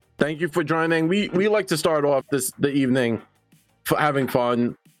Thank you for joining. We like to start off the evening for having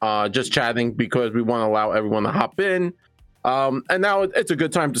fun, just chatting, because we want to allow everyone to hop in. And now it's a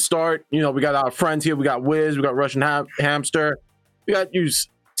good time to start. You know, we got our friends here. We got Wiz, we got Russian Hamster, we got you,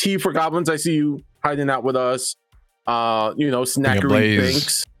 T for Goblins. I see you hiding out with us. You know, Snackery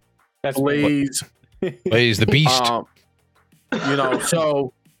Binks. That's Blaze. Blaze the Beast. You know,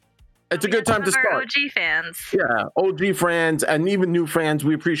 so it's a good time to start. OG fans. Yeah, OG fans and even new fans.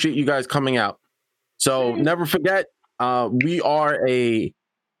 We appreciate you guys coming out. So never forget, we are a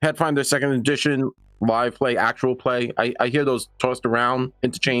Pathfinder 2nd Edition live play, actual play. I hear those tossed around,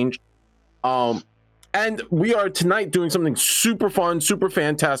 interchange. And we are tonight doing something super fun, super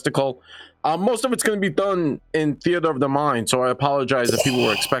fantastical. Most of it's going to be done in Theater of the Mind, so I apologize if people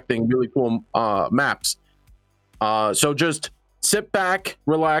were expecting really cool maps. So just sit back,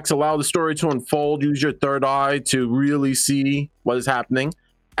 relax, allow the story to unfold, use your third eye to really see what is happening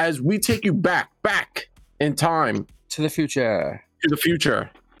as we take you back in time to the future.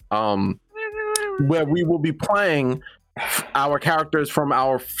 Where we will be playing our characters from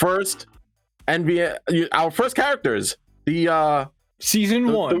our first characters,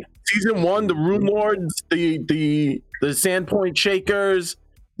 season one, the Rune Lords, the Sandpoint Shakers,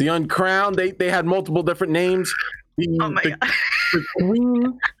 the Uncrowned. They had multiple different names. The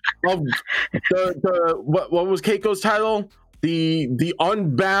queen of the what was Keiko's title? The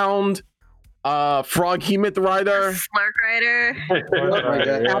Unbound Frog Hemoth Rider, Slurk Rider,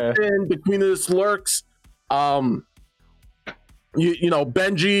 Captain, the Queen of the Slurks. You know,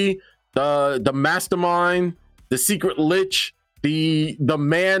 Benji, the Mastermind, the Secret Lich, the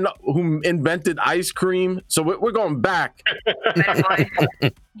man who invented ice cream. So we're going back.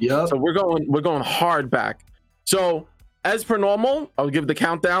 Yep. So we're going hard back. So as per normal, I'll give the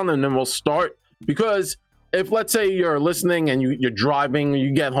countdown and then we'll start. Because if, let's say, you're listening and you're driving,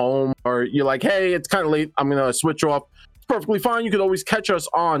 you get home, or you're like, hey, it's kind of late, I'm gonna switch off, it's perfectly fine. You could always catch us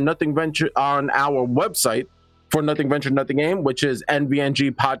on Nothing Venture on our website for Nothing Venture Nothing Game, which is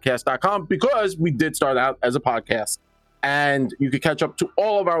nvngpodcast.com, because we did start out as a podcast. And you could catch up to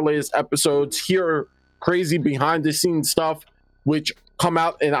all of our latest episodes, hear crazy behind the scenes stuff, which come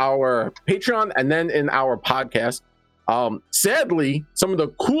out in our Patreon and then in our podcast. Sadly, some of the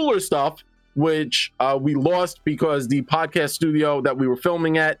cooler stuff, which we lost because the podcast studio that we were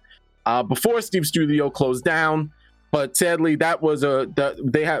filming at before Steve's studio closed down. But sadly, that was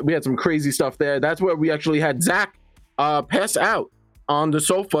we had some crazy stuff there. That's where we actually had Zach pass out on the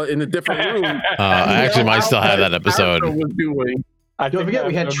sofa in a different room. I actually might still have that episode. Don't forget,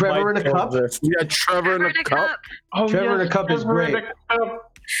 we had Trevor in a cup. We had Trevor in a cup. Oh, Trevor in a cup is great.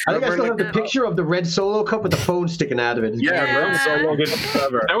 I think I still have the picture of the red Solo cup with the phone sticking out of it. Yeah, red Solo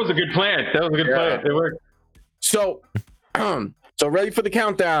Trevor. That was a good plan. It worked. So, so ready for the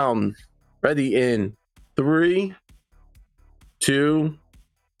countdown. Ready in 3, 2,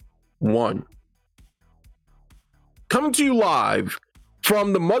 1. Coming to you live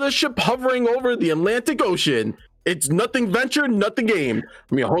from the mothership hovering over the Atlantic Ocean. It's Nothing Venture, Nothing Game.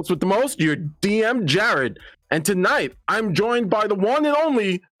 I'm your host with the most, your DM, Jared. And tonight, I'm joined by the one and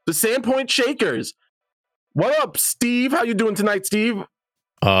only, the Sandpoint Shakers. What up, Steve? How you doing tonight, Steve?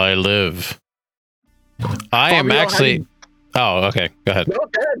 I live. I am actually... Oh, okay. Go ahead. No,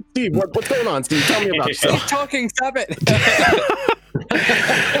 go ahead, Steve. What's going on, Steve? Tell me about yourself. Keep talking. Stop it.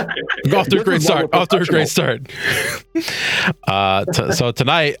 Off to a great start. So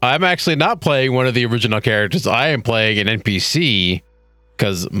tonight, I'm actually not playing one of the original characters. I am playing an NPC,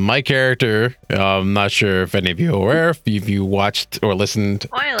 because my character, I'm not sure if any of you are aware, if you watched or listened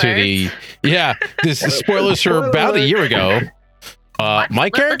to the... Yeah, this is spoilers for about a year ago. My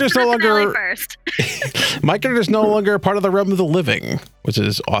character's no longer... My character's no longer part of the realm of the living, which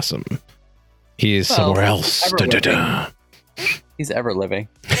is awesome. He is somewhere else. He's ever living.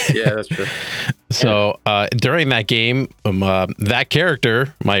 Yeah, that's true. So during that game, that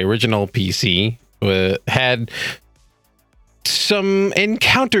character, my original PC, had some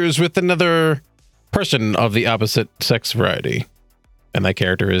encounters with another person of the opposite sex variety, and that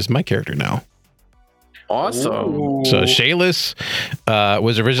character is my character now. Awesome. Ooh. So Shayless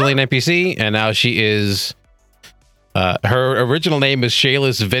was originally an NPC, and now she is... her original name is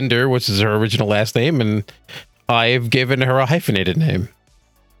Shayless Vendor, which is her original last name, and I've given her a hyphenated name.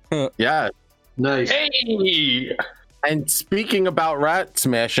 Yeah. Nice. Hey! And speaking about rat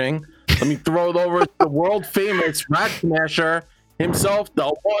smashing, let me throw it over to the world famous rat smasher himself, the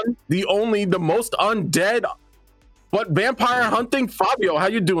one, the only, the most undead, but vampire hunting, Fabio. How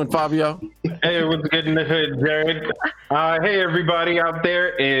you doing, Fabio? Hey, what's good in the hood, Jared? Hey, everybody out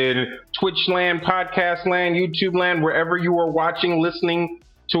there in Twitch land, podcast land, YouTube land, wherever you are watching, listening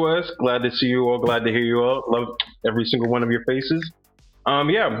to us. Glad to see you all. Glad to hear you all. Love every single one of your faces.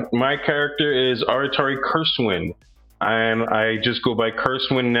 Yeah, my character is Aratari Cursewind, and I just go by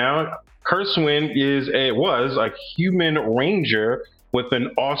Cursewind now. Cursewind was a human ranger with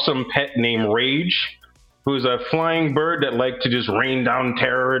an awesome pet named Rage, who's a flying bird that liked to just rain down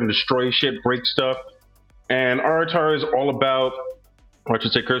terror and destroy shit, break stuff. And Aratar is all about, or I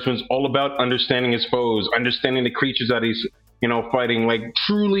should say Cursewind's all about understanding his foes, understanding the creatures that he's, fighting, like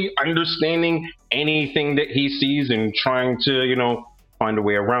truly understanding anything that he sees and trying to, find a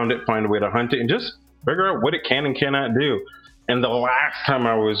way around it, find a way to hunt it, and just figure out what it can and cannot do. And the last time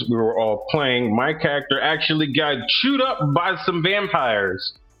we were all playing, my character actually got chewed up by some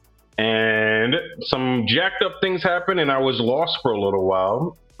vampires. And some jacked up things happened, and I was lost for a little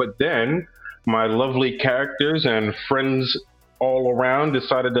while. But then my lovely characters and friends all around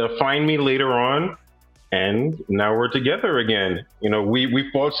decided to find me later on, and now we're together again. We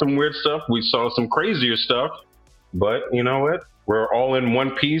fought some weird stuff, we saw some crazier stuff, but you know what? We're all in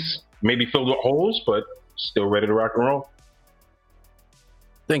one piece, maybe filled with holes, but still ready to rock and roll.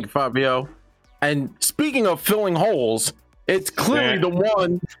 Thank you, Fabio. And speaking of filling holes, it's clearly the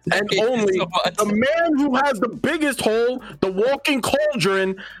one and only, the man who has the biggest hole, the walking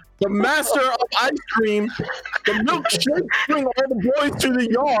cauldron, the master of ice cream, the milkshake, bring all the boys to the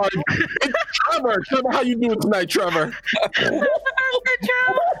yard. It's Trevor. Trevor, how you doing tonight, Trevor?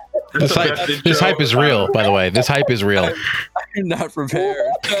 This hype is real, by the way. This hype is real. I'm not prepared.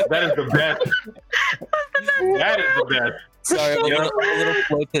 That is the best. That is the best. Sorry, I'm a little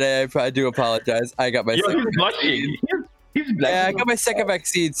slow today. I do apologize. I got my second vaccine. Yeah, I got my second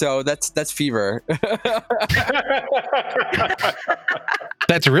vaccine, so that's fever.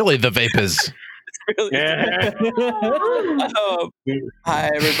 That's really the vapors. Yeah.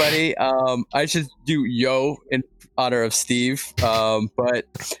 Hi, everybody. I should do yo in honor of Steve, but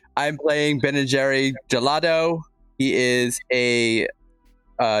I'm playing Ben and Jerry Gelato. He is a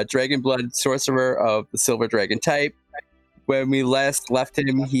Dragon Blood sorcerer of the Silver Dragon type. When we last left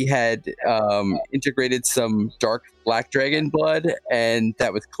him, he had integrated some dark black dragon blood, and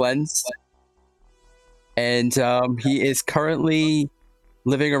that was cleansed. And he is currently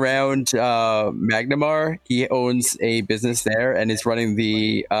living around Magnamar. He owns a business there and is running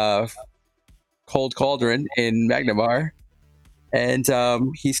the Cold Cauldron in Magnamar. And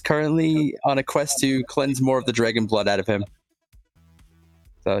he's currently on a quest to cleanse more of the dragon blood out of him.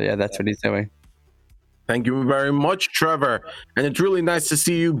 So yeah, that's what he's doing. Thank you very much, Trevor. And it's really nice to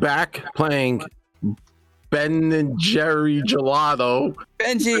see you back playing Ben and Jerry Gelato.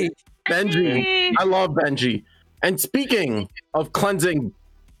 Benji! I love Benji. And speaking of cleansing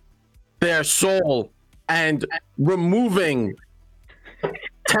their soul and removing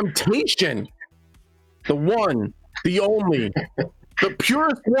temptation, the one, the only, the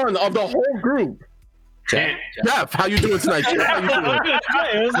purest one of the whole group, Jeff, how you doing tonight? Jeff, how you doing?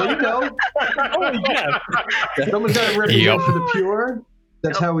 There you go. Someone's got to represent for the pure.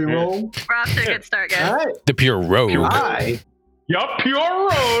 That's how we roll. We're off to a good start, guys. All right. The pure rogue. Yup, pure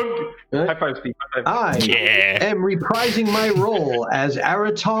rogue. High five, Steve. I am reprising my role as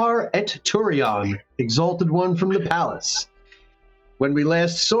Aratar et Turion, Exalted One from the Palace. When we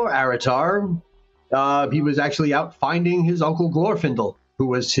last saw Aratar, he was actually out finding his uncle Glorfindel, who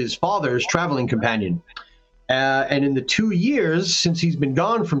was his father's traveling companion. And in the 2 years since he's been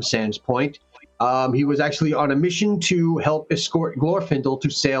gone from Sands Point, he was actually on a mission to help escort Glorfindel to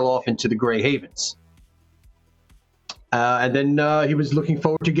sail off into the Grey Havens. And then he was looking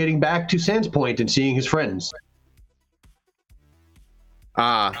forward to getting back to Sands Point and seeing his friends.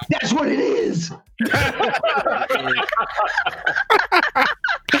 That's what it is! That's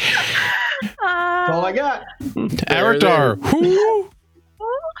all I got. Aratar.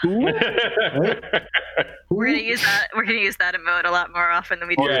 We're gonna use that. We're gonna use that emote a lot more often than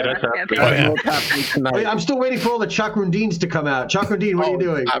we do. Yeah, the that's last campaign. happening tonight? Wait, I'm still waiting for all the Chakrundines to come out. Chakrundine, what are you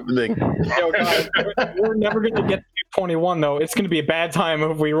doing? Happening. Yo, guys, we're never going to get to 21 though. It's going to be a bad time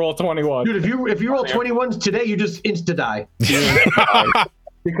if we roll 21. Dude, if you roll 21s today, you just insta die.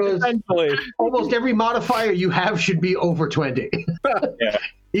 Because almost every modifier you have should be over 20. Yeah.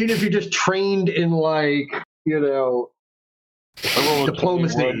 Even if you're just trained in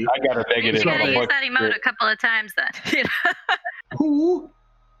diplomacy. I got a negative. You gotta use that emote a couple of times then. Who?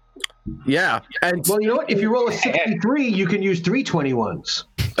 Yeah. And Well, you know what? If you roll a 63, you can use 3 21s.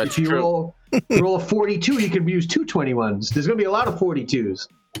 that's If you true. roll a 42, you can use 2 21s. There's going to be a lot of 42s.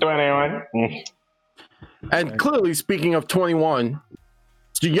 21. And clearly, speaking of 21,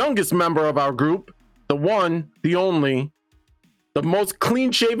 it's the youngest member of our group, the one, the only, the most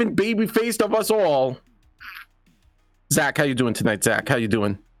clean-shaven, baby-faced of us all, Zach, how you doing tonight? Zach, how you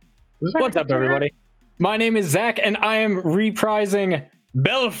doing? What's up, everybody? My name is Zach, and I am reprising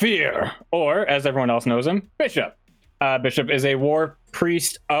Belfier, or as everyone else knows him, Bishop. Bishop is a war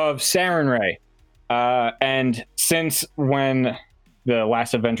priest of Sarenrae. And since when the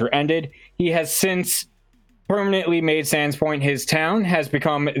last adventure ended, he has since permanently made Sands Point his town, has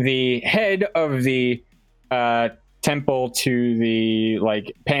become the head of the temple to the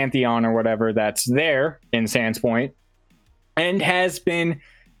like pantheon or whatever that's there in Sands Point, and has been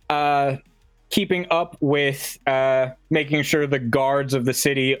keeping up with making sure the guards of the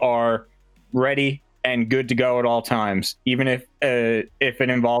city are ready and good to go at all times, even if it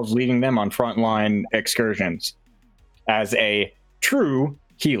involves leading them on frontline excursions, as a true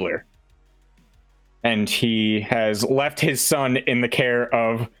healer. And he has left his son in the care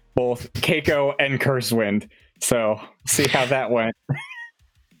of both Keiko and Cursewind. So see how that went.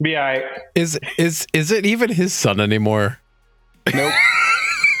 Yeah. Is it even his son anymore? Nope.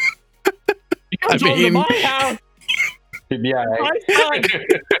 I mean, my house. Yeah. My son.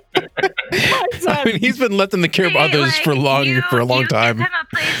 My son. I mean, he's been left in the care of others for a long time. You give him a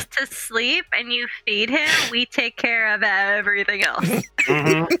place to sleep and you feed him. We take care of everything else.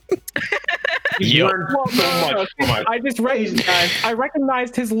 You learned so much from us. I just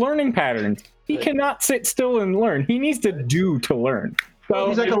recognized his learning patterns. He cannot sit still and learn. He needs to do to learn. So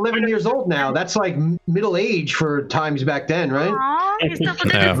He's like 11 years old now. That's like middle age for times back then, right? Aww, he's double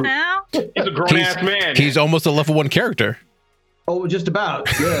digits now. He's a grown-ass man. He's almost a level 1 character. Oh, just about.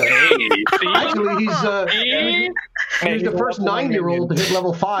 Yeah. Hey, see? Actually, he's the first 9-year-old to hit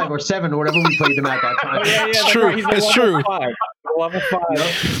level 5 or 7 or whatever we played him at that time. It's true. It's true. Level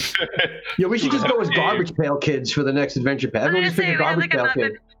 5. Yeah, we should just go as Garbage Pail Kids for the next adventure pack. Everyone just pick a Garbage Pail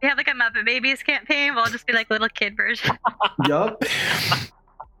Kid. We have like a Muppet Babies campaign. We'll just be like little kid version. Yup.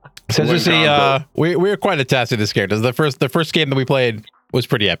 So you see, we're quite attached to this character. The first game that we played was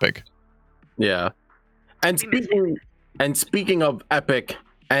pretty epic. Yeah. And speaking of epic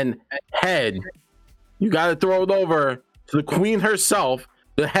and head, you got to throw it over to the queen herself,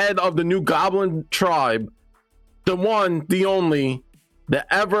 the head of the new goblin tribe, the one, the only, the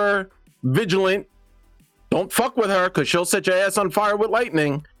ever vigilant. Don't fuck with her because she'll set your ass on fire with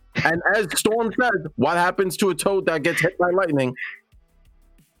lightning. And as Storm said, what happens to a toad that gets hit by lightning?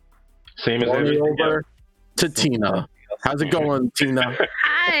 Same as everything over to Tina. How's it going, Tina?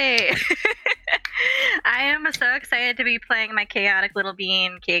 Hi. I am so excited to be playing my chaotic little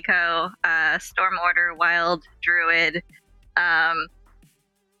bean, Keiko, Storm Order Wild Druid.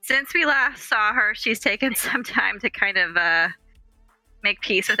 Since we last saw her, she's taken some time to kind of make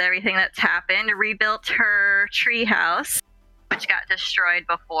peace with everything that's happened, rebuilt her tree house, which got destroyed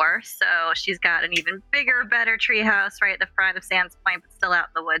before. So she's got an even bigger, better tree house right at the front of Sands Point, but still out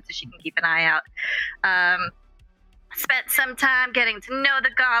in the woods, so she can keep an eye out. Spent some time getting to know the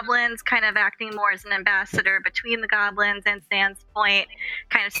goblins, kind of acting more as an ambassador between the goblins and Sands Point,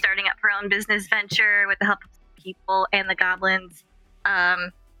 kind of starting up her own business venture with the help of people and the goblins.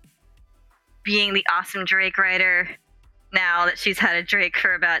 Being the awesome Drake writer, now that she's had a Drake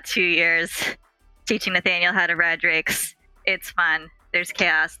for about 2 years, teaching Nathaniel how to ride Drakes. It's fun. There's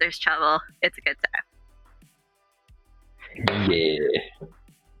chaos. There's trouble. It's a good time. Yeah.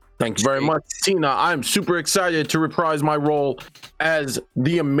 Thank you very much, Tina. I'm super excited to reprise my role as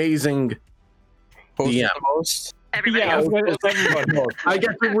the amazing DM. Everybody Yeah, else. I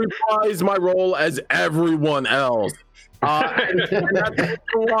get to reprise my role as everyone else. And that's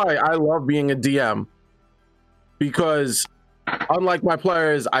why I love being a DM. Because unlike my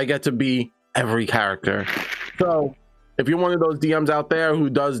players, I get to be every character. So if you're one of those DMs out there who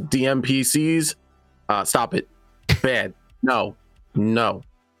does DM PCs, stop it. Bad. No.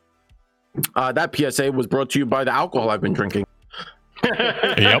 That PSA was brought to you by the alcohol I've been drinking.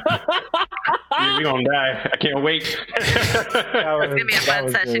 Yep. We're gonna die. I can't wait. It's gonna be a fun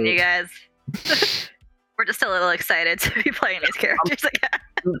session, you guys. We're just a little excited to be playing these characters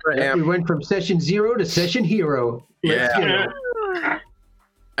again. We went from session 0 to session hero. Let's get it.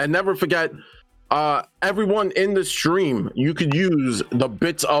 And never forget, everyone in the stream, you could use the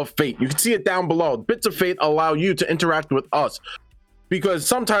Bits of Fate. You can see it down below. Bits of Fate allow you to interact with us. Because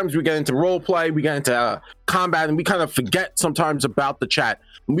sometimes we get into role play, we get into combat, and we kind of forget sometimes about the chat.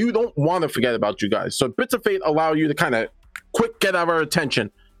 We don't want to forget about you guys. So Bits of Fate allow you to kind of quick get our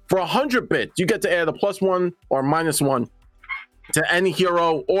attention. For 100 bits, you get to add a +1 or -1 to any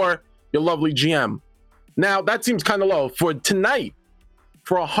hero or your lovely GM. Now, that seems kind of low. For tonight,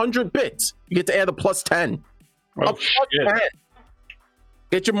 for 100 bits, you get to add a +10. Oh, +10.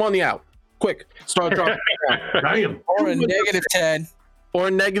 Get your money out. Quick. Start dropping. Damn. Or a -10. Or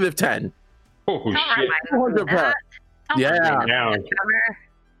a -10. Oh Don't shit. remind me of that. Yeah. Down.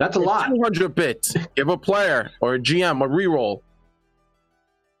 That's a lot. 200 bits. Give a player or a GM a reroll.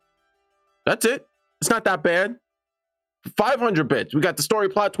 That's it. It's not that bad. 500 bits. We got the story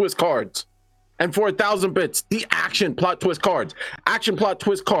plot twist cards. And for 1,000 bits, the action plot twist cards. Action plot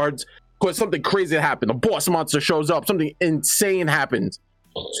twist cards because something crazy happened. A boss monster shows up. Something insane happens.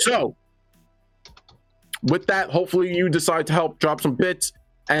 So, with that, hopefully you decide to help drop some bits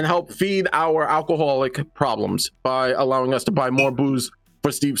and help feed our alcoholic problems by allowing us to buy more booze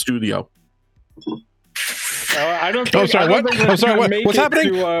for Steve's studio. I don't think, Oh, sorry, I don't what? think Oh, it's sorry, gonna what? make What's it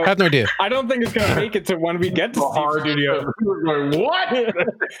happening? to, I have no idea. I don't think it's going to make it to when we get to Steve's studio. What?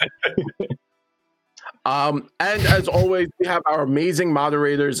 And as always, we have our amazing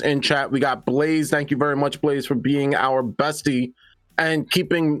moderators in chat. We got Blaze. Thank you very much, Blaze, for being our bestie and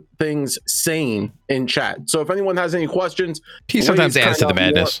keeping things sane in chat. So if anyone has any questions, He sometimes Blaze adds to the kind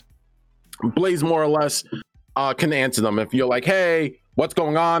of madness. Blaze more or less can answer them. If you're like, hey, what's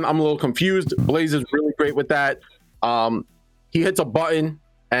going on? I'm a little confused. Blaze is really great with that. He hits a button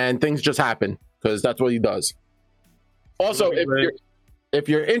and things just happen because that's what he does. Also, if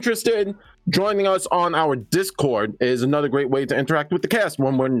you're interested, joining us on our Discord is another great way to interact with the cast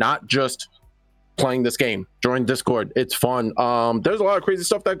when we're not just playing this game. Join Discord. It's fun. There's a lot of crazy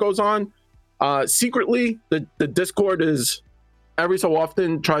stuff that goes on. Secretly, the Discord is every so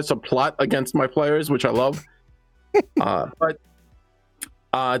often tries to plot against my players, which I love. But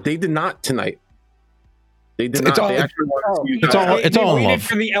they did not tonight. They did not. They actually wanted to use that. It's all in waited love.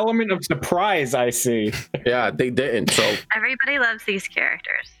 for the element of surprise, I see. Yeah, they didn't. So Everybody loves these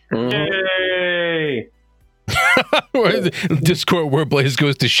characters. Yay! Discord where Blaze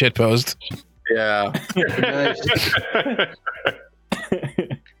goes to shitpost. yeah. Nice.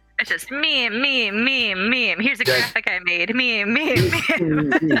 It's just meme. Here's a graphic I made. Meme.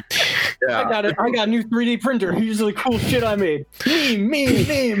 Yeah. I got a new 3D printer. Here's the cool shit I made.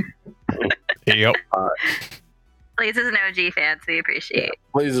 Meme. Yep. Blaze is an OG fan, so we appreciate.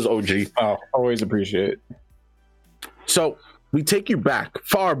 Blaze is OG. Oh, always appreciate it. So we take you back,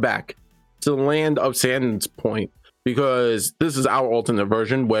 far back, to the land of Sands Point, because this is our alternate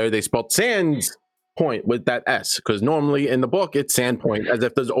version where they spelled Sands Point with that S, because normally in the book it's Sand Point, as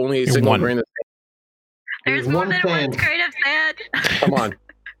if there's only a single One. grain of There's There's more one than one fan. grain of sand. Come on.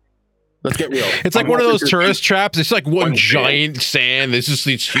 Let's get real. It's like one of those tourist traps. It's like one One giant sand. This is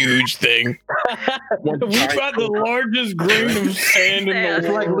this huge thing. We've got the largest grain of sand in It's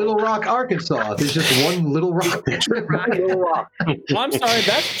the like world. Little Rock, Arkansas. There's just one little rock there. I'm sorry,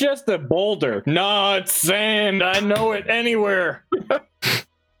 that's just a boulder. Nah, it's sand. I know it anywhere.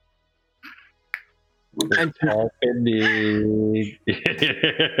 And Indeed.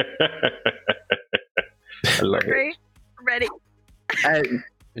 I love it. Right? Ready? and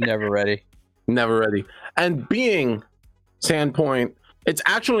You're never ready. never ready. And being Sandpoint, it's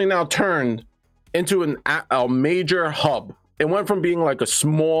actually now turned into a major hub. It went from being like a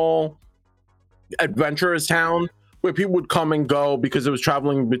small adventurous town where people would come and go because it was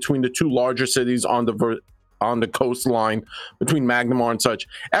traveling between the two larger cities on the coastline between Magnamar and such.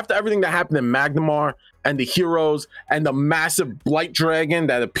 After everything that happened in Magnamar and the heroes and the massive blight dragon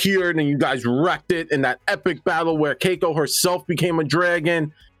that appeared and you guys wrecked it in that epic battle where Keiko herself became a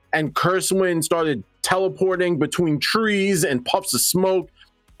dragon and Cursewind started teleporting between trees and puffs of smoke,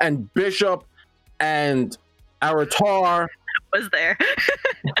 and Bishop and Aratar Was there?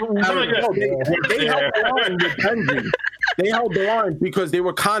 they held the line with Benji. They held the line because they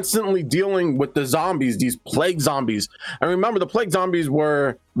were constantly dealing with the zombies, these plague zombies. And remember, the plague zombies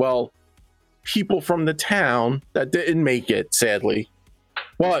were, well, people from the town that didn't make it, sadly.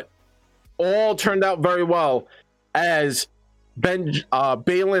 But all turned out very well as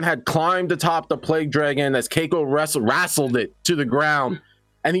Balin had climbed atop the plague dragon as Keiko wrestled it to the ground,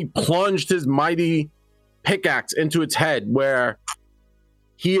 and he plunged his mighty pickaxe into its head, where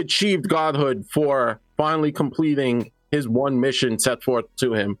he achieved godhood for finally completing his one mission set forth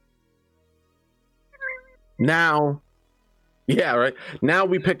to him. Now, yeah, right. Now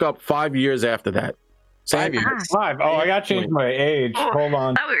we pick up 5 years after that. 5 years. 5. Oh, I got to change my age. Hold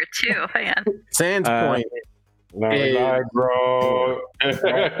on. I thought we were 2. Hang on. Sands Point. Nice, bro.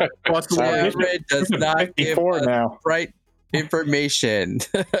 Plus the Sarah one- does not give 54 us now. right information.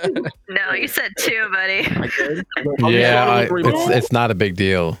 No, you said 2, buddy. Yeah, it's not a big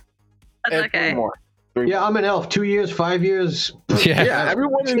deal. That's And okay. three more. Yeah, I'm an elf. 2 years, 5 years. Yeah. Yeah,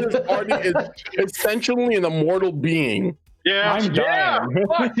 everyone in this party is essentially an immortal being. Yeah, I'm dying.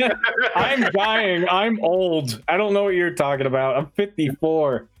 I'm dying. I'm old. I don't know what you're talking about. I'm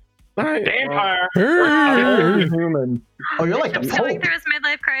 54. All right. Vampire. Human. Oh, you're like the Bishop's going Pope. through his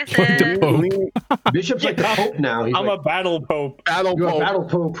midlife The crisis. Pope. Bishop's like the Pope now. He's I'm like, a battle pope. Battle you're a Pope. battle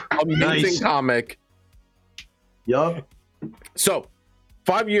Pope. Amazing Nice. comic. Yup. So,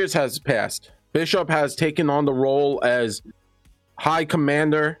 5 years has passed. Bishop has taken on the role as High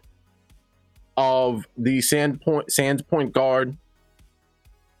Commander of the Sands Point Guard.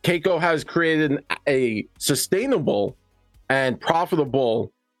 Keiko has created a sustainable and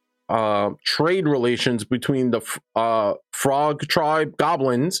profitable trade relations between the Frog Tribe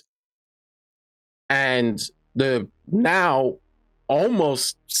goblins and the now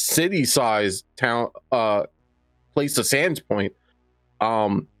almost city-sized town place of Sands Point.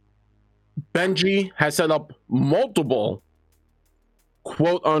 Benji has set up multiple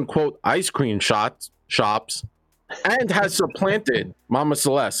quote-unquote ice cream shops and has supplanted Mama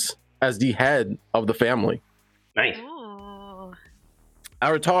Celeste as the head of the family. Nice. Ooh.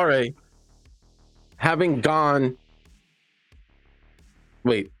 Aratare, having gone...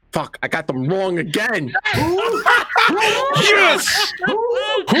 Wait, fuck, I got them wrong again! Yes!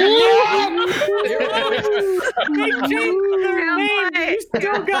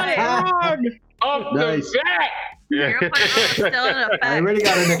 Still got it wrong. Off Nice. the bat. Your point is still in I effect. already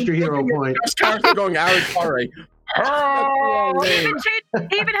got an extra hero point. First character going Aratare.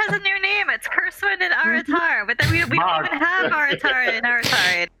 He even has a new name. It's Kurswin and Aratar. But then we don't even have Aratar and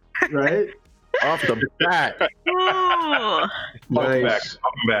Aratar. Right? Off the bat. Ooh. Nice.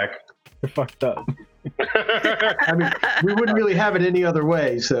 I'm back. You're fucked up. I mean, we wouldn't really have it any other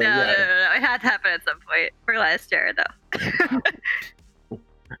way. So No, yeah. no. It had to happen at some point for last year, though.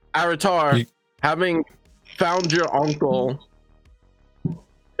 Aratar, having found your uncle,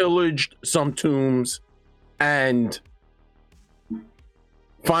 pillaged some tombs, and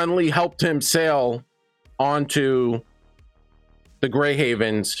finally helped him sail onto the Grey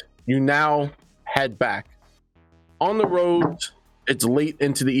Havens, you now head back. On the road, it's late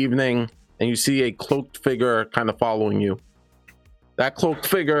into the evening, and you see a cloaked figure kind of following you. That cloaked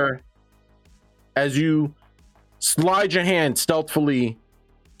figure, as you slide your hand stealthily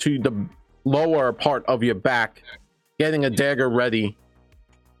to the lower part of your back, getting a dagger ready.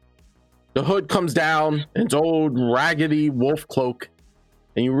 The hood comes down, it's old raggedy wolf cloak,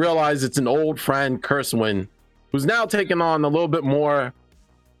 and you realize it's an old friend, Kurswin, who's now taken on a little bit more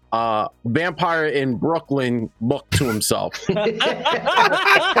vampire in Brooklyn look to himself. Don't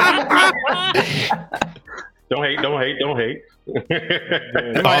hate.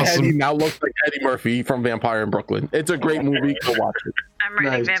 In my head, he now looks like Eddie Murphy from Vampire in Brooklyn. It's a great movie. Go watch it. I'm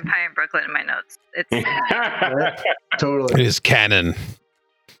writing Nice. Vampire in Brooklyn in my notes. It's Yeah, It totally. is canon.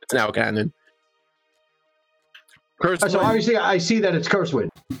 It's now canon. So Kurswin, obviously, I see that it's Kurswin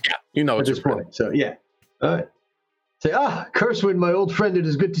you know at it's this point. So yeah. All right. Say, Kurswin, my old friend, it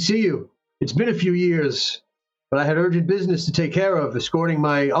is good to see you. It's been a few years, but I had urgent business to take care of, escorting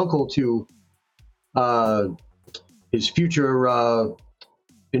my uncle to his future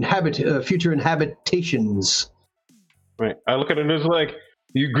future inhabitations. Right. I look at it as like,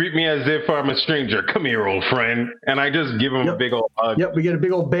 you greet me as if I'm a stranger. Come here, old friend. And I just give him a Yep. big old hug. Yep, we get a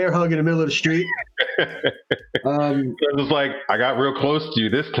big old bear hug in the middle of the street. It's like, I got real close to you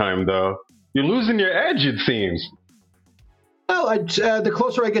this time, though. You're losing your edge, it seems. Well, the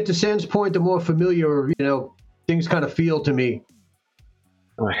closer I get to Sands Point, the more familiar, things kind of feel to me.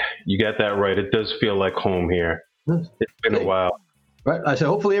 You got that right. It does feel like home here. It's been a while. Right? I said,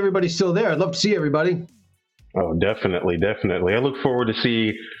 hopefully everybody's still there. I'd love to see everybody. Oh, definitely. I look forward to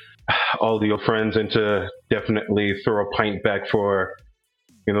see all of your friends and to definitely throw a pint back for,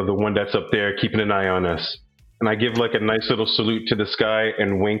 the one that's up there keeping an eye on us. And I give like a nice little salute to the sky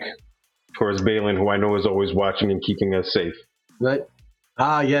and wink towards Balin, who I know is always watching and keeping us safe. Right?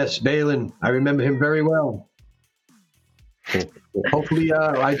 Ah, yes, Balin. I remember him very well. Hopefully,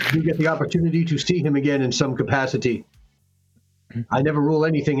 I do get the opportunity to see him again in some capacity. I never rule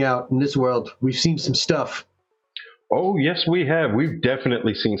anything out in this world. We've seen some stuff. Oh, yes, we have. We've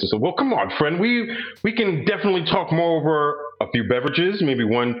definitely seen some. Well, come on, friend. We can definitely talk more over a few beverages, maybe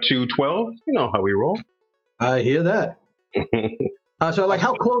 1, 2, 12. You know how we roll. I hear that. So,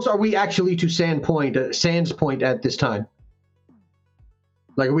 how close are we actually to Sands Point at this time?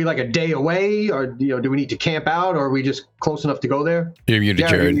 Are we like a day away, or do we need to camp out, or are we just close enough to go there? You're muted,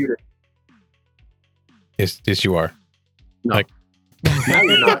 Jared, Jared. you're muted. Yes, you are. Now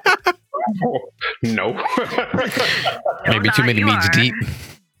you're not. No. Maybe too many you means are. deep.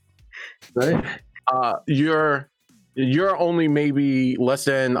 Right? You're only maybe less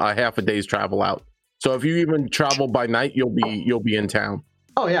than a half a day's travel out. So if you even travel by night, you'll be in town.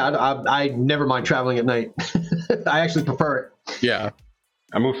 Oh yeah, I never mind traveling at night. I actually prefer it. Yeah.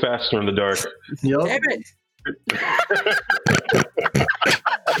 I move faster in the dark. Yup. Damn it!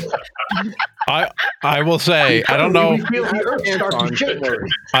 I will say I don't know. We feel the earth start to shake.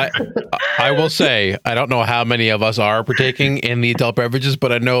 I will say I don't know how many of us are partaking in the adult beverages,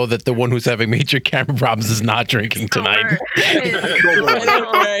 but I know that the one who's having major camera problems is not drinking tonight. Sober.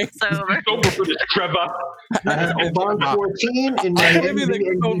 Sober for this, Trevor. I have Oban 14 in my I'm living the empty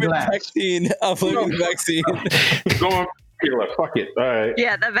COVID glass. vaccine. I'm living the vaccine. Go on, Kayla. Fuck it. All right.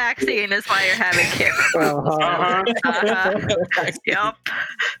 Yeah, the vaccine is why you're having camera Uh-huh. problems. Yep.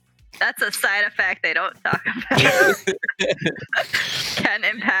 That's a side effect they don't talk about. Can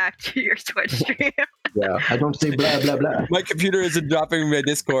impact your Twitch stream. Yeah, I don't say blah blah blah. My computer isn't dropping my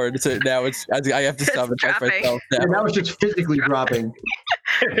Discord, so now I have to stop It's it by dropping. myself now. And that was just physically dropping.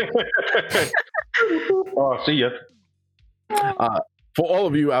 Oh, see ya. For all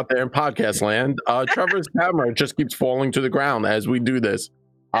of you out there in podcast land, Trevor's camera just keeps falling to the ground as we do this.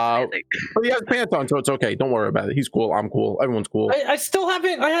 But he has pants on, so it's okay. Don't worry about it. He's cool. I'm cool. Everyone's cool. I still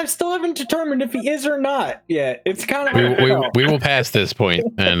haven't determined if he is or not yet. It's kind of We will pass this point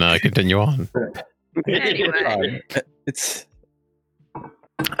and continue on. Anyway. It's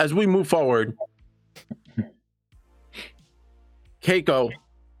As we move forward, Keiko,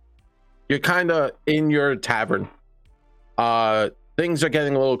 you're kind of in your tavern. Things are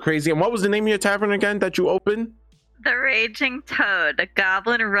getting a little crazy. And what was the name of your tavern again that you opened? The Raging Toad, a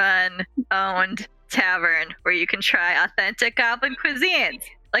Goblin Run owned tavern where you can try authentic goblin cuisines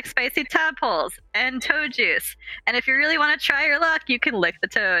like spicy tadpoles and toad juice. And if you really want to try your luck, you can lick the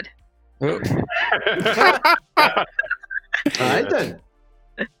toad. All right then.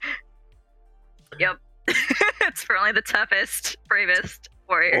 Yep. It's for only the toughest, bravest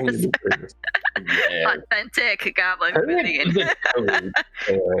warriors. Authentic goblin cuisine.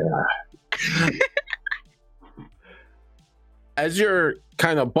 As you're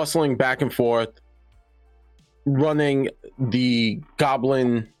kind of bustling back and forth, running the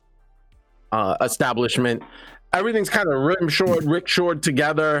goblin establishment, everything's kind of rickshored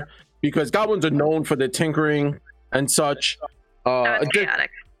together because goblins are known for their tinkering and such. It's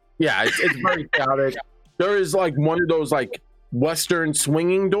chaotic. Yeah, it's very chaotic. There is like one of those like Western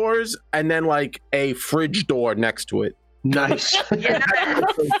swinging doors and then like a fridge door next to it. Nice. Yeah.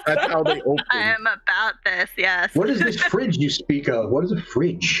 That's how they open. I'm about this, yes. What is this fridge you speak of? What is a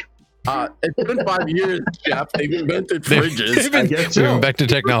fridge? It's been 5 years, Jeff. They've invented They've fridges. I guess We're so. back to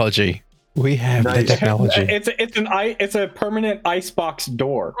technology. We have the Nice. technology. It's a permanent icebox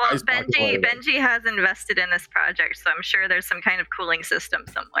door. Well, Ice box Benji, later. Benji has invested in this project, so I'm sure there's some kind of cooling system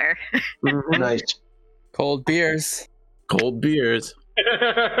somewhere. Nice. cold beers. Cold beers. Get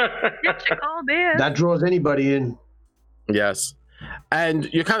your cold beer. That draws anybody in. Yes. And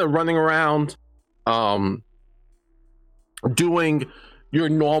you're kind of running around doing your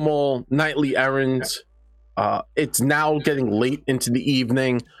normal nightly errands. It's now getting late into the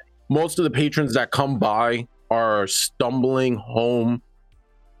evening. Most of the patrons that come by are stumbling home.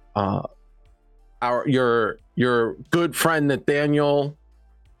 Your good friend Nathaniel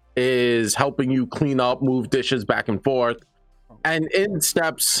is helping you clean up, move dishes back and forth. And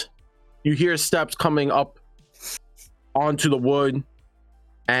you hear steps coming up onto the wood,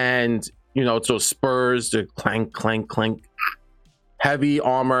 and it's those spurs, the clank clank clank, heavy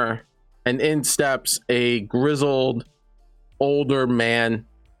armor, and in steps a grizzled older man.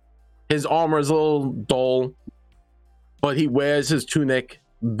 His armor is a little dull, but he wears his tunic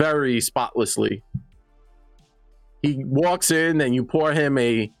very spotlessly. He walks in and you pour him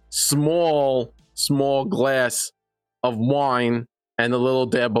a small glass of wine and a little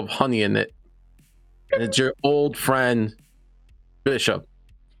dab of honey in it. And it's your old friend, Bishop.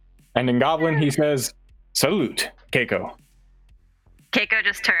 And in Goblin, he says, "Salute, Keiko." Keiko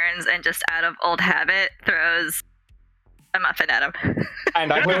just turns and just out of old habit throws a muffin at him.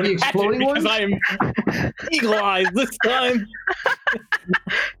 And I What, will the catch it exploding because ones? I am eagle-eyed this time.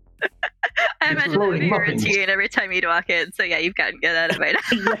 I imagine that would Exploding be your muffins. routine every time you'd walk in. So yeah, you've gotten good at it by now.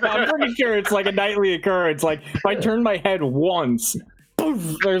 Yeah, I'm pretty sure it's like a nightly occurrence. Like if I turn my head once,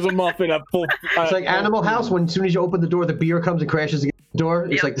 poof, there's a muffin up full. It's like Animal House when as soon as you open the door, the beer comes and crashes against the door.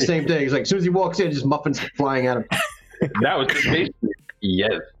 It's Yep. like the same thing. It's like as soon as he walks in, just muffins flying at him. That was basically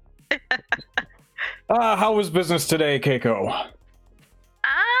yes. How was business today, Keiko?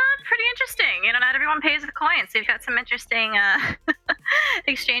 Pretty interesting. Not everyone pays with coins, so you've got some interesting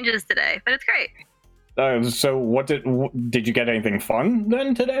exchanges today, but it's great. So what did you get anything fun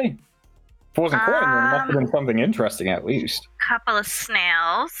then today? If it wasn't coin, then it must have been something interesting at least. Couple of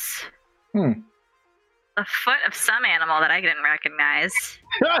snails. Hmm. The foot of some animal that I didn't recognize.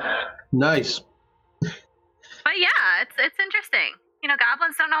 Nice. But yeah, it's interesting.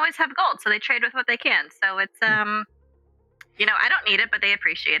 goblins don't always have gold, so they trade with what they can. So it's I don't need it, but they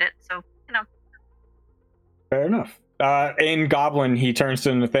appreciate it. So Fair enough. In Goblin, he turns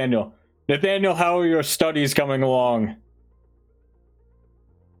to Nathaniel. Nathaniel, how are your studies coming along?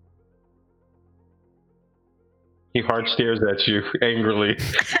 He hard stares at you angrily.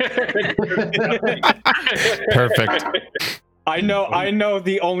 Perfect. I know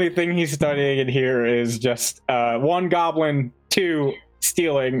the only thing he's studying in here is just 1 goblin, 2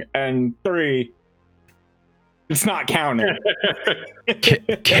 stealing, and 3 it's not counting.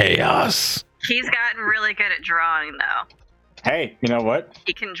 Chaos. he's gotten really good at drawing, though. Hey, you know what?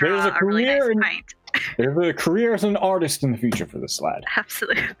 He can draw There's a a really nice career in- pint. There's a career as an artist in the future for this lad.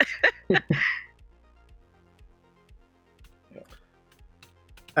 Absolutely.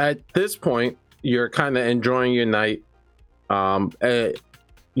 At this point, you're kind of enjoying your night. Keiko,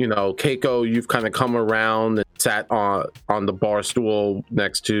 you've kind of come around and sat on the bar stool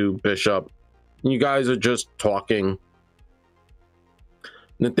next to Bishop. You guys are just talking.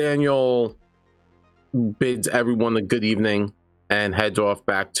 Nathaniel bids everyone a good evening and heads off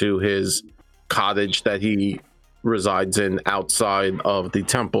back to his cottage that he resides in outside of the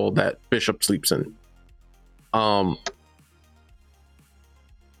temple that Bishop sleeps in.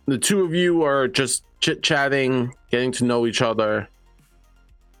 The two of you are just chit-chatting, getting to know each other.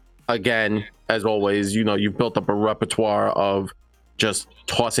 Again, as always, you've built up a repertoire of just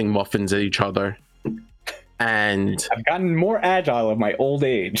tossing muffins at each other. And I've gotten more agile in my old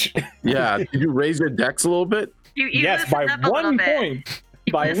age. yeah, did you raise your dex a little bit? You Yes, by loosened up a little 1 bit. point.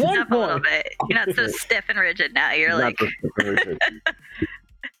 You By loosened 1 up a little point. bit. You're not so stiff and rigid now. You're like,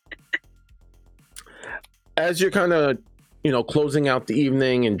 As you're kind of, closing out the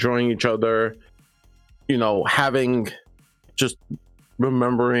evening, enjoying each other, just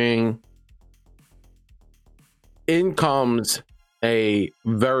remembering, in comes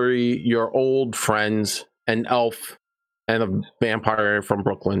your old friends, an elf and a vampire from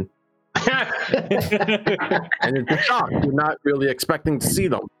Brooklyn. And it's a shock. You're not really expecting to see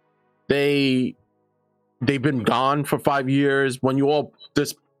them. They've been gone for 5 years. When you all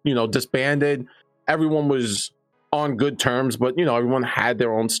disbanded, everyone was on good terms, but everyone had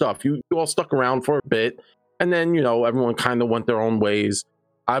their own stuff. You all stuck around for a bit, and then everyone kind of went their own ways.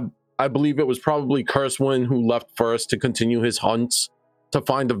 I believe it was probably Cursewin who left first to continue his hunts to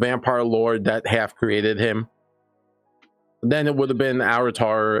find the vampire lord that half created him. Then it would have been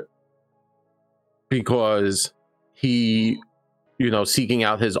Aratar, because he, seeking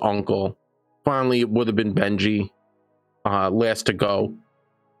out his uncle. Finally, it would have been Benji, last to go.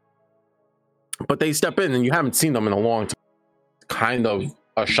 But they step in, and you haven't seen them in a long time. It's kind of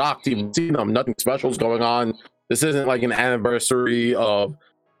a shock to even see them. Nothing special is going on. This isn't like an anniversary of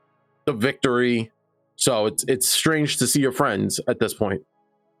the victory. So it's strange to see your friends at this point.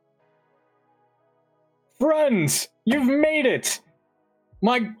 Friends, you've made it!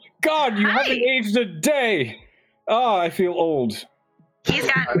 My God, you Hi. haven't aged a day! Oh, I feel old. he's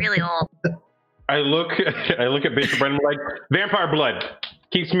gotten really old. I look at Bishop and I'm like, vampire blood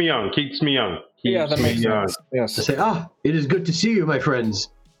keeps me young. Yeah, that makes sense. I Yes. say, it is good to see you, my friends.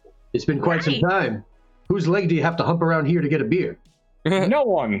 It's been quite some Hi. time. Whose leg do you have to hump around here to get a beer? No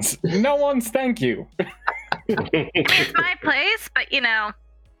one's, thank you. It's my place, but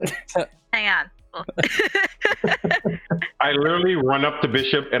hang on. I literally run up to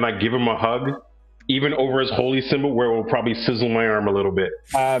Bishop and I give him a hug, even over his holy symbol, where it will probably sizzle my arm a little bit.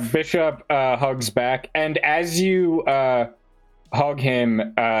 Bishop hugs back, and as you hug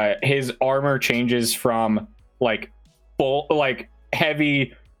him, his armor changes from full,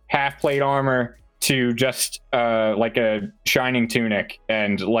 heavy half-plate armor to just like a shining tunic,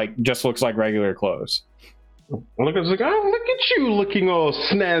 and just looks like regular clothes. I was like, oh, look at you looking all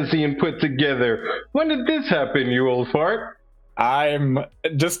snazzy and put together. When did this happen, you old fart? I'm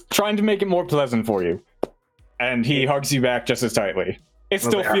just trying to make it more pleasant for you. And he hugs you back just as tightly. It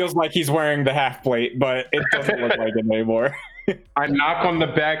still feels like he's wearing the half plate, but it doesn't look like it anymore. I knock on the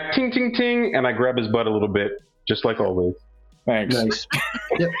back, ting, ting, ting, and I grab his butt a little bit, just like always. Thanks. Nice.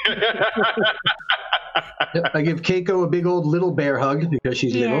 Yep. Yep, I give Keiko a big old little bear hug because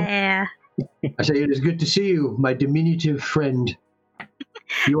she's little. Yeah. I say, it is good to see you, my diminutive friend.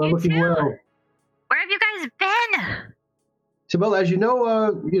 You are You looking too. well. Where have you guys been? So, well, as you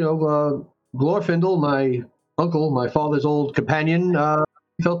know, Glorfindel, my uncle, my father's old companion,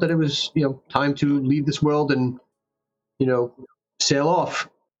 felt that it was, time to leave this world and, sail off.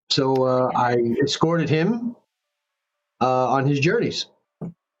 So I escorted him on his journeys.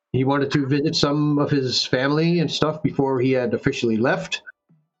 He wanted to visit some of his family and stuff before he had officially left.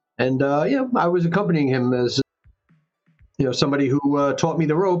 And, I was accompanying him as somebody who taught me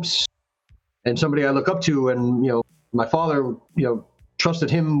the ropes, and somebody I look up to, and my father,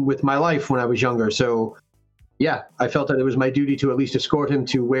 trusted him with my life when I was younger. So, yeah, I felt that it was my duty to at least escort him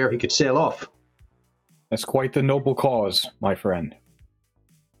to where he could sail off. That's quite the noble cause, my friend.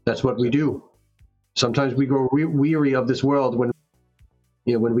 That's what we do. Sometimes we grow weary of this world when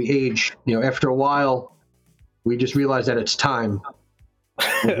we age. After a while, we just realize that it's time.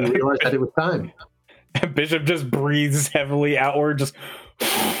 We realized that it was time. Bishop just breathes heavily outward. Just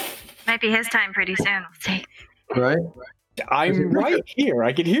might be his time pretty soon. We'll see. Right? I'm right here.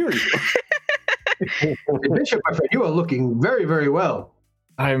 I can hear you. Bishop, my friend, you are looking very, very well.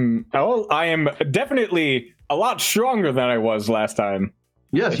 I am definitely a lot stronger than I was last time.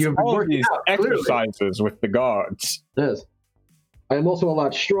 Yes, you have been all working these out, exercises clearly. with the guards. Yes. I am also a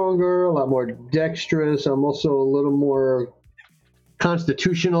lot stronger, a lot more dexterous. I'm also a little more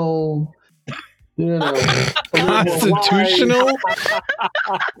constitutional. Constitutional?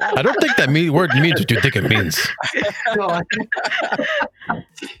 I don't think that word means what you think it means. No,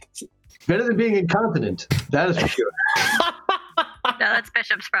 better than being incontinent. That is for sure. No, that's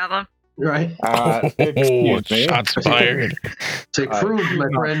Bishop's problem. Right? Excuse me. Shots fired. Take prunes, my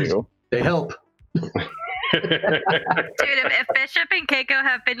friend. They help. Dude, if Bishop and Keiko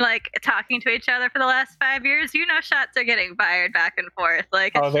have been talking to each other for the last 5 years, shots are getting fired back and forth.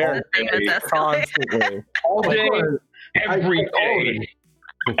 It's they're the thing that's constantly. All day, every day.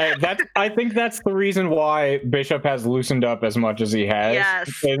 I think that's the reason why Bishop has loosened up as much as he has.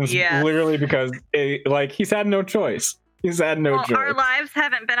 Yes. Literally because he's had no choice. He's had no choice. Our lives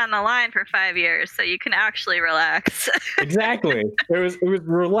haven't been on the line for 5 years, so you can actually relax. Exactly. It was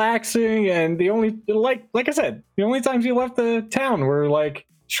relaxing, and the only like I said, the only times you left the town were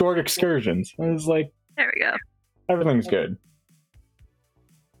short excursions. It was there we go. Everything's good.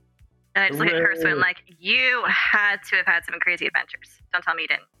 And I just look at Kurswin you had to have had some crazy adventures. Don't tell me you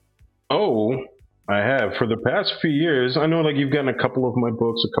didn't. Oh, I have. For the past few years, I know you've gotten a couple of my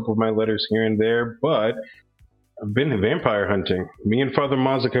books, a couple of my letters here and there, but I've been vampire hunting. Me and Father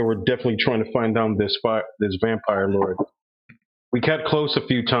Mazaka were definitely trying to find down this vampire lord. We got close a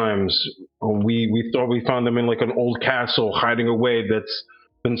few times. We thought we found them in an old castle hiding away that's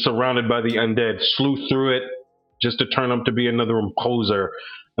been surrounded by the undead. Slew through it just to turn up to be another imposer,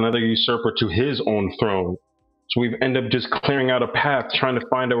 another usurper to his own throne. So we've ended up just clearing out a path trying to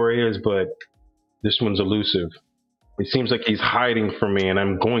find out where he is, but this one's elusive. It seems like he's hiding from me, and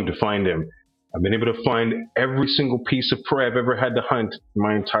I'm going to find him. I've been able to find every single piece of prey I've ever had to hunt in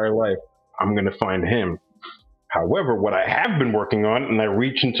my entire life. I'm going to find him. However, what I have been working on, and I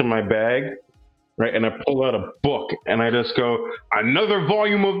reach into my bag, right, and I pull out a book, and I just go, another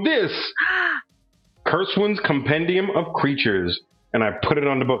volume of this! Kurswin's Compendium of Creatures. And I put it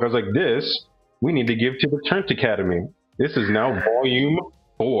on the book. I was like, this, we need to give to the Turnt Academy. This is now volume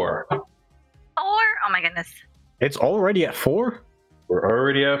 4. 4? Oh my goodness. It's already at 4? We're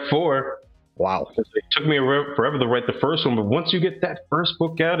already at 4. Wow. It took me forever to write the first one, but once you get that first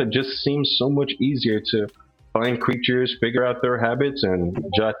book out, it just seems so much easier to find creatures, figure out their habits, and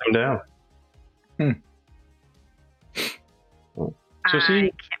jot them down. So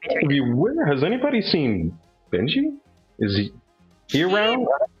see, where has anybody seen Benji? Is he around?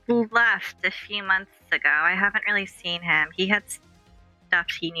 He left a few months ago. I haven't really seen him. He had stuff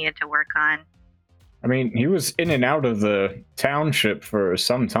he needed to work on. I mean, he was in and out of the township for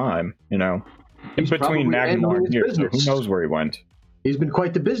some time, in between Magmar and here. So who knows where he went? He's been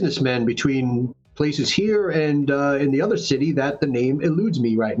quite the businessman between places here and in the other city that the name eludes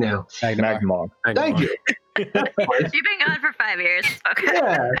me right now. Magmar. Thank you. You've been gone for 5 years. Okay.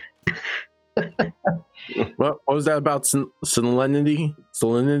 Yeah. What was that about salinity?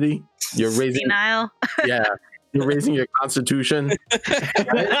 Salinity? You're raising. Senile. Yeah. You're raising your constitution.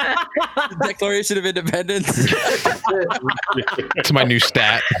 Declaration of Independence. It's my new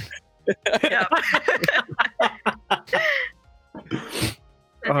stat. Yep.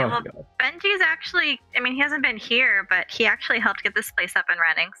 Well, Benji's actually, he hasn't been here, but he actually helped get this place up and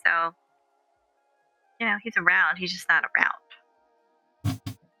running. So, he's around. He's just not around.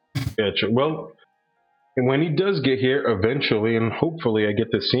 Gotcha. Well, when he does get here eventually, and hopefully I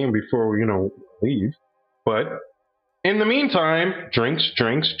get to see him before we, leave. But in the meantime, drinks.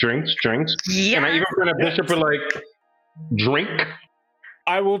 Yes. And I even put a bishop with drink.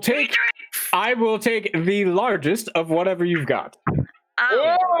 I will take the largest of whatever you've got.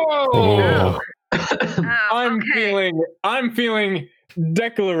 Oh! I'm feeling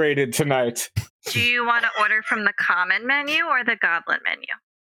declarated tonight. Do you want to order from the common menu or the goblin menu?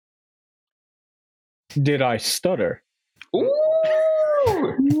 Did I stutter? Ooh!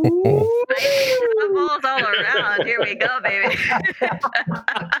 Doubles all around. Here we go, baby.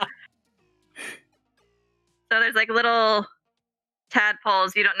 So there's like little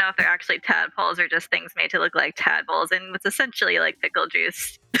tadpoles. You don't know if they're actually tadpoles or just things made to look like tadpoles, and it's essentially like pickle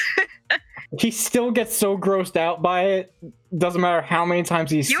juice. He still gets so grossed out by it. Doesn't matter how many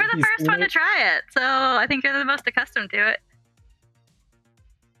times he's. You were the first one to try it, so I think you're the most accustomed to it.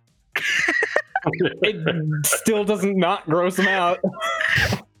 It still doesn't not gross him out.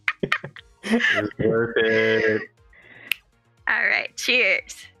 It's worth it. All right,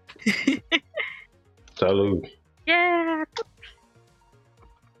 cheers. Salud. Yeah.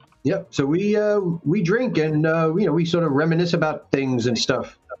 Yep. So we drink and we sort of reminisce about things and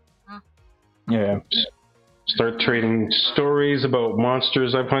stuff. Yeah. Start trading stories about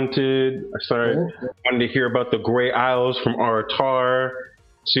monsters I've hunted. I started wanting to hear about the Grey Isles from Aratar.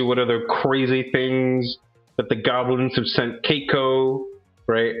 See what other crazy things that the goblins have sent Keiko,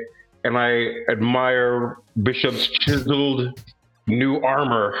 right? And I admire Bishop's chiseled new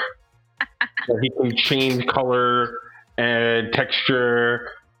armor. So he can change color and texture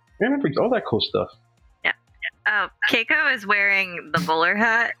and all that cool stuff. Yeah. Keiko is wearing the bowler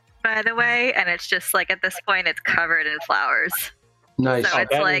hat, by the way, and it's just like at this point it's covered in flowers. Nice. So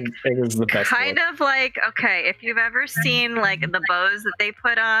it's like it is the best kind of like, okay, if you've ever seen like the bows that they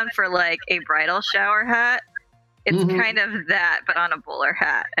put on for like a bridal shower hat, it's kind of that, but on a bowler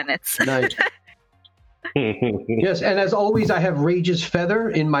hat, and it's nice. Yes, and as always, I have Rage's feather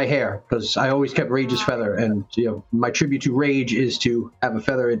in my hair because I always kept Rage's feather, and my tribute to Rage is to have a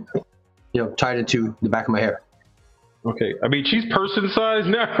feather, tied into the back of my hair. Okay, I mean she's person size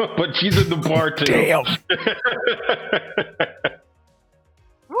now, but she's in the bar too. Damn.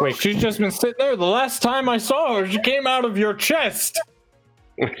 Wait, she's just been sitting there. The last time I saw her, she came out of your chest.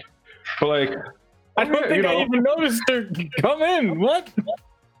 But like, I don't think I even noticed her come in. What?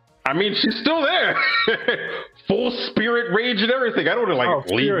 I mean, she's still there. Full spirit rage and everything. I don't want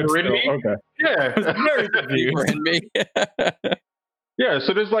to leave her in me. Okay. Yeah. Very confused. in me. Yeah,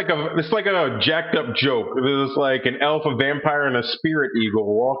 so it's like a jacked up joke. There's like an elf, a vampire, and a spirit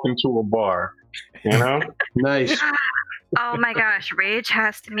eagle walk into a bar. You know? Nice. oh my gosh, Rage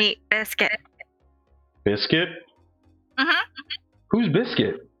has to meet Biscuit. Biscuit? Who's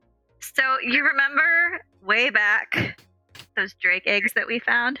Biscuit? So you remember way back those Drake eggs that we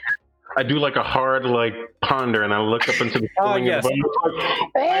found? I do like a hard ponder, and I look up into the ceiling. yes. And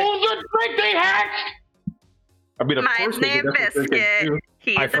the Drake they hatched! I mean, of Mine's course they named did. That's what they Biscuit. do.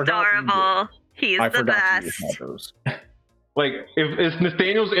 He's I forgot you adorable. He's I the forgot to use best. those. Like, if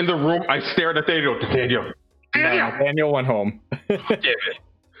Nathaniel's in the room, I stare at Nathaniel. Nathaniel. Daniel went home. Damn it.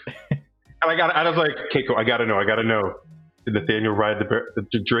 And I was like, Keiko, I gotta know. Did Nathaniel ride the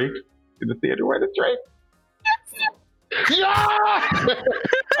Drake? Did Nathaniel ride the Drake? Yeah!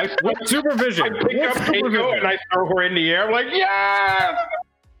 With supervision. I pick up Keiko and I throw her in the air. I'm like, yes!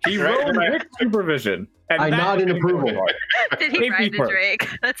 He rode with supervision. And I nod in approval. Did he Hey, ride the Peeper. Drake?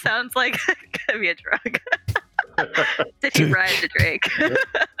 That sounds like it could be a drug. Did he ride the Drake?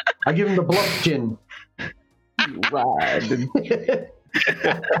 I give him the bluff chin.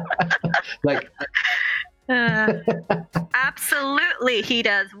 Like, absolutely, he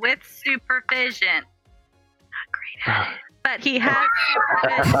does with supervision. Not great at it, but he has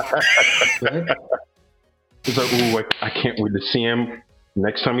supervision. He's like, ooh, I can't wait to see him.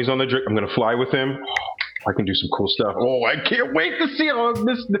 Next time he's on the Drake, I'm gonna fly with him. I can do some cool stuff. Oh, I can't wait to see him on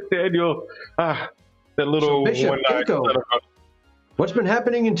this Nathaniel. That little So, Bishop, one. Keiko. What's been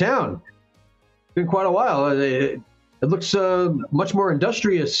happening in town? It's been quite a while. It looks much more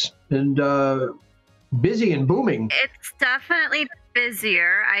industrious and busy and booming. It's definitely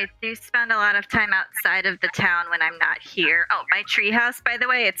busier. I do spend a lot of time outside of the town when I'm not here. Oh, my tree house, by the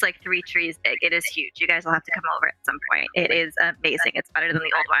way, it's like 3 trees big. It is huge. You guys will have to come over at some point. It is amazing. It's better than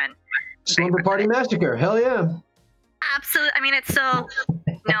the old one. Slumber Party Massacre. Hell yeah. Absolutely. I mean, it's still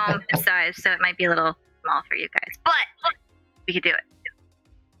gnome size, so it might be a little small for you guys, but we could do it.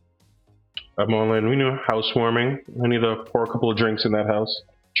 I'm all in. We know housewarming. I need to pour a couple of drinks in that house.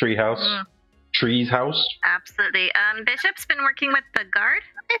 Tree house. Tree's house. Absolutely. Bishop's been working with the guard,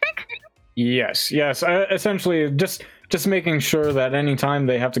 I think. Yes. Essentially, just making sure that anytime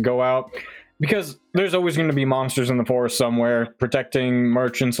they have to go out, because there's always going to be monsters in the forest somewhere, protecting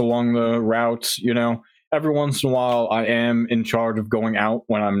merchants along the routes. Every once in a while, I am in charge of going out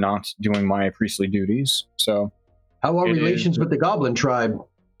when I'm not doing my priestly duties. So, How are relations with the Goblin tribe?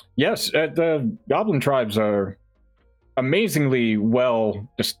 yes, the Goblin tribes are amazingly well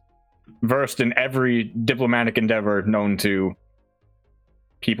just versed in every diplomatic endeavor known to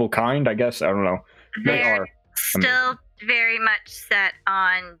people kind, I guess. I don't know. They They're are still very much set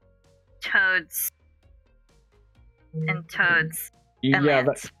on Toad's in Toad's Yeah, inland.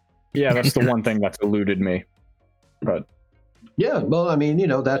 that's the one thing that's eluded me. But Yeah, well, I mean,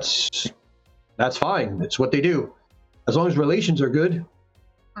 that's fine. It's what they do. As long as relations are good.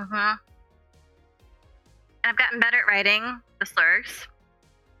 Mm-hmm. I've gotten better at writing the slurs.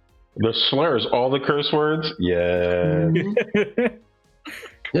 The slurs, all the curse words? Yeah.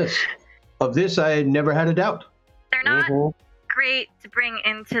 Yes. Of this, I never had a doubt. They're not great to bring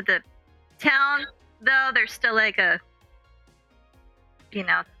into the town, though. They're still like a, they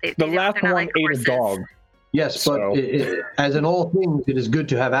the last they're not one like ate horses. a dog. Yes, but So- as in all things, it is good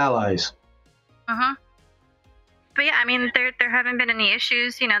to have allies. Uh-huh. But yeah, I mean, there haven't been any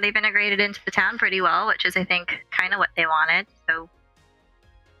issues. They've integrated into the town pretty well, which is, I think, kind of what they wanted. So,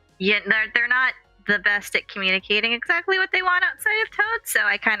 yeah, they're not the best at communicating exactly what they want outside of Toad, so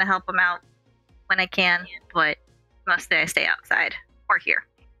I kind of help them out when I can, but mostly I stay outside or here.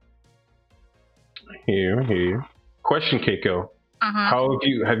 Here. Question, Keiko. Uh-huh. How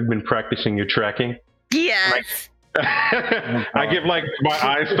have you been practicing your tracking? Yes. I give my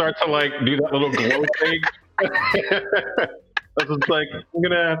eyes start to do that little glow thing. I was like, I'm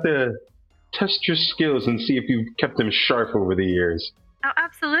gonna have to test your skills and see if you've kept them sharp over the years. Oh,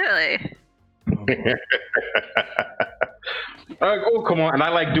 absolutely. Oh, come on. And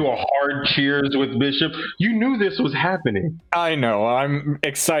I do a hard cheers with Bishop. You knew this was happening. I know. I'm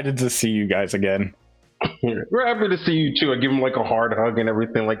excited to see you guys again. We're happy to see you too. I give him a hard hug and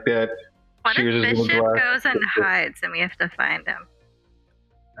everything like that. What Cheers, if little Bishop glass. goes and hides and we have to find him?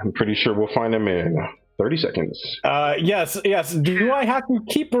 I'm pretty sure we'll find him in 30 seconds. Yes. Do I have to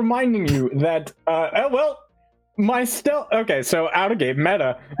keep reminding you that, my stealth... Okay, so out of game,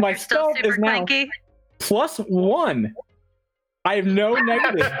 meta. My You're still stealth super is now clanky. +1. I have no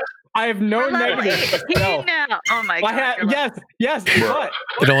negative. I have no We're level negative 18 stealth. now. Oh my I god. have, you're level- yes, but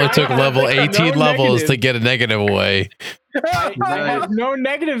It only took I have level no 18 levels negative. to get a negative away. I have no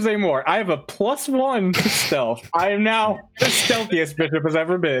negatives anymore. I have a +1 to stealth. I am now the stealthiest Bishop has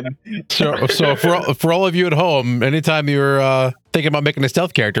ever been. So for all of you at home, anytime you're thinking about making a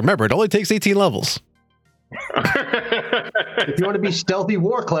stealth character, remember it only takes 18 levels. If you want to be stealthy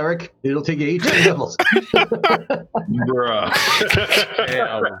war cleric, it'll take you 18 levels. Bruh.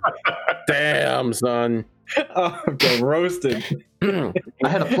 Damn, son. Oh, got roasted. I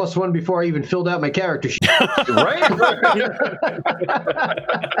had a +1 before I even filled out my character sheet. Right?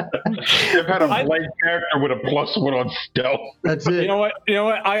 I've had a blank character with a +1 on stealth. That's it. You know what?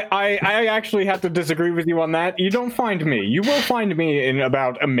 I actually have to disagree with you on that. You don't find me. You will find me in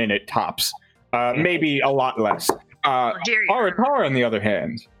about a minute tops. Maybe a lot less. Here you are. Aratar, on the other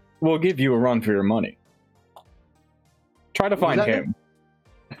hand, will give you a run for your money. Try to find that him.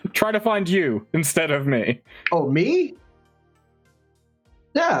 Try to find you instead of me. Oh, me?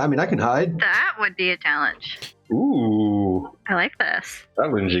 Yeah, I mean, I can hide. That would be a challenge. Ooh, I like this.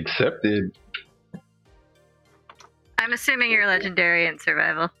 challenge accepted. I'm assuming you're legendary in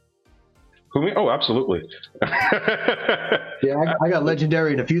survival. Who me? Oh, absolutely. Yeah, I got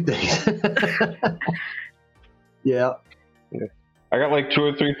legendary in a few things. Yeah. I got 2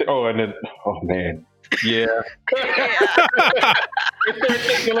 or 3. Oh, and then man, yeah.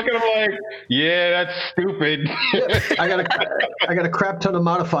 You look at him yeah, that's stupid. Yeah, I got a crap ton of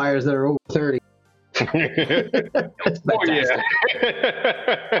modifiers that are over 30. It's Oh fantastic.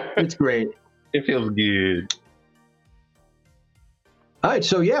 yeah. It's great. It feels good. All right,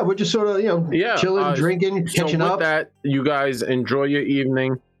 so yeah, we're just sort of chilling, drinking, So catching with up. that, you guys enjoy your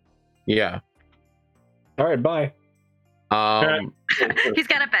evening. Yeah. All right, bye. He's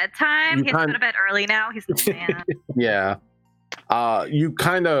got a bedtime. You He has to go can't- to bed early now. He's a man. Yeah. You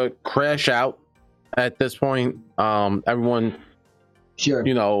kind of crash out at this point. Everyone, Sure.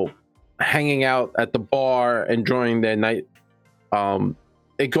 hanging out at the bar, enjoying their night.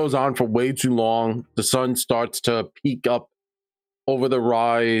 It goes on for way too long. The sun starts to peak up over the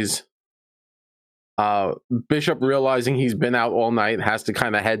rise. Bishop, realizing he's been out all night, has to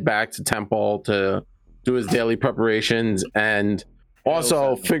kind of head back to temple to do his daily preparations and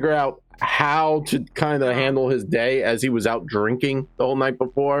also figure out how to kind of handle his day, as he was out drinking the whole night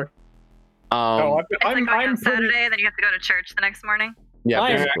before. I'm It's like going I'm on pretty, Saturday, then you have to go to church the next morning. Yeah,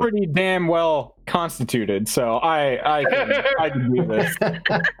 I'm basically. pretty damn well constituted, so I can do this.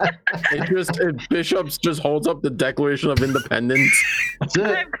 If Bishop's just holds up the Declaration of Independence. That's it.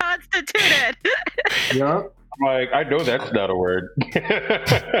 I'm constituted. Yeah. I know that's not a word. Not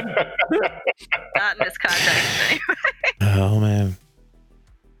in this context. Anyway. Oh man.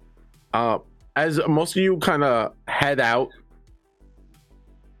 As most of you kind of head out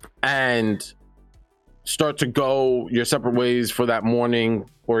and start to go your separate ways for that morning,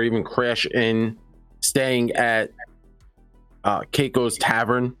 or even crash in, staying at Keiko's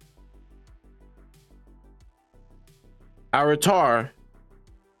Tavern. Aratar,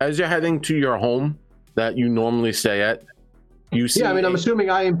 as you're heading to your home that you normally stay at, you see. Yeah, I mean, I'm assuming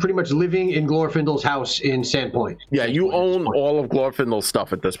I am pretty much living in Glorfindel's house in Sandpoint. Yeah, you own all of Glorfindel's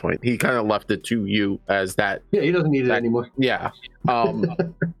stuff at this point. He kind of left it to you as that. Yeah, he doesn't need it anymore. Yeah.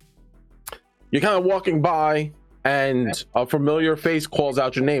 You're kind of walking by, and a familiar face calls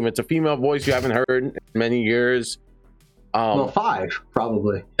out your name. It's a female voice you haven't heard in many years. Well, 5,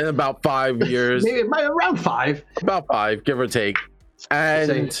 probably. In about 5 years. Maybe around 5. About 5, give or take.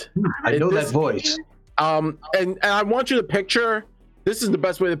 And Say, I know that voice. And I want you to picture, this is the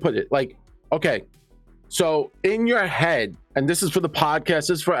best way to put it. Like, okay, so in your head, and this is for the podcast, this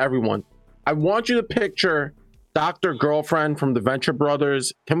is for everyone. I want you to picture Dr. Girlfriend from the Venture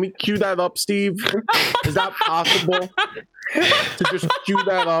Brothers. Can we cue that up, Steve? Is that possible to just cue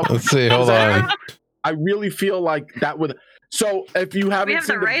that up? Let's see. Hold on. I really feel like that would. So if you haven't, We have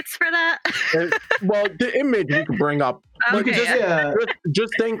seen the rights for that. well, the image we could bring up. Okay,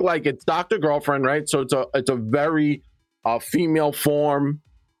 Just think like it's Dr. Girlfriend, right? So it's a very female form,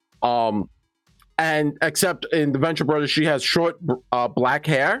 and except in the Venture Brothers, she has short black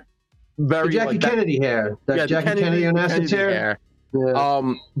hair, very The Jackie like Kennedy hair. That yeah, Jackie Kennedy on Acid's hair.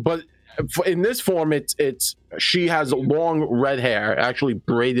 Yeah. But in this form, it's she has long red hair, actually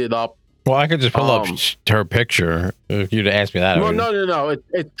braided up. Well, I could just pull up her picture if you'd ask me that. Well, no.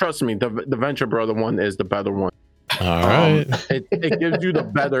 It trust me, the Venture Brother one is the better one. All right. It gives you the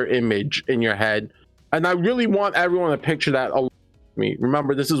better image in your head, and I really want everyone to picture that. Me,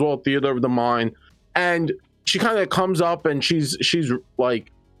 remember, this is all theater of the mind, and she kind of comes up and she's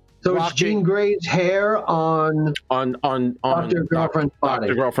like. So it's Jean Grey's hair on Dr. Girlfriend's body.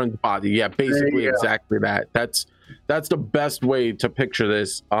 Dr. Girlfriend's body. Yeah, basically exactly that. That's the best way to picture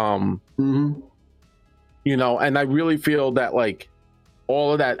this. You know, and I really feel that like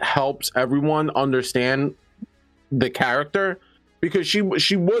all of that helps everyone understand the character, because she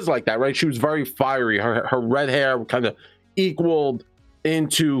was like that, right? She was very fiery. Her red hair kind of equaled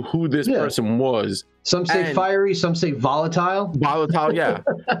into who this person was. Some say fiery, some say volatile. Volatile, yeah.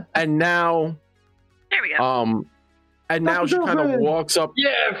 And now, there we go. And now she kind of walks up.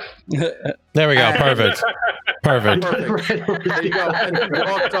 Yes. There we go. Perfect. Perfect. There you go. And she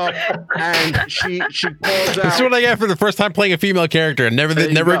walks up and she calls out. This is what I get for the first time playing a female character, and never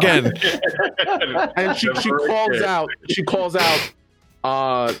again. And she calls out. She calls out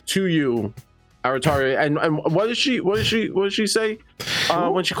to you, Aratar. And what does she say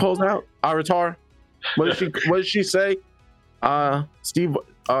when she calls out Aratar? What does she say? Steve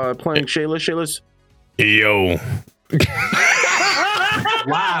playing Shayla's. Yo.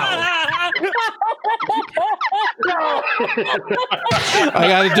 Wow. I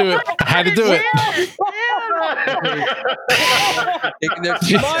gotta do it. I had to do it.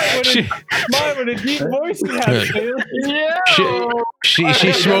 Mine with a deep voice.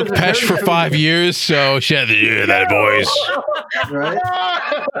 She smoked Pesh for 5 years, so she had to do that voice. Right?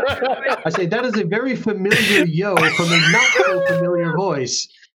 I say that is a very familiar yo from a not so familiar voice.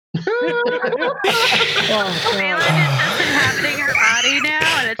 Phelan is just inhabiting her body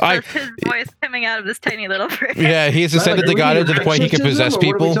now, and it's just his voice coming out of this tiny little brain. Yeah, he's ascended to God to the point he can possess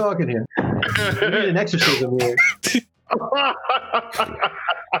people. What are we talking here? We need an exorcism here.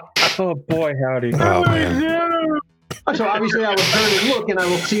 Oh boy, howdy. Oh, man. So obviously I will turn and look, and I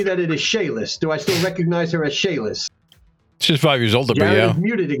will see that it is Shaylis. Do I still recognize her as Shaylis? She's 5 years older, but Jared yeah. is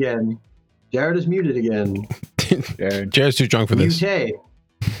muted again. Jared is muted again. Jared's too drunk for this. Mute.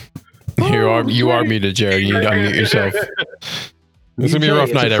 You are muted, Jared. You need to unmute yourself. It's gonna be a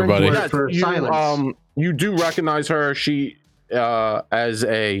rough night, everybody. You do recognize her. She as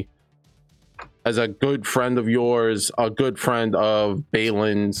a good friend of yours, a good friend of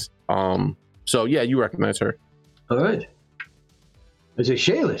Balin's. So yeah, you recognize her. All right. I say,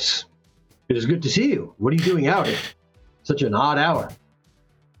 Shaylis, it is good to see you. What are you doing out at such an odd hour?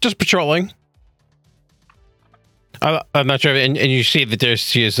 Just patrolling. I'm not sure, and you see that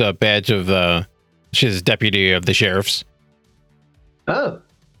she has a badge of she's deputy of the sheriff's. Oh.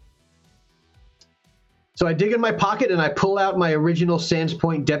 So I dig in my pocket and I pull out my original Sands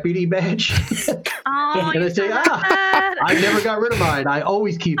Point deputy badge. Oh, and I say, I never got rid of mine. I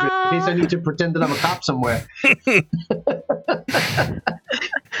always keep it in case I need to pretend that I'm a cop somewhere.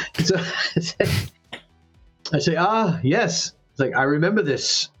 So I say, yes. It's like, I remember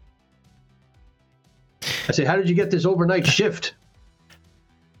this. I say, how did you get this overnight shift?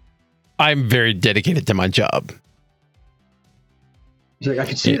 I'm very dedicated to my job. He's like, I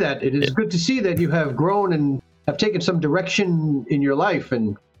can see that. It is good to see that you have grown and have taken some direction in your life,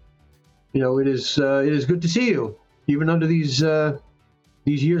 and you know it is good to see you. even under these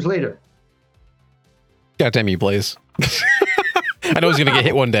years later. God damn you, Blaze. I know he's gonna get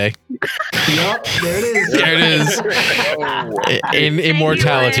hit one day. Yup, there it is. There it is. In Thank you,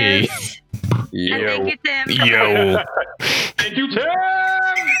 immortality. Liz. And thank you, Tim. Yo. Thank you, Tim.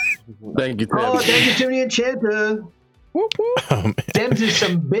 Thank you, Tim. Oh, thank you, Timmy Enchanter. Dems is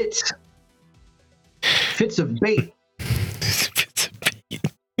some bits. Fits of bait.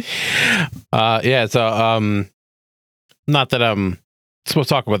 Yeah, so not that I'm supposed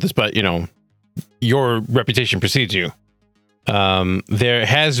to talk about this, but you know, your reputation precedes you. There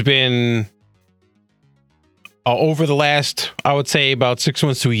has been over the last, I would say, about 6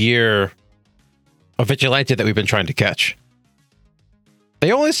 months to a year, a vigilante that we've been trying to catch.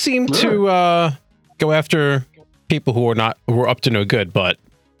 They always seem to go after people who are up to no good, but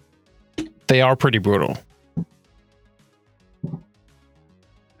they are pretty brutal.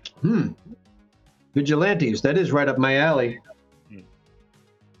 Vigilantes, that is right up my alley.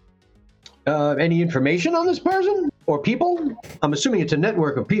 Any information on this person or people? I'm assuming it's a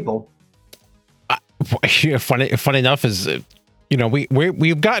network of people. Funny enough is, you know,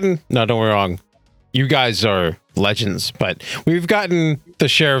 we've gotten, no, don't get me wrong, you guys are legends, but we've gotten the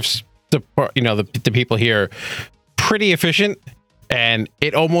sheriff's, the people here pretty efficient, and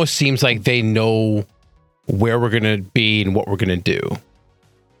it almost seems like they know where we're gonna be and what we're gonna do.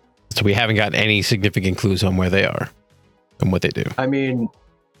 So we haven't gotten any significant clues on where they are and what they do. I mean,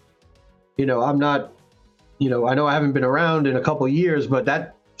 you know, I'm not, you know, I know I haven't been around in a couple of years, but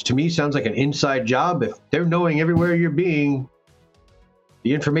that to me sounds like an inside job. If they're knowing everywhere you're being,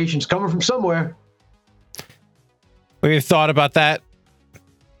 the information's coming from somewhere. We've thought about that,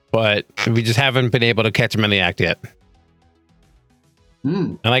 but we just haven't been able to catch them in the act yet.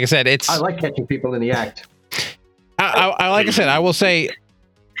 And like I said, I like catching people in the act. I like I said, I will say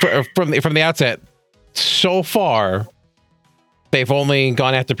from the outset, so far, they've only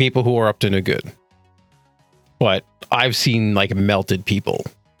gone after people who are up to no good. But I've seen like melted people.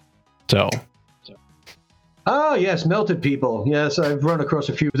 So. Oh yes, melted people. Yes, I've run across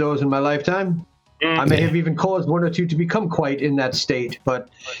a few of those in my lifetime. I may have even caused one or two to become quite in that state, but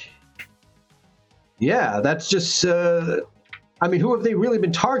yeah, that's just. I mean, who have they really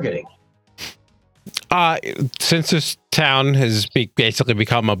been targeting? Since this town has basically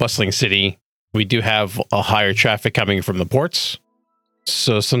become a bustling city, we do have a higher traffic coming from the ports.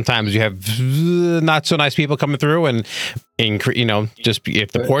 So sometimes you have not so nice people coming through, and just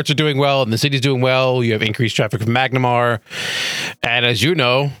if the ports are doing well and the city's doing well, you have increased traffic from Magnamar. And as you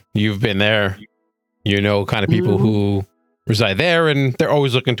know, you've been there. You know, kind of people who reside there, and they're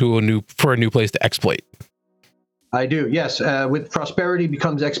always looking for a new place to exploit. I do, yes. With prosperity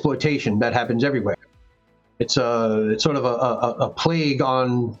becomes exploitation. That happens everywhere. It's sort of a plague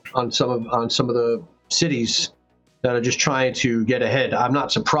on some of the cities that are just trying to get ahead. I'm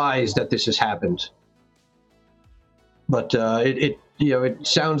not surprised that this has happened, but it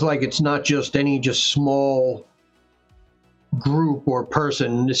sounds like it's not just any small group or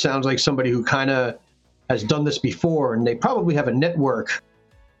person. It sounds like somebody who kind of has done this before, and they probably have a network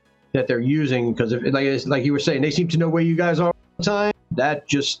that they're using, because like you were saying, they seem to know where you guys are all the time. That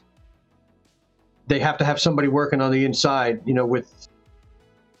just, they have to have somebody working on the inside, you know, with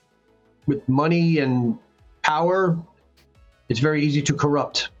money and power. It's very easy to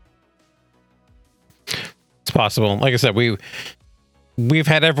corrupt. It's possible. Like I said, we've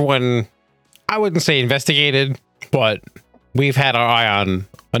had everyone, I wouldn't say investigated, but we've had our eye on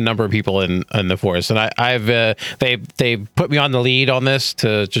a number of people in the force, and they put me on the lead on this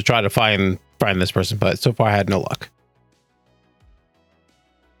to try to find this person, but so far I had no luck.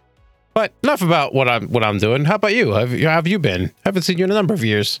 But enough about what I'm doing. How about you? How have you been? Haven't seen you in a number of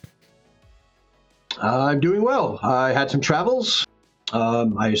years. I'm doing well. I had some travels.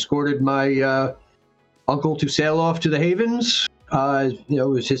 I escorted my uncle to sail off to the Havens. It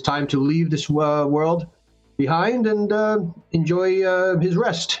was his time to leave this world behind and enjoy his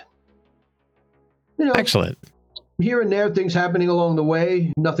rest. Excellent. Here and there, things happening along the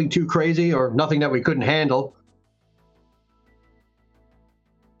way. Nothing too crazy or nothing that we couldn't handle.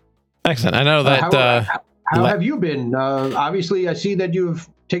 Excellent. I know that. How have you been? Obviously, I see that you've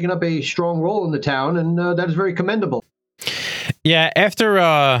taken up a strong role in the town, and that is very commendable. Yeah,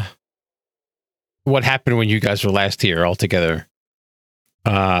 after what happened when you guys were last here all together,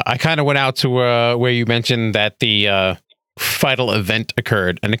 I kind of went out to where you mentioned that the vital event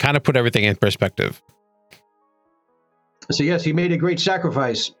occurred, and it kind of put everything in perspective. So yes, he made a great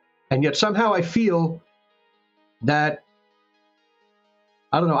sacrifice, and yet somehow I feel that,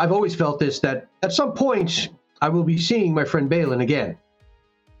 I don't know, I've always felt this, that at some point I will be seeing my friend Balin again.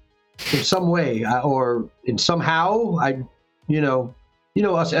 in some way or in somehow. You know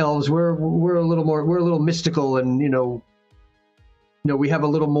us elves. We're a little mystical, and we have a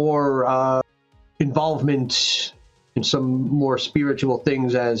little more involvement in some more spiritual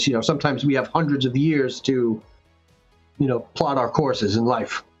things. As sometimes we have hundreds of years to plot our courses in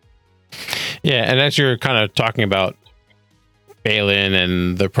life. Yeah, and as you're kind of talking about Balin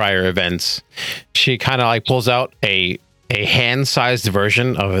and the prior events, she kind of like pulls out a hand-sized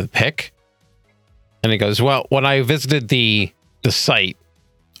version of a pick, and he goes, "Well, when I visited the site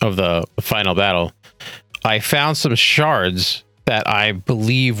of the final battle, I found some shards that I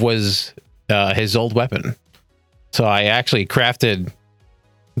believe was his old weapon. So I actually crafted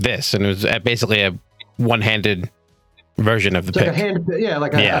this, and it was basically a one-handed version of the pick. Like a hand,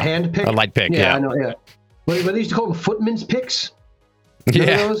 a hand pick, a light pick. Yeah, I know. Yeah, what they used to call them, footman's picks.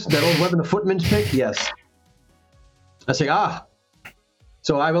 Yeah, those? That old weapon, the footman's pick. Yes. I say,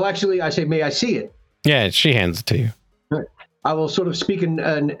 So I will I say, may I see it? Yeah, she hands it to you. Right. I will sort of speak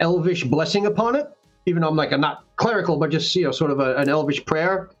an elvish blessing upon it, even though I'm I'm not clerical, but just sort of an elvish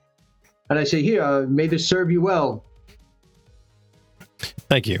prayer. And I say, here, may this serve you well.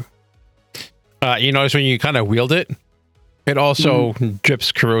 Thank you. You notice when you kind of wield it, it also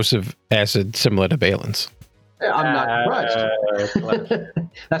drips corrosive acid similar to Balin's. I'm not surprised.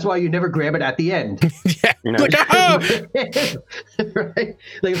 That's why you never grab it at the end. Yeah. Like, right?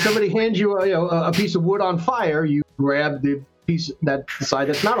 Like if somebody hands you a piece of wood on fire, you grab the piece the side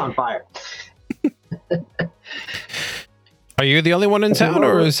that's not on fire. Are you the only one in town,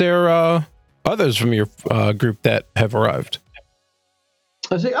 or is there others from your group that have arrived?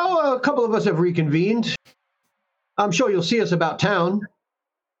 I say, a couple of us have reconvened. I'm sure you'll see us about town.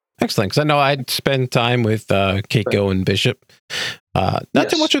 Excellent, because I know I'd spend time with Keiko and Bishop. Not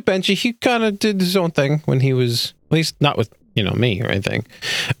too much with Benji. He kind of did his own thing when he was, at least not with me or anything.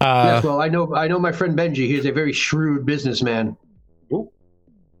 Yes, well, I know my friend Benji. He's a very shrewd businessman.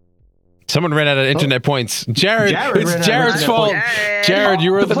 Someone ran out of internet points. Jared, it's Jared's fault. Jared,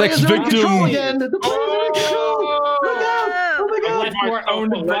 you were the next victim. The players are in control. Look out! Oh my God! Your own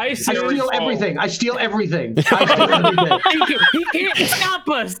device. I steal everything. He can't stop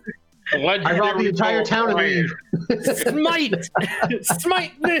us. I robbed the entire town and leave. Smite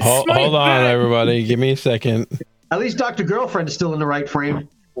this. Hold on, everybody. Give me a second. At least Dr. Girlfriend is still in the right frame.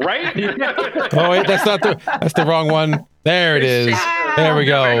 Right? Oh wait, that's the wrong one. There it is. There we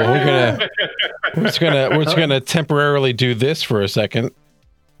go. We're just gonna temporarily do this for a second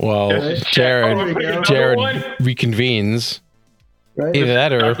while Jared reconvenes. Right? Either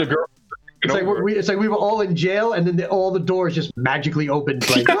that or it's like we were all in jail, and then all the doors just magically opened.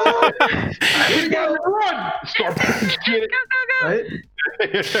 Like, run! Start shit. Go. Right?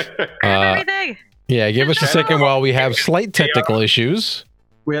 Everything. Yeah, give us a second while we have slight technical issues.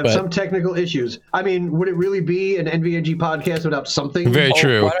 We have some technical issues. I mean, would it really be an NVNG podcast without something Very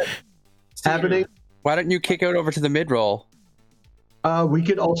true. happening? Why don't you kick it over to the mid-roll? We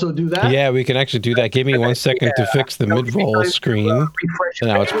could also do that. Yeah, we can actually do that. Give me 1 second to fix the mid-roll screen.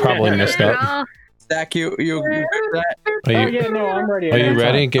 Now it's probably messed up. Zach, you good for that? I'm ready. Are you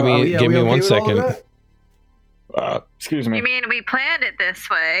ready? Give me 1 second. Excuse me. You mean we planned it this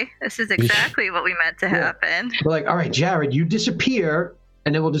way? This is exactly what we meant to happen. We're like, all right, Jared, you disappear,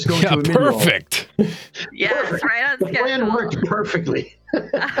 and then we'll just go into a mid-roll. Perfect. Yes, right on The plan schedule. worked perfectly.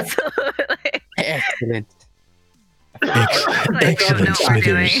 Absolutely. Excellent. Excellent,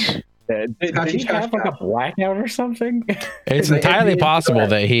 Smithers. Did he have like a blackout or something? It's entirely possible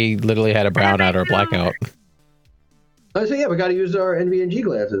that he literally had a brownout or a blackout. I say, we got to use our NVNG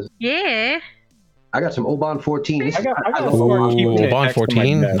glasses. Yeah. I got some Oban 14. I got Ooh, a Bond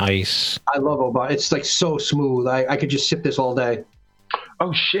 14, nice. nice. I love Oban. It's like so smooth. I could just sip this all day.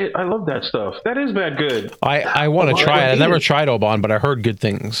 Oh shit! I love that stuff. That is bad good. I want to try it. I never tried Oban, but I heard good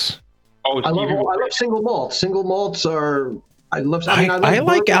things. Oh, I love single malts. Single malts are. I love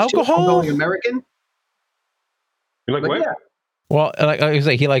like alcohol. I'm going American. You like But what? yeah, Well, like I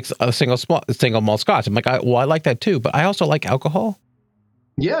say, he likes a single malt scotch. I'm like, I like that too, but I also like alcohol.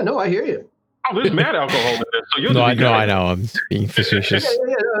 yeah, no, I hear you. Oh, there's mad alcohol in this. So you'll No, be good. I know. I'm being facetious.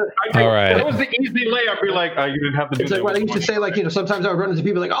 Yeah. All right. That was the easy layup. You're like, you didn't have to do It's that. like what I used to say. Like sometimes I would run into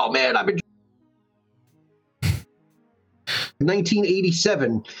people like, "Oh man, I've been."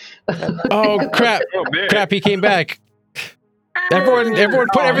 1987. Oh crap! Oh, man. Crap! He came back. Everyone,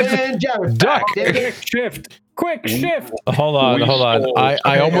 put everything. Man, Jared, Duck. Quick shift. Hold on.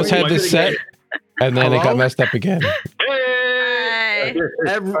 I almost had this set, and then it got messed up again. Hey!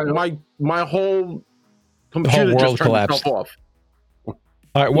 Hi. My whole computer world just turned collapsed. itself off.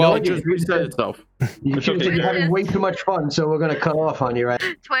 All right. Well, Well, it just reset itself. You It's said okay. you're having way too much fun, so we're gonna cut off on you, right?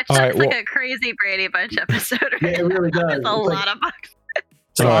 Twitch All right, looks like well- a crazy Brady Bunch episode. Yeah, Right it really now. does. It's a It's like- lot of bucks.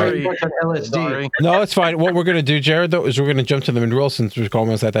 Sorry. Bunch of LSD. Sorry. no, it's fine. What we're gonna do, Jared, though, is we're gonna jump to the mid-roll since we're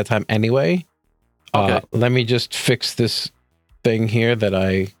almost at that time anyway. Okay. Let me just fix this thing here that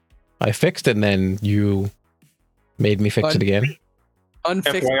I fixed, and then you made me fix it again.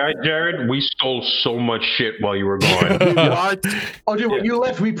 Unfixed. FYI, Jared, we stole so much shit while you were gone. What? Oh, dude, when you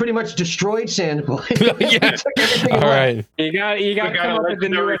left, we pretty much destroyed Sandpoint. Yeah. All right. You got We to got come a up with the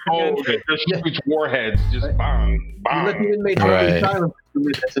new legendary code that just shoots warheads. Just bang, You let the bang. inmates Right. silent for 2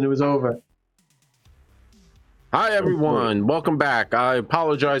 minutes, and it was over. Hi everyone, welcome back. I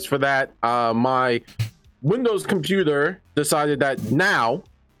apologize for that. My Windows computer decided that now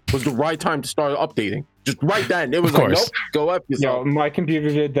was the right time to start updating. Just right then, it was Of like, course. nope, go up Yo, yourself. my computer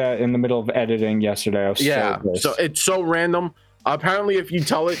did that in the middle of editing yesterday. I was Yeah, so pissed. so it's so random. Apparently, if you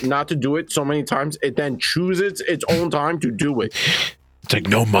tell it not to do it so many times, it then chooses its own time to do it. It's like,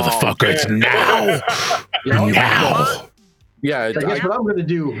 no, motherfucker, it's now. Now. Yeah, So I guess what I'm gonna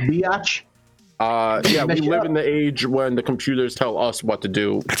do, biatch. yeah, we Mess you live up. in the age when the computers tell us what to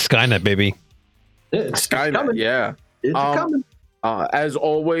do. Skynet, baby. It's Skynet, coming. yeah. It's coming. As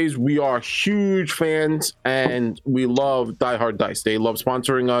always, we are huge fans and we love Die Hard Dice. They love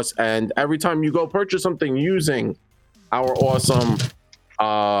sponsoring us, and every time you go purchase something using our awesome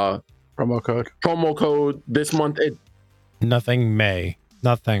promo code this month, it Nothing May.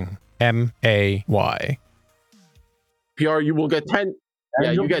 Nothing. MAY. PR, you will get 10.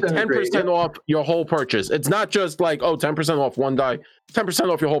 Yeah, you get 10% off your whole purchase. It's not just like, oh, 10% off one die, 10%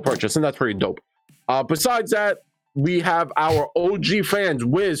 off your whole purchase, and that's pretty dope. Besides that, we have our OG fans,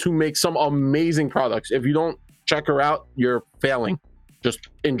 Wiz, who makes some amazing products. If you don't check her out, you're failing. Just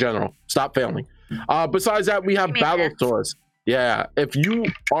in general, stop failing. Besides that, we have She makes Battle sense. Stores. Yeah, if you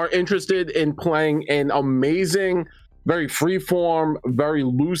are interested in playing an amazing, very freeform, very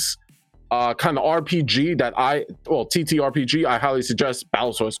loose kind of RPG that TTRPG, I highly suggest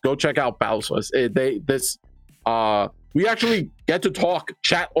Battle Source. Go check out Battle Source. We actually get to talk,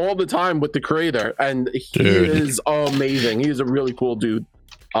 chat all the time with the creator, and he Dude. is amazing. He is a really cool dude.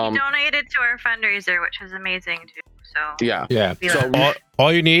 He donated to our fundraiser, which was amazing too. So Yeah. Yeah. we So love All,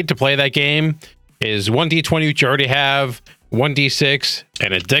 all you need to play that game is 1d20, which you already have, 1d6,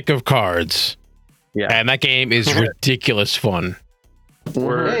 and a deck of cards. Yeah. And that game is ridiculous fun.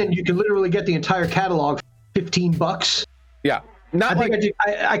 And you can literally get the entire catalog for $15. Yeah. Not I like think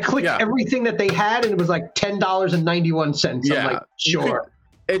I clicked Yeah. everything that they had, and it was like $10.91. Yeah. I'm like, sure.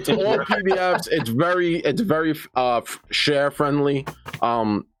 it's all PDFs. It's very share friendly.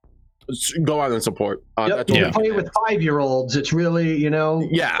 Go out and support. Yep. That's You all can Yeah. play it with 5-year-olds. It's really,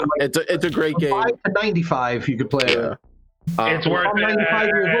 Yeah, it's a great from game. 5 to 95 you could play it. Yeah. It's worth I'm 95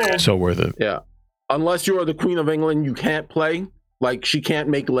 years it. old. So worth it. Yeah. Unless you are the Queen of England, you can't play. Like, she can't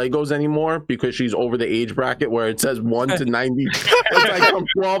make Legos anymore because she's over the age bracket where it says 1 to 90. It's like from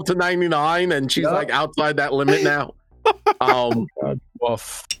 12 to 99, and she's Yep. like outside that limit now.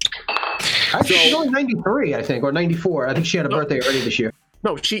 Woof. Actually, she's So- only 93, I think, or 94. I think she had a birthday already this year.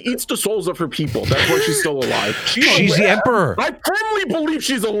 No, she eats the souls of her people. That's why she's still alive. She's the emperor. I firmly believe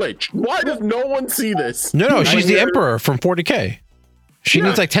she's a lich. Why does no one see this? No, she's the emperor from 40K. She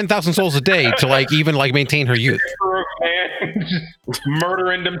needs like 10,000 souls a day to maintain her youth. Man, just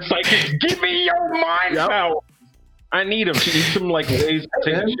murdering them psychics. Give me your mind Yep. power. I need them. She eats them like ways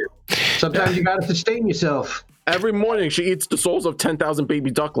potato man. chips. Sometimes you gotta sustain yourself. Every morning she eats the souls of 10,000 baby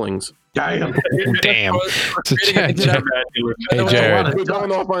ducklings. Damn. Damn. We're creating Hey, an internet- Hey, Jared. We're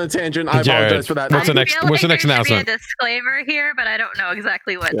going off on a tangent. Hey, I Jared, apologize for that. what's the I next- feel what's the like next there should announcement? Be a disclaimer here, but I don't know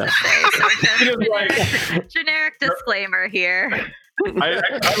exactly what Yeah. to say. So She just was like- generic disclaimer here.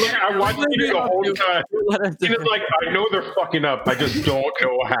 I watched it the whole time. She was like, I know they're fucking up. I just don't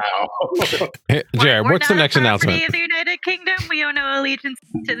know how. Hey, Jared, We're what's the not a next property announcement? of the United Kingdom. We owe no allegiance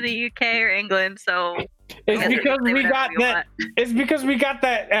to the UK or England, so It's I guess because say we whatever got we that. want. It's because we got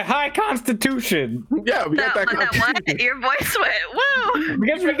that high constitution. Yeah, we got that. That what? Your voice went woo.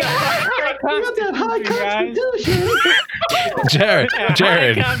 Because we got that high We got that high constitution, guys. constitution. Jared, High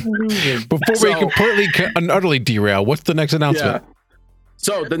Jared, constitution. before we So- completely and utterly derail, what's the next Yeah. announcement?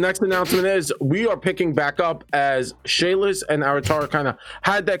 So the next announcement is we are picking back up as Shayla's and Aratara kind of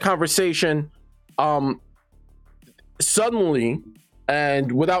had that conversation. Suddenly,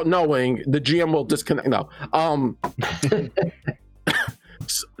 and without knowing, the GM will disconnect. No.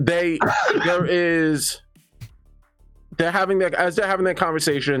 They're having that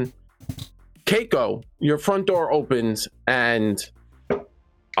conversation. Keiko, your front door opens, and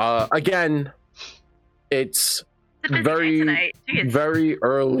again, it's It's a busy very, night tonight. Jeez. very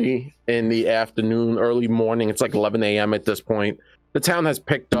early in the afternoon, early morning. It's like 11 a.m. at this point. The town has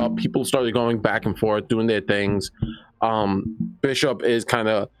picked up. People started going back and forth, doing their things. Bishop is kind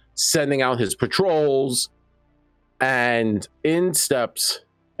of sending out his patrols, and in steps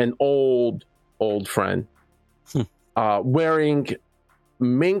an old friend, wearing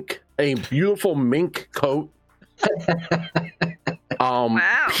a beautiful mink coat.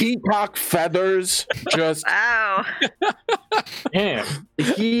 Wow. Peacock feathers, just Wow. Damn.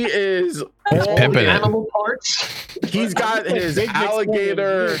 he is He's all pimping it. Animal parts. He's got his Big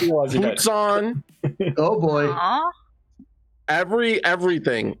alligator experience. boots on, Oh boy. Aw.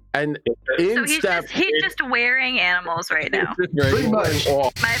 everything, and in So step. he's just wearing animals right now. Pretty much.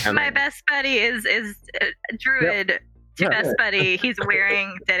 My best buddy is Druid. To Yeah. best buddy, he's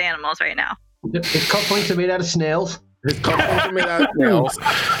wearing dead animals right now. His cufflinks are made out of snails. His cufflinks are made out of nails.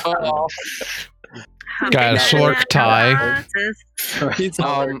 How Got a big slurk that tie. is. He's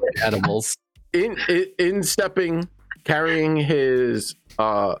animals. In stepping, carrying his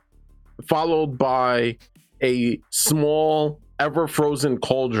followed by a small ever frozen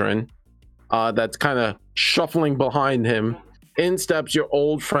cauldron that's kind of shuffling behind him. In steps your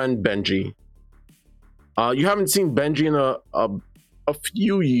old friend Benji. You haven't seen Benji in a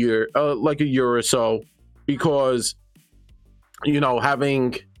few years, like a year or so, because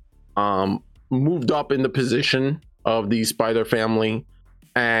having moved up in the position of the spider family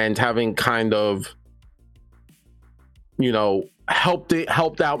and having kind of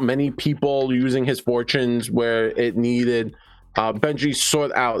helped out many people using his fortunes where it needed, Benji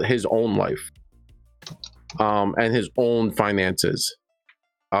sought out his own life and his own finances,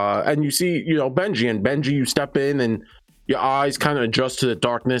 and you see Benji, you step in and your eyes kind of adjust to the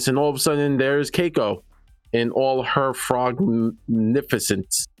darkness, and all of a sudden there's Keiko in all her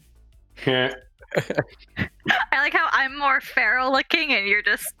frognificence. Yeah. I like how I'm more feral looking and you're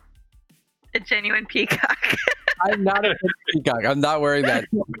just a genuine peacock. I'm not a peacock. I'm not wearing that.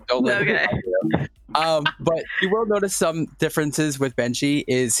 Don't let me Okay. lie. But you will notice some differences with Benji.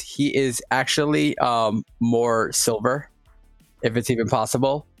 He is actually more silver, if it's even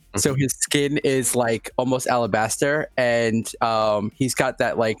possible. So his skin is like almost alabaster, and he's got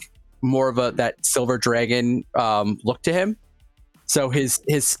that like more of that silver dragon look to him. So his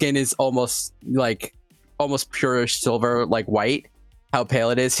skin is almost purish silver, like white. How pale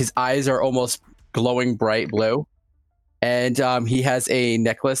it is. His eyes are almost glowing bright blue. And he has a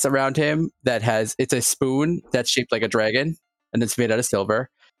necklace around him it's a spoon that's shaped like a dragon, and it's made out of silver.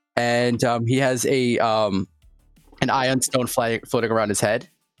 And he has an ion stone floating around his head.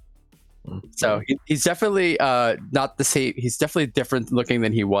 So he's definitely not the same. He's definitely different looking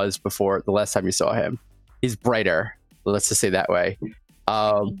than he was before the last time you saw him. He's brighter. Let's just say that way.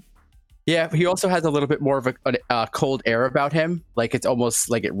 Yeah, he also has a little bit more of a cold air about him. Like it's almost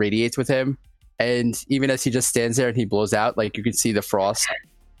like it radiates with him. And even as he just stands there and he blows out, like you can see the frost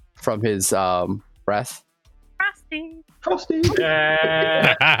from his breath. Frosty.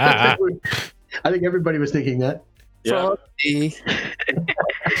 I think everybody was thinking that. Yeah. Frosty.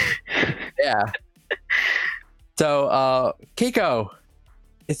 Yeah. So, Keiko,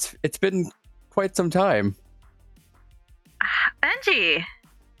 it's been quite some time. Benji,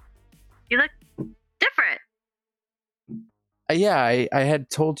 you look different. Yeah, I had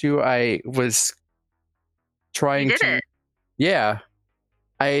told you I was trying You did to. it. Yeah,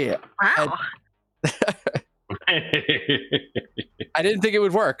 I Wow. I didn't think it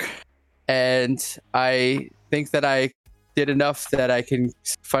would work, and I think that I did enough that I can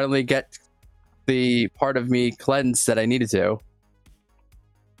finally get the part of me cleansed that I needed to.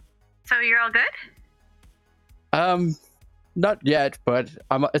 So you're all good? Not yet, but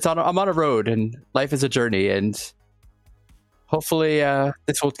I'm on a road, and life is a journey, and hopefully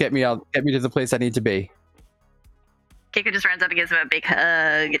this will get me to the place I need to be. Keiko just runs up and gives him a big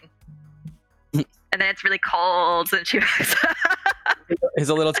hug. And then it's really cold, so then she backs up. It's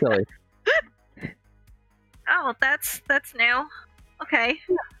a little chilly. Oh, that's new. Okay.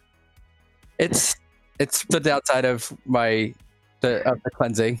 It's the downside of the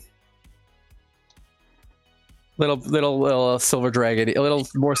cleansing. Little silver dragon, a little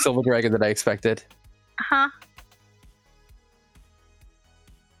more silver dragon than I expected. Uh-huh.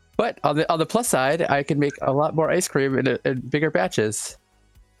 But on the plus side, I can make a lot more ice cream in bigger batches.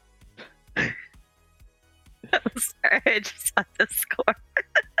 Sorry, I just saw the score.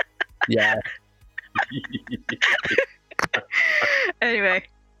 Yeah. Anyway.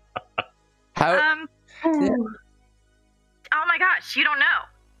 How? Oh my gosh, you don't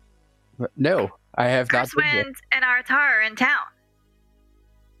know. No, I have not. Been here. Curswind and Aratar are in town.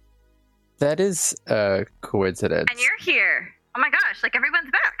 That is a coincidence. And you're here. Oh my gosh, like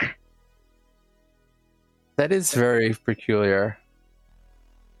everyone's back. That is very peculiar.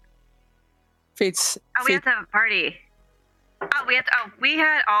 Fates. Oh, we have to have a party. Oh,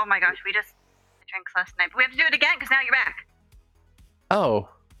 oh my gosh, we just drank last night. But we have to do it again because now you're back. Oh,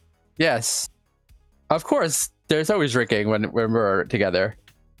 yes. Of course, there's always drinking when we're together.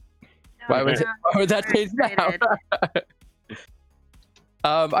 Why would that change now?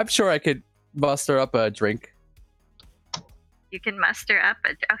 I'm sure I could muster up a drink. You can muster up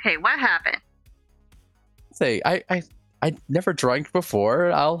okay, what happened? Say, I never drank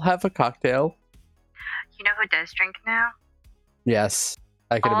before. I'll have a cocktail. You know who does drink now? Yes,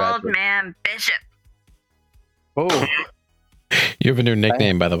 I can Old imagine. Man Bishop. Oh, You have a new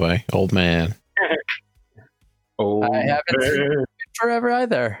nickname, by the way, Old Man. Oh, I haven't seen it forever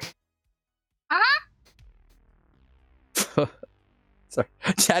either. Sorry,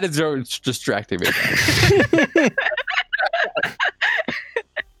 chat is distracting me.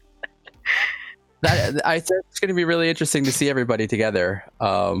 I think it's going to be really interesting to see everybody together.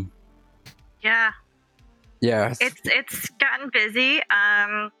 Yeah, Yeah, it's gotten busy.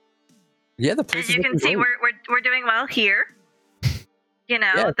 yeah. The place As is you can looking see, great. we're doing well here. You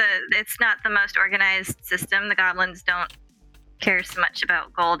know, Yeah. it's not the most organized system. The goblins don't care so much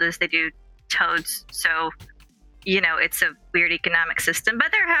about gold as they do toads. So, you know, it's a weird economic system,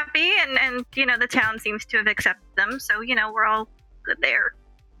 but they're happy, and you know, the town seems to have accepted them. So, you know, we're all good there.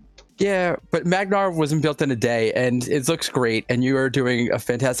 Yeah, but Magnar wasn't built in a day, and it looks great. And you are doing a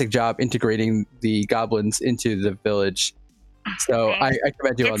fantastic job integrating the goblins into the village. So I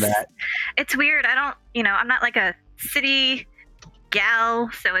commend you on that. It's weird. I'm not like a city gal,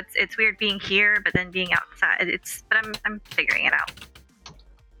 so it's weird being here, but then being outside. But I'm figuring it out.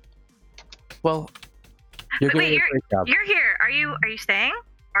 Well, you're Wait, doing a great job. You're here. Are you staying?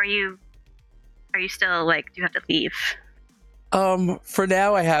 Or are you still like? Do you have to leave? For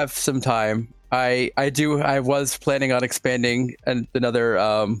now, I have some time. I was planning on expanding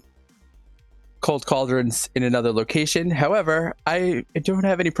another cold cauldrons in another location. However, I don't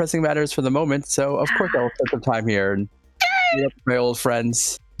have any pressing matters for the moment, so of course I'll spend some time here and meet up with my old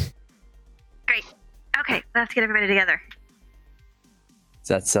friends. Great. Okay, let's get everybody together.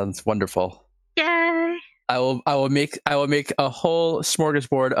 That sounds wonderful. Yay! I will make a whole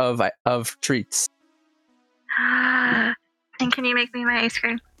smorgasbord of treats. And can you make me my ice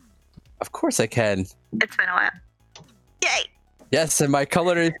cream? Of course I can. It's been a while. Yay! Yes, and my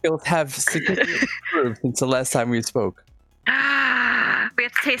culinary skills have significantly improved since the last time we spoke. We have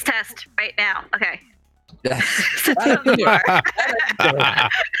to taste test right now. Okay. Yes. Sit on the bar. But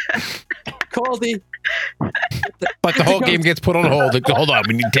Caldy. the whole game gets put on hold. Hold on,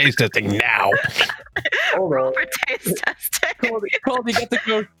 we need taste testing now. Hold Roll on. for taste testing. Caldy, get the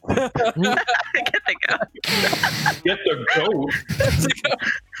goat. Get the go. get the goat.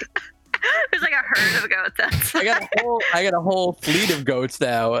 There's like a herd of goats. I got a whole fleet of goats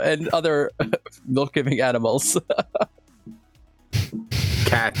now and other milk-giving animals.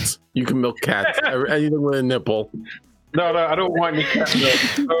 Cats. You can milk cats. Anything with a nipple. No, I don't want any cat milk.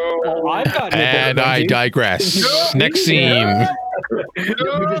 No. I've got And nipples, I Benji. digress. Next scene. We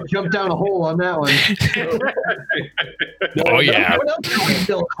just jumped down a hole on that one. Oh yeah. What else can we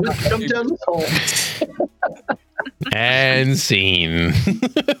build? Let's jump down this hole. And scene.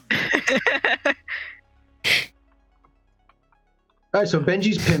 All right, so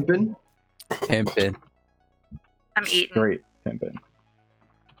Benji's pimping. Pimpin'. I'm eating. Great, pimpin'.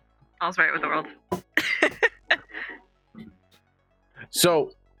 All's right with the world.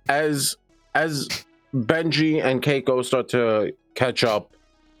 So as Benji and Keiko start to catch up,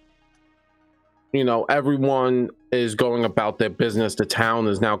 you know, everyone is going about their business. The town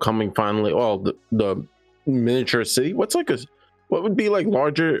is now coming finally. Well, the miniature city. What would be like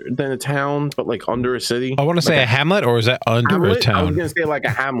larger than a town, but like under a city? I want to say a hamlet, or is that under Hamlet? a I was town? gonna say like a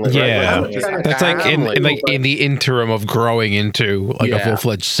hamlet. Yeah, right? Like, that's a like hamlet. in the interim of growing into like a Yeah.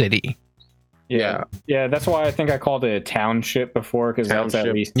 full-fledged city. Yeah. Yeah, that's why I think I called it a township before, because that's at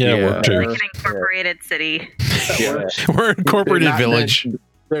Township. least Yeah, work too. Like an incorporated city. Yeah. We're an incorporated They're not village.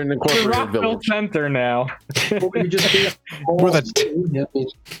 They're an the incorporated Rockville village. Center now. Well, we just say small We're the city. I mean,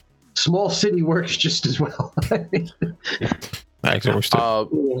 small city works just as well. Actually, we're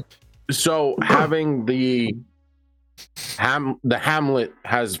still. So having the hamlet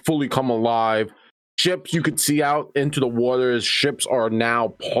has fully come alive. Ships you could see out into the waters. Ships are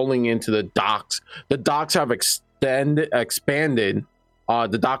now pulling into the docks. The docks have expanded.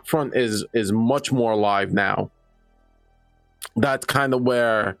 The dock front is much more alive now. That's kind of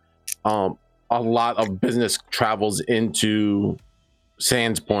where a lot of business travels into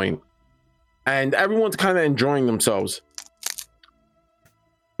Sands Point. and everyone's kind of enjoying themselves.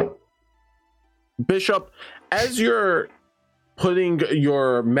 Bishop, as you're putting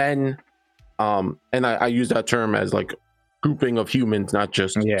your men, and I use that term as like grouping of humans, not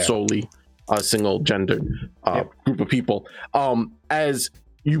just solely a single gendered group of people, as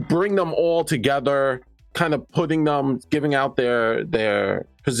you bring them all together, kind of putting them, giving out their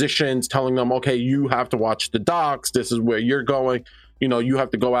positions, telling them, okay, you have to watch the docks, this is where you're going, you have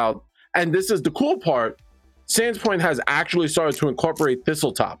to go out. And this is the cool part, Sands Point has actually started to incorporate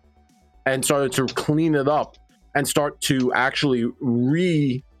Thistletop and started to clean it up and start to actually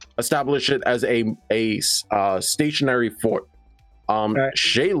re-establish it as a stationary fort.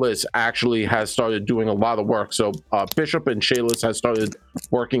 Shayless actually has started doing a lot of work. So Bishop and Shayless has started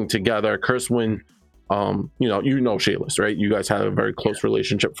working together. Cursewin, you know Shayless, right? You guys had a very close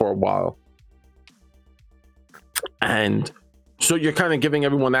relationship for a while. And so you're kind of giving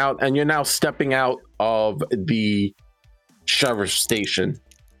everyone out, and you're now stepping out of the sheriff station,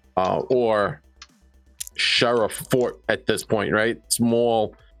 or sheriff fort at this point, right?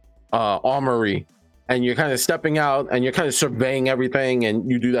 Small armory. And you're kind of stepping out and you're kind of surveying everything, and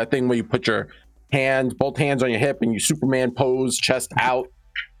you do that thing where you put your both hands on your hip, and you Superman pose, chest out,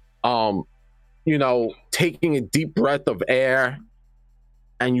 taking a deep breath of air,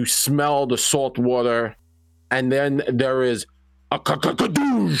 and you smell the salt water, and then there is a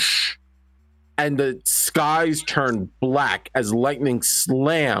kadoosh, and the skies turn black as lightning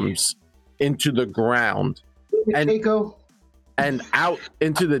slams into the ground, and out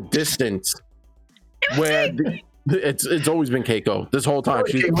into the distance, where it's always been Keiko this whole time.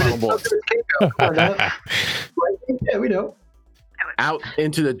 She's the final boss. Yeah, we know. Out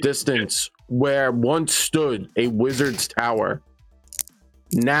into the distance, where once stood a wizard's tower,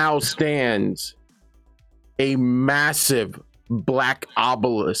 now stands a massive black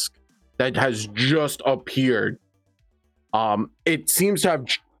obelisk that has just appeared. It seems to have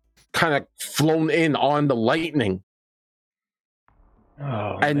kind of flown in on the lightning.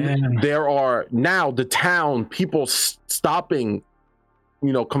 Oh, and man. There are now the town people stopping,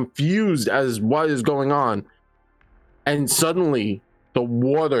 confused as what is going on, and suddenly the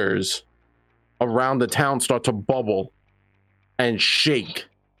waters around the town start to bubble and shake,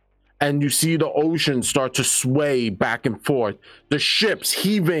 and you see the ocean start to sway back and forth, the ships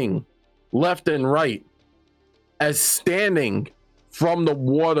heaving left and right, as standing from the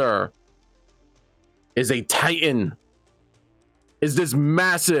water is a titan. Is this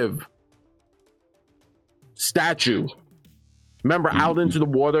massive statue. Remember out into the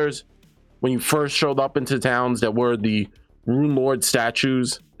waters when you first showed up into towns, that were the Rune Lord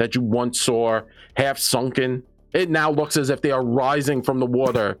statues that you once saw half sunken? It now looks as if they are rising from the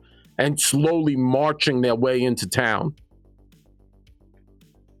water and slowly marching their way into town.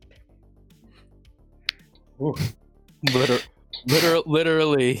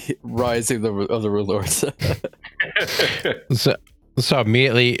 Literally rising of the Rune Lords. So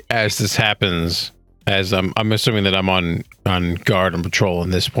immediately as this happens, as I'm assuming that I'm on guard and patrol in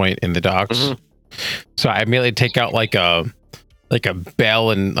this point in the docks. Mm-hmm. So I immediately take out like a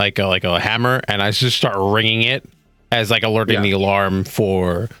bell and like a hammer, and I just start ringing it as like alerting the alarm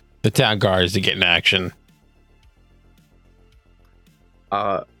for the town guards to get in action.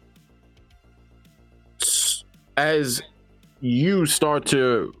 As you start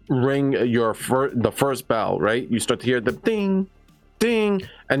to ring the first bell, right? You start to hear the ding, ding,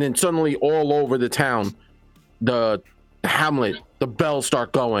 and then suddenly all over the town, the hamlet, the bells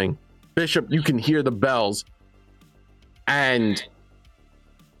start going. Bishop, you can hear the bells. And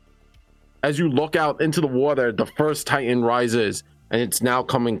as you look out into the water, the first Titan rises, and it's now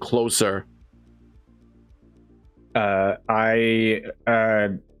coming closer. I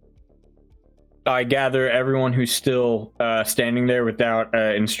gather everyone who's still standing there without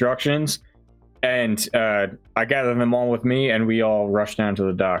instructions, and I gather them all with me, and we all rush down to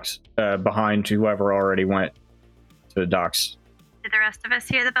the docks behind whoever already went to the docks. Did the rest of us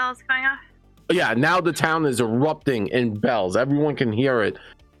hear the bells going off? Yeah, now the town is erupting in bells. Everyone can hear it.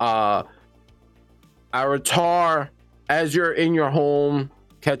 Aratar, as you're in your home,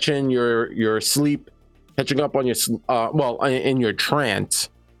 catching your sleep, catching up on your in your trance,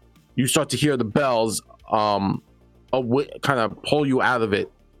 you start to hear the bells kind of pull you out of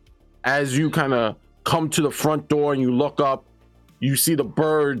it. As you kind of come to the front door and you look up, you see the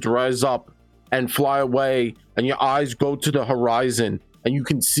birds rise up and fly away, and your eyes go to the horizon, and you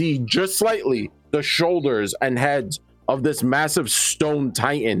can see just slightly the shoulders and heads of this massive stone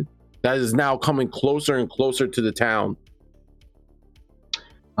titan that is now coming closer and closer to the town.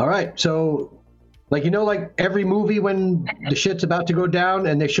 All right, so Like, like every movie when the shit's about to go down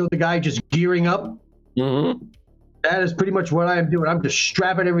and they show the guy just gearing up. Mm-hmm. That is pretty much what I am doing. I'm just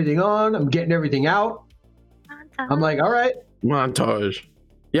strapping everything on. I'm getting everything out. I'm like, all right. Montage.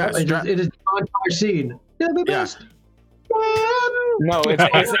 Yeah, it is the montage scene. It'll be best. No, it's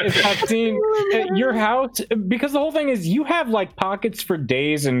that scene. Your house, because the whole thing is you have like pockets for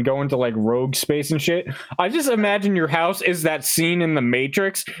days and go into like rogue space and shit. I just imagine your house is that scene in The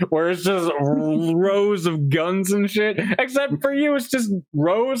Matrix where it's just rows of guns and shit. Except for you, it's just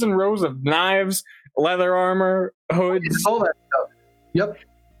rows and rows of knives, leather armor, hoods. All that stuff. Yep.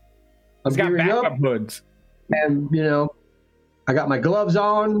 It's got backup hoods. And, I got my gloves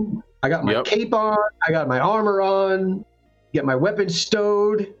on. I got my cape on. I got my armor on. Get my weapons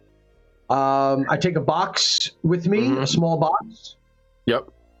stowed. I take a box with me, a small box. Yep.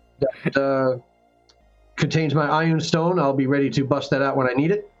 That contains my iron stone. I'll be ready to bust that out when I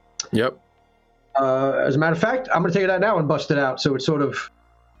need it. Yep. As a matter of fact, I'm going to take it out now and bust it out, so it sort of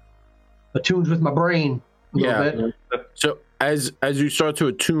attunes with my brain a little bit. So as you start to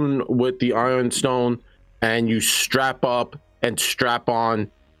attune with the iron stone, and you strap up and strap on,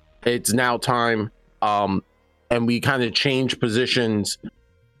 it's now time. And we kind of change positions,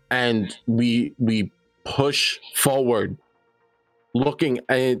 and we push forward, looking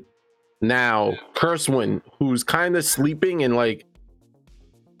at now Kurswin, who's kind of sleeping in like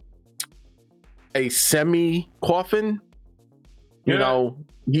a semi coffin.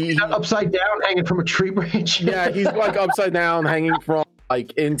 He's not upside down, hanging from a tree branch. Yeah, he's like upside down, hanging from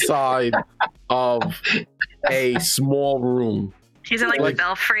like inside of a small room. He's in like the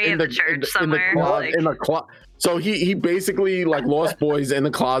belfry of the church somewhere. In the closet. So he basically like Lost Boys in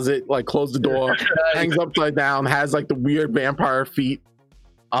the closet, like closed the door, hangs upside down, has like the weird vampire feet.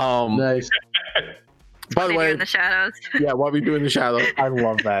 Nice. By the way, in the shadows. Yeah, what we do in the shadows. I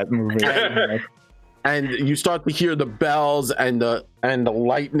love that movie. And you start to hear the bells and the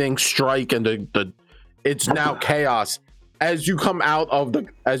lightning strike, and the it's now chaos as you come out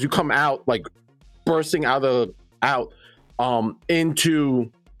like bursting out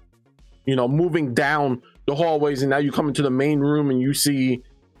into moving down the hallways, and now you come into the main room and you see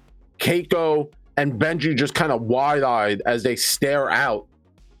Keiko and Benji just kind of wide-eyed as they stare out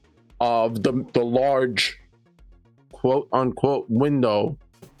of the large quote unquote window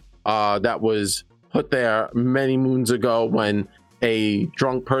that was put there many moons ago when a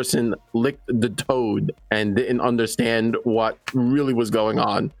drunk person licked the toad and didn't understand what really was going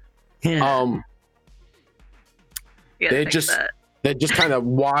on. They're just kind of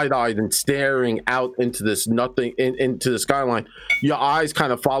wide-eyed and staring out into this nothing, into the skyline. Your eyes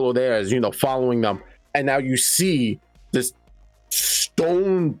kind of follow theirs, following them. And now you see this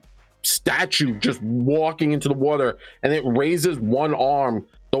stone statue just walking into the water, and it raises one arm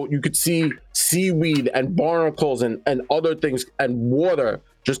so you could see seaweed and barnacles and other things and water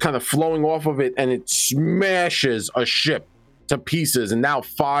just kind of flowing off of it, and it smashes a ship to pieces, and now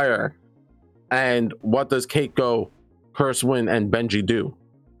fire. And what does Keiko, Kurswin, and Benji do?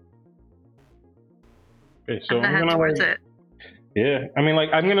 Okay, so I'm gonna head towards it. Yeah, I mean,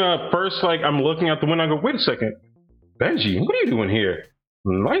 I'm gonna first, I'm looking out the window. I go, wait a second, Benji, what are you doing here?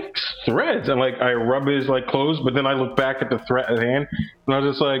 Threads, and I rub his clothes, but then I look back at the threat at hand, and I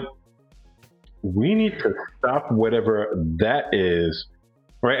was just like, we need to stop whatever that is,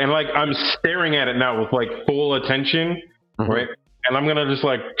 right? And I'm staring at it now with full attention, right? And I'm gonna just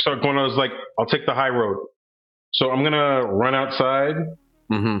start going. I was I'll take the high road. So I'm gonna run outside,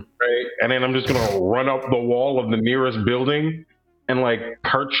 right? And then I'm just gonna run up the wall of the nearest building and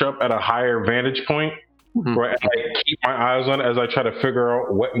perch up at a higher vantage point, right? And keep my eyes on it as I try to figure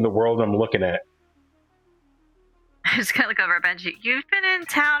out what in the world I'm looking at. I just gotta look over at Benji. You've been in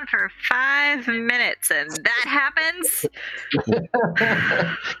town for 5 minutes, and that happens.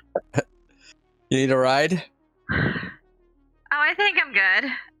 You need a ride? Oh, I think I'm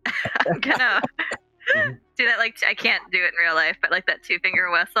good. I'm gonna do that. I can't do it in real life, but that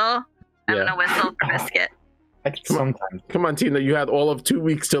 2-finger whistle. I'm gonna whistle for Biscuit. Sometimes. Come on, Tina. You had all of 2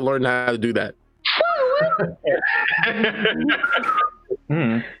 weeks to learn how to do that.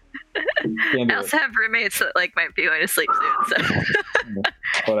 I also have roommates that might be going to sleep soon.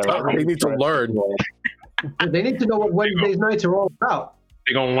 So they need to learn. They need to know what Wednesdays nights are all about.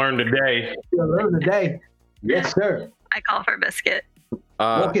 They're gonna learn today. They're gonna learn today. Yes, sir. I call for Biscuit.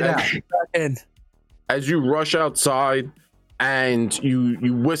 Walk it out. As you rush outside and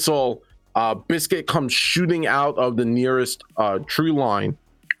you whistle, Biscuit comes shooting out of the nearest tree line.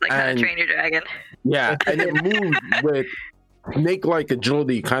 How to Train Your Dragon. Yeah, and it moves with snake-like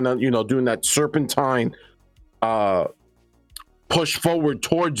agility, kind of, doing that serpentine push forward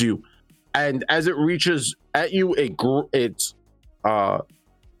towards you. and as it reaches at you, its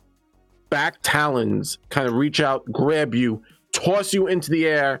back talons kind of reach out, grab you, toss you into the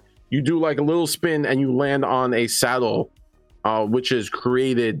air. You do like a little spin, and you land on a saddle, which is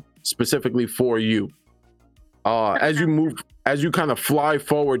created specifically for you. As you kind of fly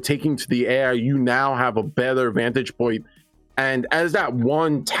forward, taking to the air, you now have a better vantage point. And as that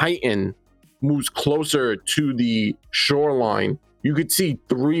one Titan moves closer to the shoreline, you could see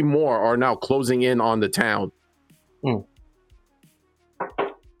 3 more are now closing in on the town. So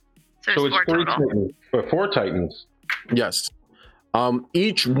So it's there's 4 4 total. Titans. 4 Titans. Yes.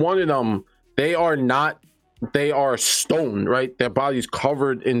 Each one of them, they are stone, right? Their body's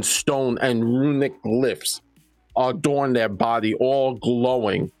covered in stone, and runic glyphs adorn their body, all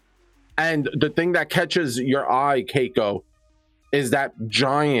glowing. And the thing that catches your eye, Keiko, is that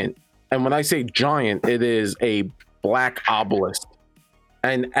giant, and when I say giant, it is a black obelisk.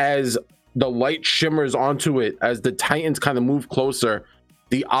 And as the light shimmers onto it, as the Titans kind of move closer,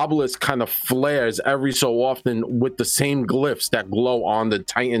 the obelisk kind of flares every so often with the same glyphs that glow on the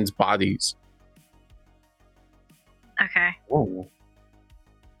Titans' bodies. Okay. Oh.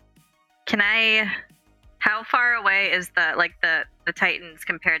 Can I? How far away is the Titans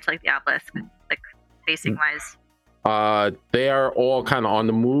compared to like the obelisk, like facing wise? They are all kind of on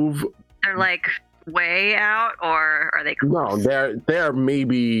the move. They're like way out, or are they No, close? they're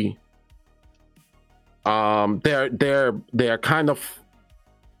maybe they're kind of,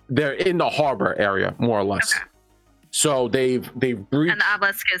 they're in the harbor area, more or less. Okay. So they've breached. And the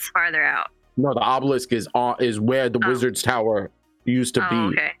obelisk is farther out. No, the obelisk is where the Oh. Wizard's Tower used to be. Oh,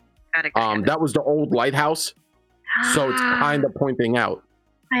 okay. Got it. Got it. That was the old lighthouse, so it's kind of pointing out.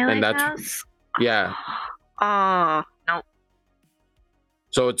 My and that's- lighthouse? Yeah. Oh nope.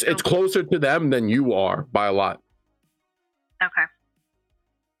 So it's closer to them than you are by a lot. Okay.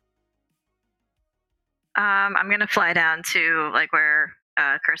 I'm gonna fly down to like where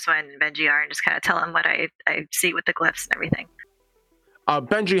Kurswin and Benji are, and just kind of tell them what I see with the glyphs and everything.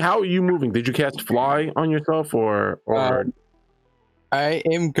 Benji, how are you moving? Did you cast fly on yourself, or I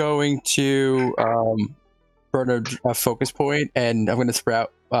am going to burn a focus point, and I'm going to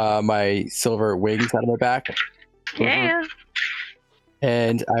sprout my silver wings out of my back, Yeah.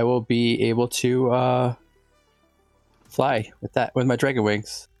 and I will be able to fly with my dragon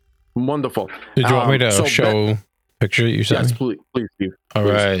wings. Wonderful. Did you want me to So show picture you sent Yes, me? please, Steve. All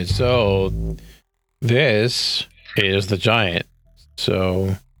please. right, so this is the giant.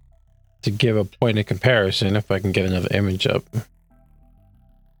 So to give a point of comparison, if I can get another image up.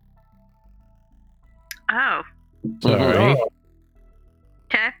 Oh. Sorry.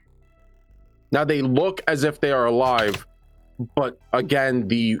 Okay. Now they look as if they are alive, but again,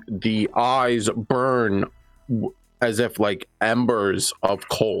 the eyes burn as if like embers of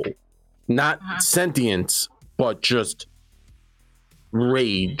coal. Not sentience, but just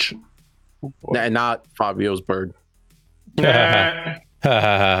rage. Not Fabio's bird. Nah.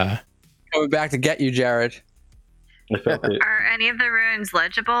 Coming back to get you, Jared. I felt it. Are any of the runes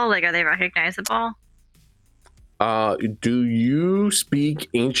legible? Like, are they recognizable? Do you speak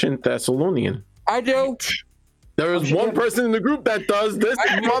ancient Thessalonian? I do. There is one person in the group that does this,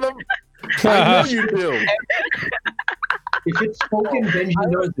 mother. I know you do. If it's spoken, Benji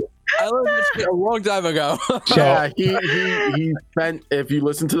knows it. I learned this shit a long time ago. Yeah, he spent. If you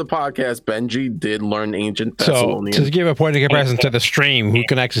listen to the podcast, Benji did learn ancient So Thessalonian. to give a point of comparison to the stream, who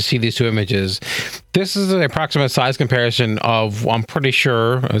can actually see these two images, this is an approximate size comparison of, I'm pretty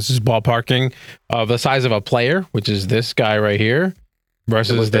sure, this is ballparking, of the size of a player, which is this guy right here,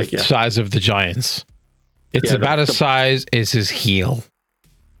 versus the big, yeah. size of the giants. It's Yeah, about the- as size as his heel.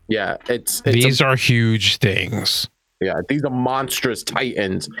 Yeah, it's These are huge things. yeah, these are monstrous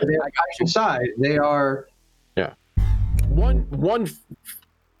titans. They're like inside. They are. One,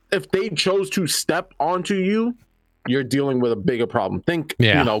 if they chose to step onto you, you're dealing with a bigger problem. Think,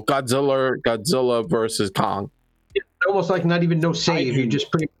 Yeah. Godzilla versus Kong. It's almost like not even no save. You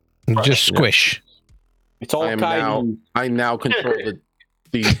just pretty. Just squish. It's all I now control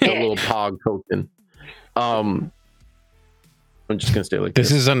the little pog token. I'm just gonna stay like This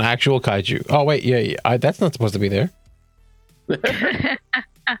this. is an actual kaiju. Oh wait, yeah. That's not supposed to be there.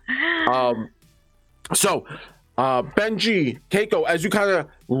 So, Benji, Keiko, as you kind of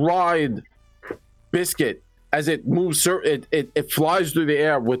ride Biscuit, as it moves, it flies through the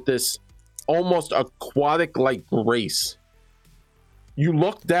air with this almost aquatic like grace. You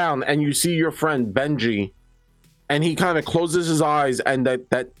look down and you see your friend Benji, and he kind of closes his eyes, and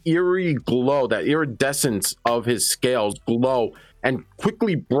that eerie glow, that iridescence of his scales glow and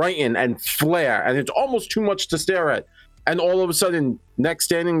quickly brighten and flare, and it's almost too much to stare at. And all of a sudden, next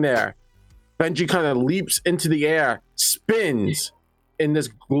standing there Benji kind of leaps into the air, spins in this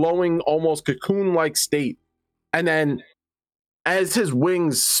glowing, almost cocoon-like state, and then as his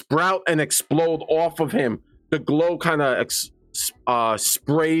wings sprout and explode off of him, the glow kind of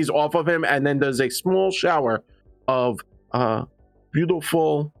sprays off of him, and then there's a small shower of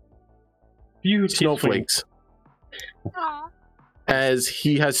beautiful snowflakes as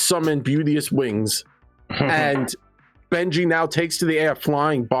he has summoned beauteous wings. And Benji now takes to the air,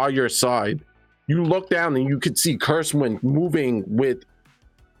 flying by your side. You look down and you could see Cursewind moving with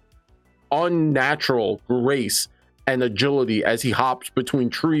unnatural grace and agility as he hops between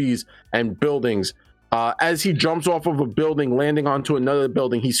trees and buildings. As he jumps off of a building, landing onto another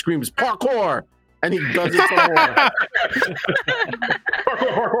building, he screams, "Parkour!" And he does it some more.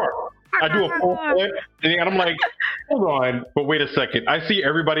 Parkour. I do a full flip, and I'm like, hold on, but wait a second. I see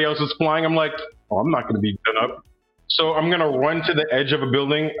everybody else is flying. I'm like, oh, I'm not going to be done up. So I'm going to run to the edge of a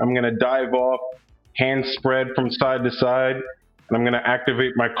building. I'm going to dive off, hands spread from side to side, and I'm going to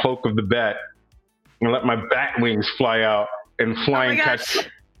activate my cloak of the bat and let my bat wings fly out and fly and catch.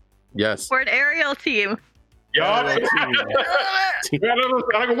 Yes. We're an aerial team. Yup. Wait for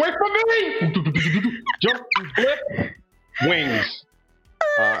me! Jump, flip, wings.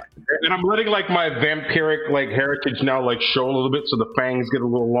 And I'm letting like my vampiric like heritage now like show a little bit, so the fangs get a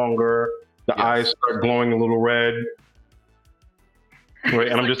little longer, the eyes start glowing a little red. Right,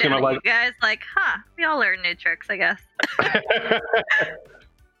 and I'm just gonna like you guys like, we all learn new tricks, I guess.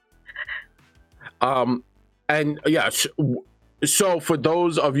 And yeah, so for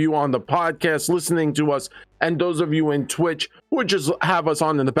those of you on the podcast listening to us, and those of you in Twitch who just have us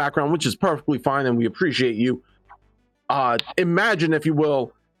on in the background, which is perfectly fine, and we appreciate you. Imagine, if you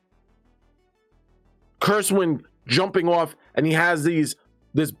will, Cursewind jumping off, and he has this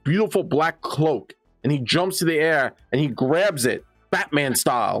beautiful black cloak, and he jumps to the air and he grabs it, Batman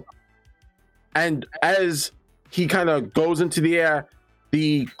style. And as he kind of goes into the air,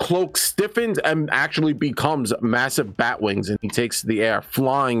 the cloak stiffens and actually becomes massive bat wings, and he takes to the air,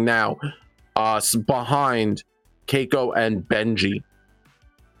 flying now behind Keiko and Benji.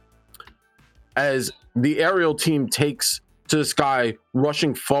 As the aerial team takes to the sky,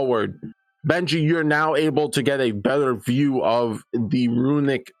 rushing forward, Benji, you're now able to get a better view of the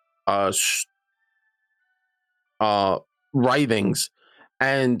runic writings.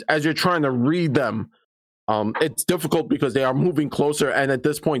 And as you're trying to read them, it's difficult because they are moving closer and at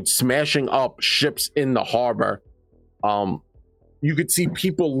this point smashing up ships in the harbor. You could see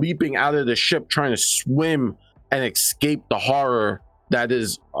people leaping out of the ship trying to swim and escape the horror that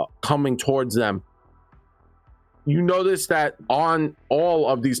is coming towards them. You notice that on all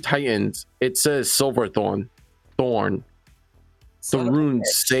of these titans, it says Silverthorn. Thorn. The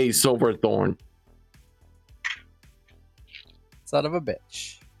runes say Silverthorn. Son of a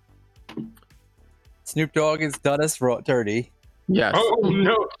bitch. Snoop Dogg has done us dirty. Yes. Oh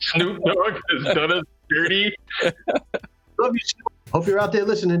no, Snoop Dogg has done us dirty. Love you, Snoop. Hope you're out there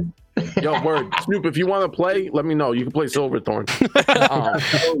listening. Yo, word. Snoop, if you want to play, let me know. You can play Silverthorn. Oh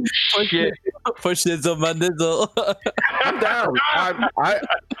shit. Push nizzle, my nizzle. I'm down.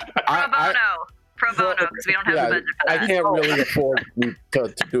 Pro bono, because we don't have the budget for that. I can't really afford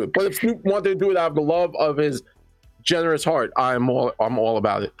to do it. But if Snoop wanted to do it out of the love of his generous heart, I'm all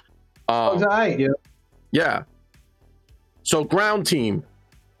about it. Right, yeah. Yeah. So ground team,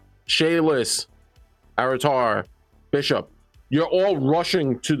 Shayless, Aratar, Bishop, you're all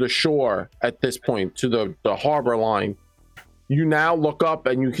rushing to the shore at this point, to the harbor line. You now look up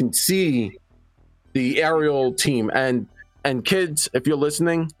and you can see the aerial team. And kids, if you're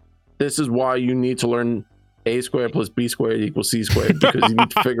listening, this is why you need to learn A squared plus B squared equals C squared, because you need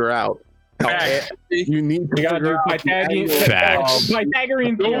to figure out. You need to figure out Pythagorean theorem.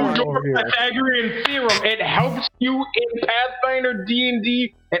 Pythagorean theorem. It helps you in Pathfinder,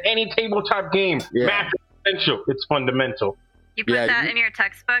 D&D, and any tabletop game. Yeah. Math is essential. It's fundamental. You put that in your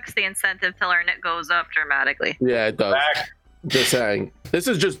textbooks, the incentive to learn it goes up dramatically. Yeah, it does. Just saying. This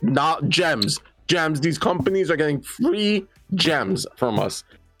is just not gems. These companies are getting free gems from us.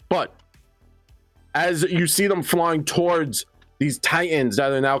 But as you see them flying towards these titans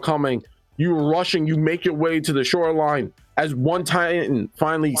that are now coming, you rushing, you make your way to the shoreline as one titan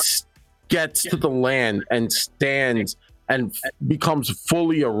finally gets to the land and stands and becomes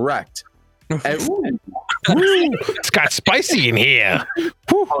fully erect. And, it's got spicy in here.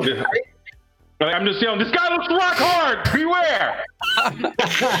 I'm just yelling, this guy looks rock hard! Beware!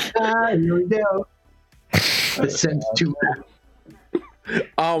 Here we go. Ascent to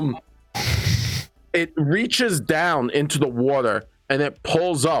it reaches down into the water and it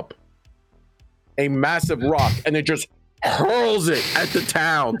pulls up a massive rock and it just hurls it at the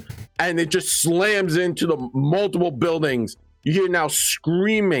town and it just slams into the multiple buildings. You hear now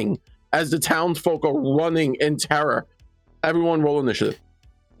screaming as the townsfolk are running in terror. Everyone roll initiative.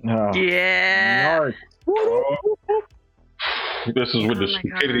 Oh. Yeah. This is where the Oh my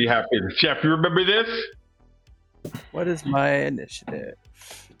stupidity God. happens. Chef, you remember this? What is my initiative?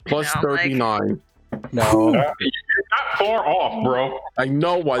 Plus No, like- 39. No. You're not far off, bro. I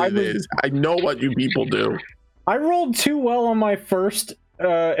know what it is. I know what you people do. I rolled too well on my first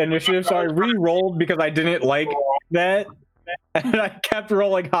initiative, so I re-rolled because I didn't like that, and I kept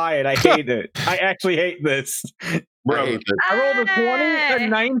rolling high, and I hate it. I actually hate this. I Bro, hate this. I rolled a 20, Hey! a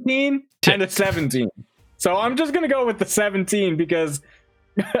 19, and a 17. So I'm just gonna go with the 17 because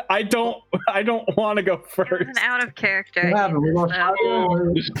I don't want to go It was first. an out of character. What happened? We lost So-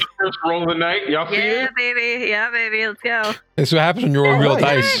 Fabio? this is the first roll of the night. Y'all see Yeah, this? baby. Yeah, baby. Let's go. This is what happens when you roll real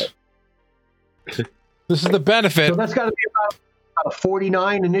Alright. dice. This is the benefit. So that's got to be about a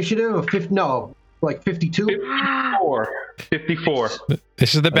 49 initiative, or 50, no, like 52. 54.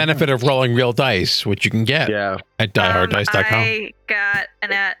 This is the benefit of rolling real dice, which you can get Yeah. at dieharddice.com. I got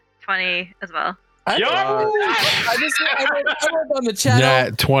an at 20 as well. I rolled on the channel.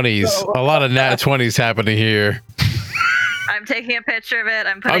 Nat 20s. A lot of nat 20s happening here. I'm taking a picture of it.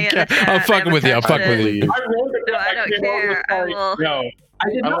 I'm putting it in the I'm chat. I fucking haven't with you. I'm touched fucking with it. you. I rolled it. No, I don't care. I will- No, I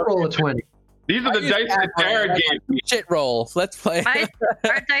did not roll a 20. these are the dice that Tara gave me. Shit roll. Let's play.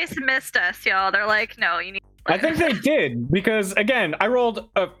 Our dice missed us, y'all. They're like, no, you need. I think they did because again, I rolled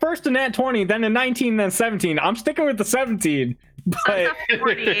first a nat 20, then a 19, then 17. I'm sticking with the 17, but That's a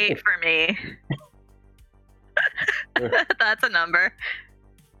 48 for me. That's a number.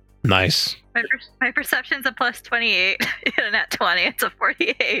 Nice. My perception's a plus 28. And at 20, it's a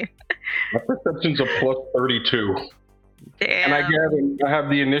 48. My perception's a plus 32. Damn. And I have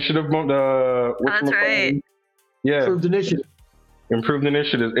the initiative mode. That's right. Yeah, Improved initiative. improved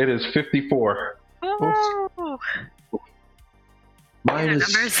initiative. It is 54. Ooh. Mine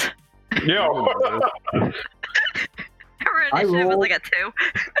These are is numbers. Yo. Our I initiative was rolled- like a 2.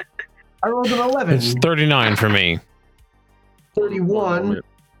 I rolled an 11, It's 39 for me. 31,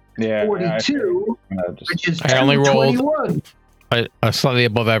 yeah, 42, which is I only rolled- 21. A slightly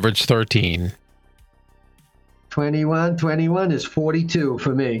above average 13. 21 is 42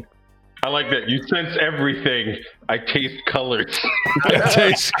 for me. I like that. You sense everything. I taste colors.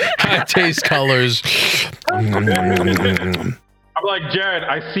 I taste colors. I'm like, Jared,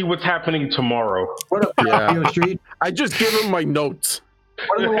 I see what's happening tomorrow. What up, Yeah. Fabio Street? I just give him my notes.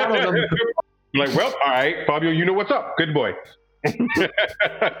 What are the model numbers, Like, well, all right, Fabio, you know what's up. Good boy.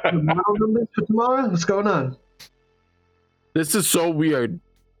 the model numbers for tomorrow? What's going on? This is so weird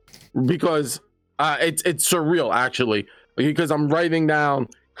because it's surreal actually, because I'm writing down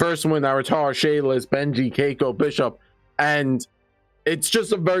Kurswin, Aratar, Shaylas, Benji, Keiko, Bishop, and it's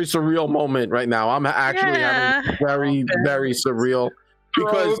just a very surreal moment right now. I'm actually having very, very surreal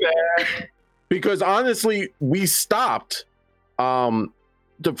because honestly, we stopped for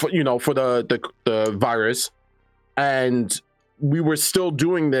the virus, and we were still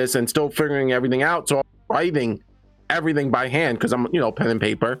doing this and still figuring everything out. So I'm writing everything by hand because I'm pen and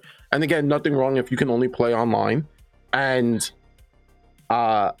paper. And again, nothing wrong if you can only play online. And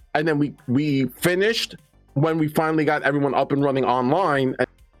then we finished when we finally got everyone up and running online. And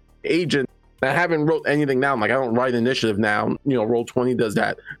agent, I haven't wrote anything down. Like I don't write initiative now. Roll20 does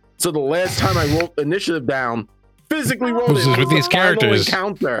that. So the last time I wrote initiative down, physically wrote Was it with these the final characters.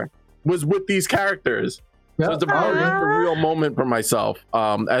 encounter was with these characters. Yeah. So it's a very surreal moment for myself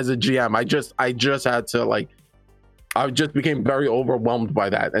as a GM. I just had to I just became very overwhelmed by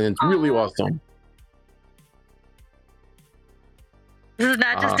that, and it's really awesome. This is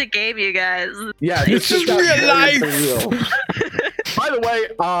not just a game, you guys. Yeah, This is got real very life. surreal. By the way,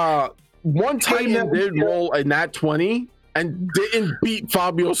 one Titan did roll a nat 20 and didn't beat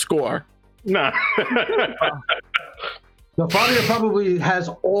Fabio's score. Nah. No, Fabio probably has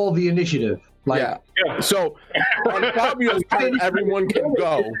all the initiative. Like, Yeah. So on Fabio's turn, everyone can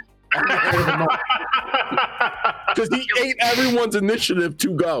go because he ate everyone's initiative to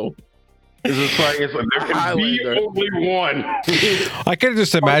go. This is like there can be Highlander. only one. I can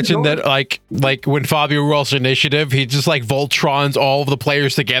just imagine that, like when Fabio rolls initiative, he just Voltrons all of the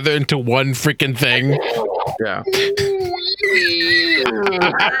players together into one freaking thing. Yeah.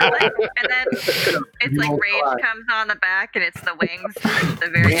 And then it's like rage comes on the back, and it's the wings. At the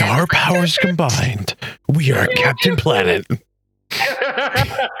very With end. our It's like, powers combined, we are Captain Planet.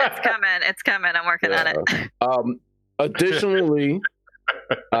 It's coming. I'm working on it. Additionally,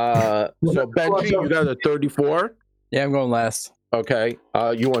 so Benji, you got a 34. Yeah, I'm going last. Okay.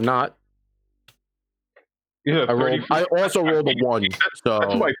 You are not. Yeah, I also rolled a 1. So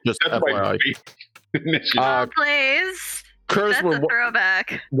That's my just that's my FYI. base initiative. Oh, please. Curse, That's a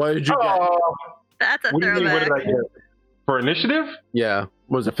throwback. what did you get? That's a What do you mean? What throwback. did I get for initiative? Yeah,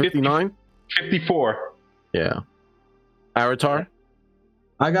 was it 59? 54. Yeah. Avatar,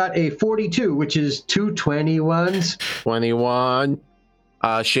 I got a 42, which is 2 21s. 21.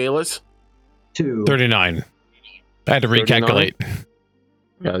 Shayla's, 2. 39. I had to 39? recalculate.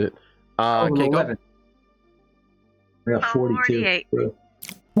 got it. Oh, Keiko, 11. I got 42. 48.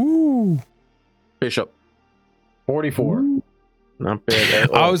 Woo. Bishop, 44. not bad. At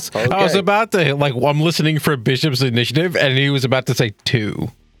all. I was about to like I'm listening for Bishop's initiative, and he was about to say 2.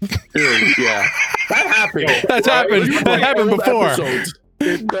 Yeah, that happened. That's happened. You That happened old before. episodes.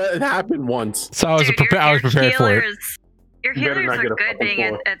 It happened once. So I was Dude, prepared for it. Your You better healers not are get a good fucking being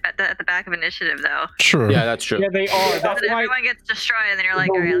four. at the back of initiative, though. True. Yeah, that's true. Yeah, they are. That's Then why. everyone gets destroyed, and then you're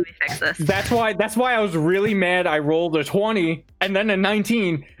like, all right, let me fix this. That's why I was really mad. I rolled a 20 and then a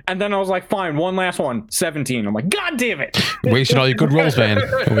 19, and then I was like, fine, one last one, 17. I'm like, God damn it! Wasting all your good rolls, man.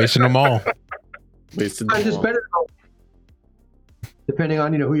 Wasting them all. Wasted the Sometimes it's ball. better, depending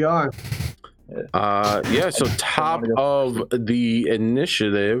on who you are. Yeah, so top of the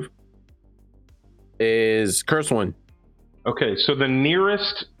initiative is Cursewin. Okay, so the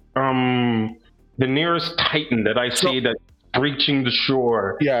nearest Titan that I see that's breaching the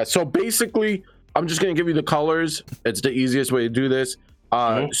shore. Yeah, so basically, I'm just gonna give you the colors. It's the easiest way to do this.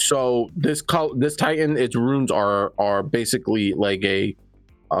 So this Titan, its runes are basically like a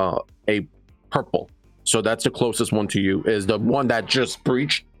purple. So that's the closest one to you. Is the one that just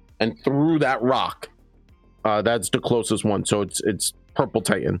breached and threw that rock. That's the closest one. So it's purple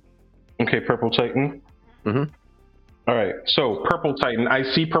Titan. Okay, Purple Titan. Mhm. All right, so Purple Titan. I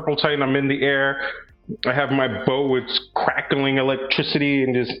see Purple Titan. I'm in the air. I have my bow. It's crackling electricity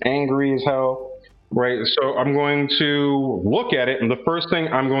and just angry as hell. Right, so I'm going to look at it, and the first thing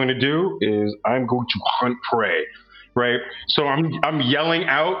I'm going to do is I'm going to hunt prey. Right, so I'm yelling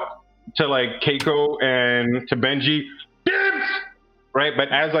out to like Keiko and to Benji, dibs! Right, but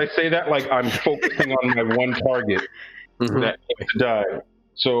as I say that, like I'm focusing on my one target that needs to die.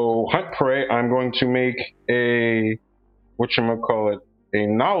 So hunt prey, I'm going to make a a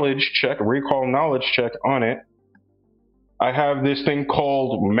knowledge check, a recall knowledge check on it. I have this thing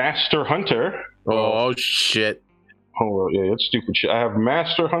called Master Hunter. Oh shit! Oh yeah, that's stupid shit. I have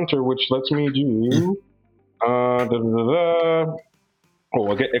Master Hunter, which lets me do Oh,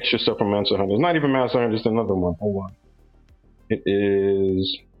 I'll get extra stuff from Master Hunter. It's not even Master Hunter, it's another one. Hold on. It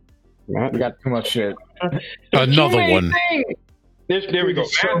is We got too much shit. Another one. There we go.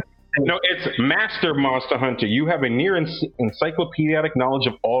 No, it's Master Monster Hunter. You have a near encyclopedic knowledge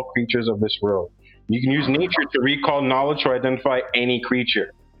of all creatures of this world. You can use nature to recall knowledge to identify any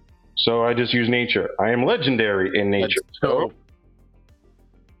creature. So I just use nature. I am legendary in nature. So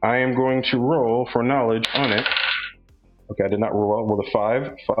I am going to roll for knowledge on it. Okay, I did not roll well with a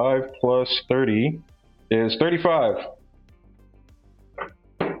 5. 5 plus 30 is 35.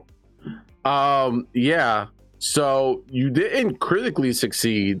 Yeah. So you didn't critically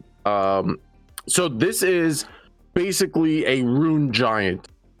succeed. So this is basically a rune giant,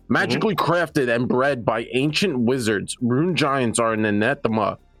 magically crafted and bred by ancient wizards. Rune giants are an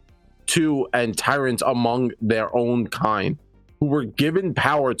anathema to and tyrants among their own kind, who were given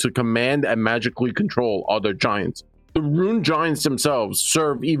power to command and magically control other giants. The rune giants themselves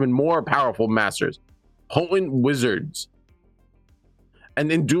serve even more powerful masters, potent wizards,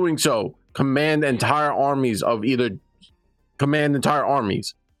 and in doing so, command entire armies.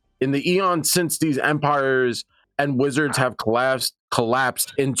 In the eons since these empires and wizards have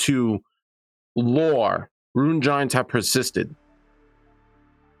collapsed into lore, rune giants have persisted.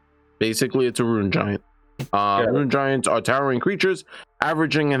 Basically, it's a rune giant. Rune giants are towering creatures,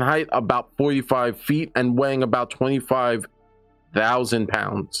 averaging in height about 45 feet and weighing about 25,000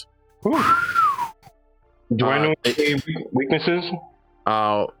 pounds. Do I know any weaknesses?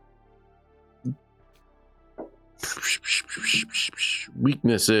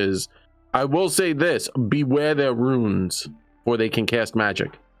 Weaknesses. I will say this: beware their runes, for they can cast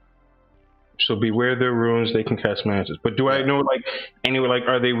magic. So beware their runes, they can cast magic. But do I know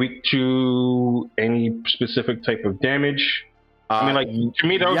are they weak to any specific type of damage? I mean, to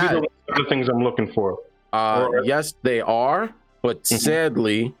me, that would be the things I'm looking for. Yes, they are, but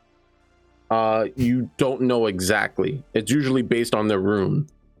sadly, you don't know exactly. It's usually based on their rune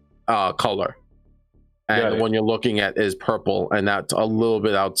color, and the one you're looking at is purple, and that's a little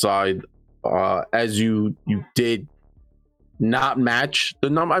bit outside. As you did not match the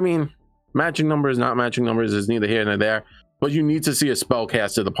number. I mean, matching numbers, not matching numbers is neither here nor there. But you need to see a spell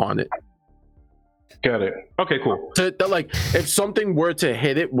casted upon it. Got it. Okay, cool. Like if something were to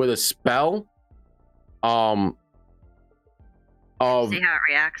hit it with a spell, See how it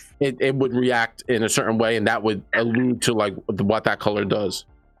reacts. it would react in a certain way, and that would allude to like what that color does.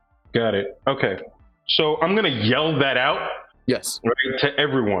 Got it. Okay. So I'm gonna yell that out. Yes. Right, to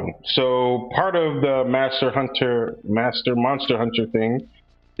everyone. So part of the Master Monster Hunter thing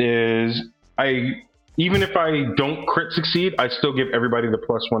is even if I don't crit succeed, I still give everybody the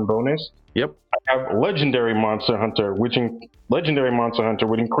 +1 bonus. Yep. I have Legendary Monster Hunter, which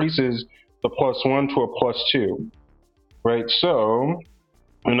increases the +1 to a +2. Right. So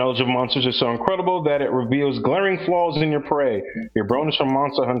ineligible monsters are so incredible that it reveals glaring flaws in your prey. Your bonus from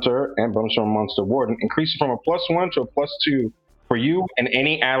Monster Hunter and bonus from Monster Warden increases from a +1 to a +2 for you and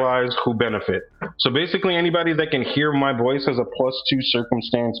any allies who benefit. So basically, anybody that can hear my voice has a +2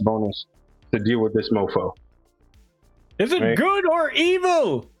 circumstance bonus to deal with this mofo. Is it Right. good or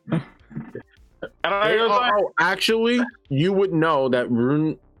evil? And I was like, Actually, you would know that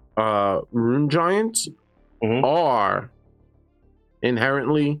rune giants Mhm. are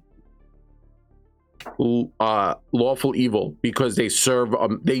inherently lawful evil because they serve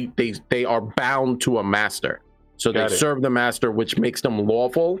they are bound to a master, so Got they it. serve the master, which makes them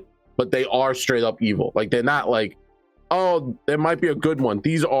lawful, but they are straight up evil. Like they're not like, oh, there might be a good one.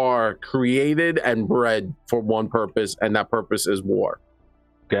 These are created and bred for one purpose, and that purpose is war.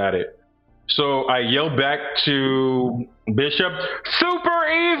 got it. So I yell back to Bishop, super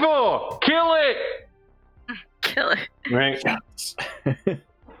evil, kill it. Kill it. Right.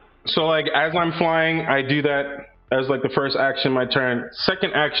 So like as I'm flying, I do that as like the first action my turn.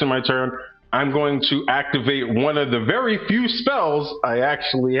 Second action my turn, I'm going to activate one of the very few spells I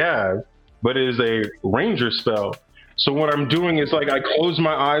actually have, but it is a ranger spell. So what I'm doing is like I close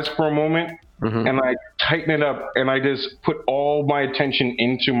my eyes for a moment and I tighten it up and I just put all my attention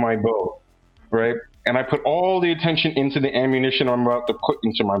into my bow, right? And I put all the attention into the ammunition I'm about to put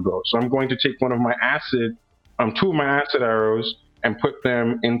into my bow. So I'm going to take two of my acid arrows and put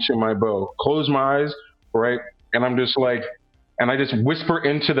them into my bow. Close my eyes, right? And I'm just like, and I just whisper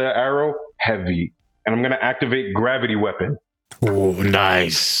into the arrow, heavy. And I'm going to activate gravity weapon. Oh,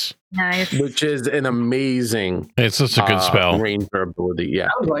 nice. Nice. Which is an amazing It's such a good spell. ranger ability. Yeah.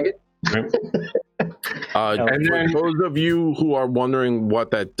 Sounds like it. And for those of you who are wondering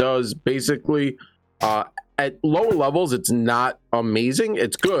what that does, basically, at lower levels, it's not amazing.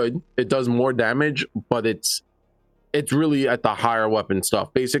 It's good. It does more damage, but it's really at the higher weapon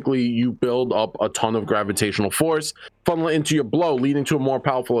stuff. Basically, you build up a ton of gravitational force, funnel it into your blow, leading to a more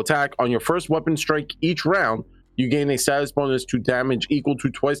powerful attack. On your first weapon strike each round, you gain a status bonus to damage equal to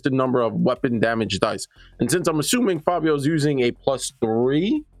twice the number of weapon damage dice. And since I'm assuming Fabio's using a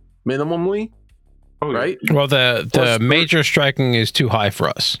 +3 minimally, right? Well, the Plus major striking is too high for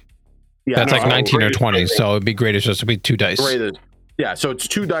us. Yeah, That's like no, 19 or greatest 20, striking. so it'd be greatest just to be 2 dice. Greatest. Yeah, so it's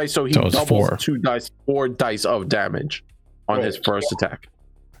 2 dice, so he So it's doubles 4. 2 dice, 4 dice of damage on his first attack.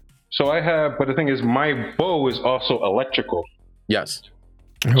 So I have, but the thing is, my bow is also electrical. Yes.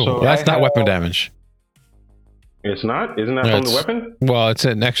 Ooh, So that's I not have- weapon damage. It's not? Isn't that No, from the it's- weapon? Well, it's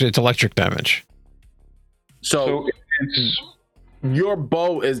electric damage. So, So it's, your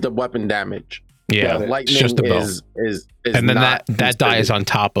bow is the weapon damage. Yeah, Got it. it's Lightning just a bow. is And then not that die is considered. on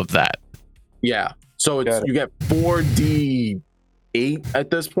top of that. Yeah. So it's Got it. you get 4d8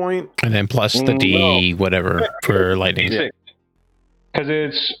 at this point. And then plus the D whatever for lightning. Yeah.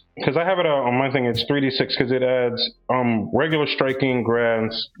 because I have it on my thing. It's 3d6 because it adds regular striking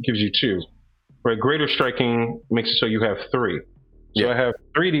grants gives you 2, right? Greater striking makes it so you have 3. So Yeah. I have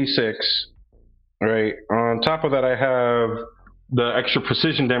 3d6, right? On top of that, I have the extra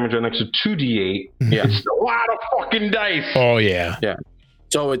precision damage on extra 2d8. Yeah. It's a lot of fucking dice. Oh yeah.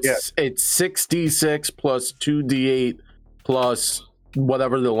 So it's 6d6 plus 2d8 plus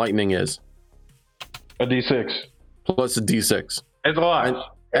whatever the lightning is, A d6. plus a d6. It's a lot.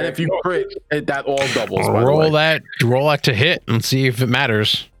 And if you crit, that all doubles. By the way. Roll that to hit and see if it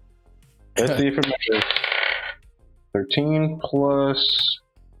matters. Let's see if it matters. 13 plus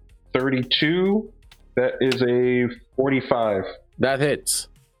 32. That is a 45. That hits.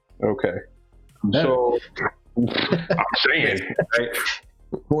 Okay. So I'm saying, right?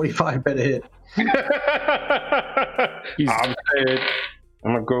 45 better hit. I'm saying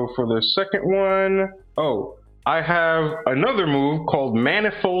I'm gonna go for the second one. Oh, I have another move called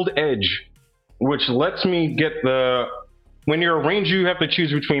Manifold Edge, which lets me get when you're a ranger, you have to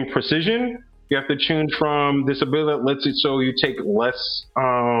choose between precision. You have to change from this ability that lets it so you take less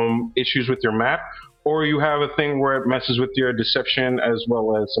issues with your map, or you have a thing where it messes with your deception as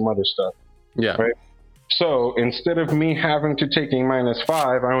well as some other stuff. Yeah. Right. So instead of me having to take a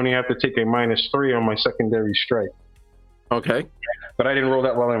 -5, I only have to take a -3 on my secondary strike. Okay. But I didn't roll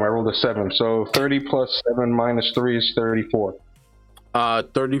that well anyway. I rolled a 7. So 30 plus 7 minus 3 is 34.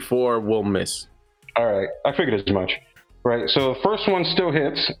 34 will miss. All right. I figured as much. Right. So the first one still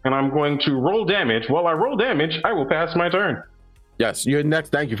hits, and I'm going to roll damage. While I roll damage, I will pass my turn. Yes, your next.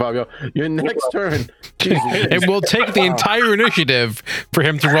 Thank you, Fabio. Your next turn. It will take the entire initiative for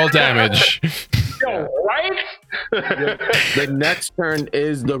him to roll damage. Yo, right? The next turn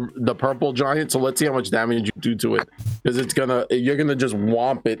is the purple giant. So let's see how much damage you do to it, because you're gonna just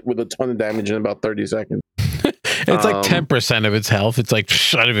womp it with a ton of damage in about 30 seconds. It's like 10% of its health. It's like,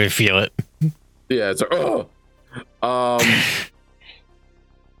 I don't even feel it. Yeah, it's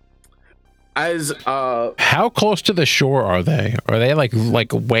how close to the shore are they? Are they like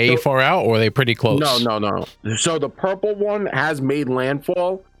way far out, or are they pretty close? No. So the purple one has made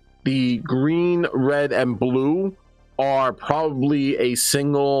landfall. The green, red, and blue are probably a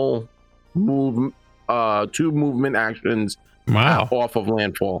single move, 2 movement actions. Wow. Off of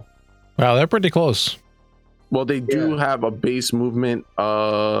landfall. Wow, they're pretty close. Well, they do have a base movement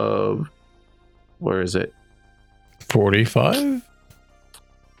of, where is it? 45?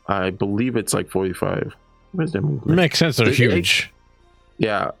 I believe it's like 45. Where's their movement? Makes sense. They're huge.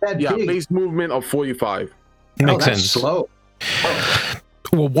 Yeah. Big. Base movement of 45. Makes that's sense. slow.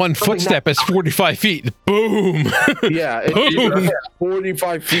 Well, one footstep is 45 feet. Boom. Yeah, it's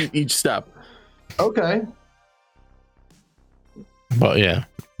 45 feet each step. Okay. But yeah.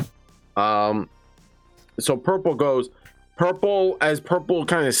 So purple as purple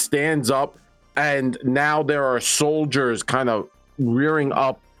kind of stands up, and now there are soldiers kind of rearing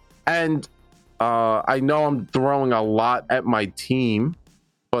up, and I know I'm throwing a lot at my team,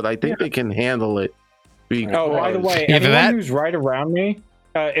 but I think they can handle it. Oh, by the way, Either anyone that- who's right around me,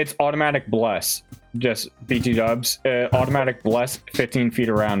 it's automatic bless. Just BT dubs. Automatic bless 15 feet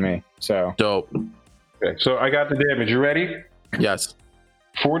around me. So Dope. Okay, so I got the damage. You ready? Yes.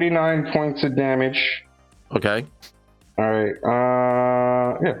 49 points of damage. Okay. All right.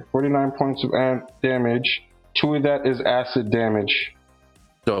 49 points of damage. 2 of that is acid damage.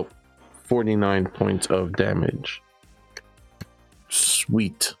 Dope. 49 points of damage.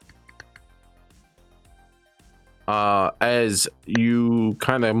 Sweet. As you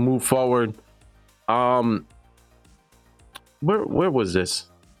kind of move forward, where was this?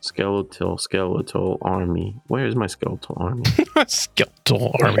 Skeletal army. Where is my skeletal army?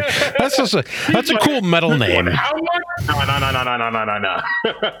 Skeletal army. That's a cool metal name. How much? No.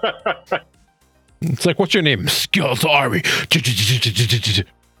 It's like, what's your name? Skeletal army.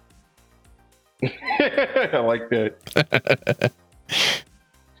 I like that.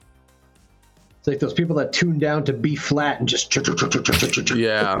 It's like those people that tune down to B flat and just.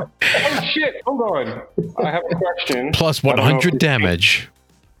 Yeah. Oh shit! Hold on. I have a question. Plus I don't know if 100 this- damage.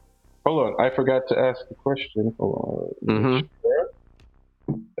 Hold on. I forgot to ask the question. Hold on.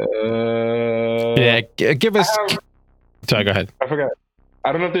 Yeah, give us. Sorry, go ahead. I forgot.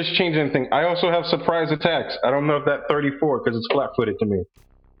 I don't know if this changed anything. I also have surprise attacks. I don't know if that 34 because it's flat-footed to me.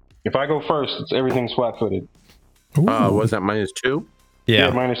 If I go first, everything's flat-footed. Was that -2? Yeah.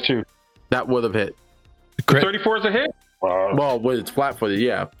 -2. That would have hit. Crit. 34 is a hit. Well, when it's flat-footed,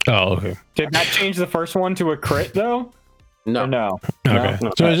 yeah. Oh, okay. did that change the first one to a crit though? No. Or no. Okay.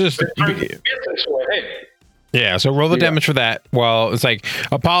 No. So it's just. Yeah, so roll the damage for that. Well, it's like,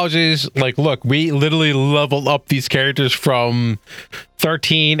 apologies. Like, look, we literally leveled up these characters from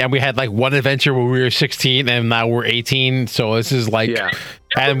 13, and we had like one adventure where we were 16, and now we're 18. So this is like, Yeah.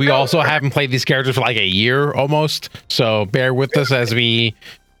 and we also haven't played these characters for like a year almost. So bear with us as we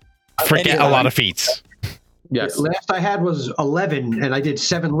forget a lot of feats. Yes. Last I had was 11, and I did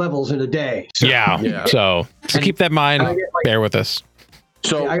 7 levels in a day. So Yeah. So keep that in mind. Bear with us.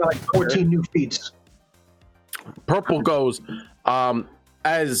 So I got like 14 new feats. purple goes,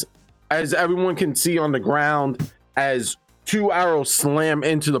 as everyone can see on the ground, as 2 arrows slam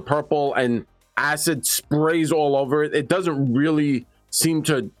into the purple and acid sprays all over it. It doesn't really seem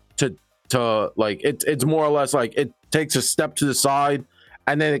to like it's more or less like it takes a step to the side,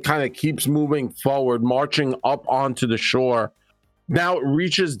 and then it kind of keeps moving forward, marching up onto the shore. Now it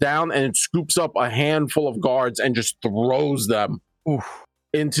reaches down and it scoops up a handful of guards and just throws them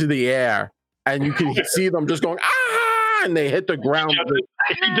into the air, and you can see them just going and they hit the ground.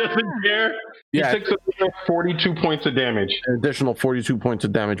 He doesn't care. Yeah. He takes 42 points of damage. An additional 42 points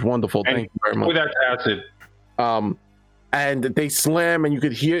of damage. Wonderful. And Thank you very much. with that acid. And they slam, and you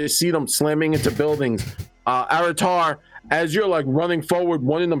could see them slamming into buildings. Aratar, as you're like running forward,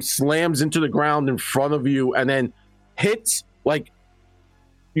 one of them slams into the ground in front of you and then hits like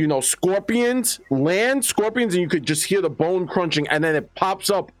scorpions, land scorpions, and you could just hear the bone crunching, and then it pops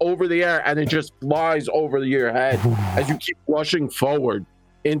up over the air and it just flies over your head as you keep rushing forward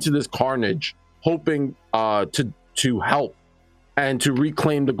into this carnage, hoping to help and to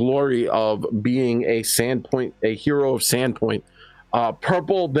reclaim the glory of being a hero of Sandpoint.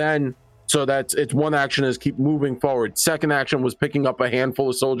 Purple then, so it's one action is keep moving forward. Second action was picking up a handful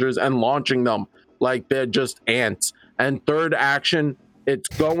of soldiers and launching them like they're just ants. And third action, it's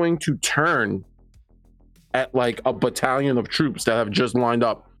going to turn at like a battalion of troops that have just lined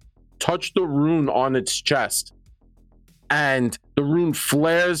up, touch the rune on its chest, and the rune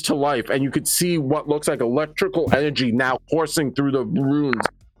flares to life, and you could see what looks like electrical energy now coursing through the runes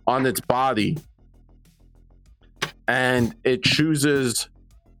on its body. And it chooses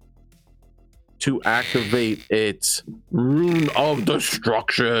to activate its rune of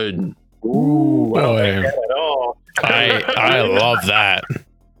destruction. Ooh, I don't Boy. like that at all. I love that.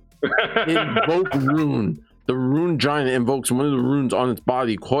 Invoke rune. The rune giant invokes one of the runes on its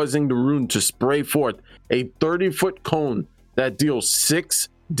body, causing the rune to spray forth a 30-foot cone that deals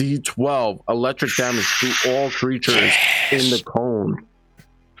 6d12 electric damage to all creatures in the cone.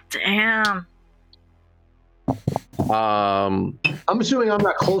 Damn. I'm assuming I'm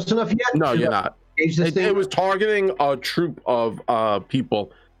not close enough yet. No, you're not. Engage this thing? It was targeting a troop of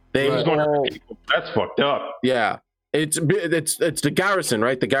people. They Who's going to all, hurt people? That's fucked up. yeah. It's the garrison,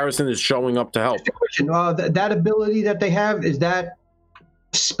 right? The garrison is showing up to help. Just a question. That ability that they have, is that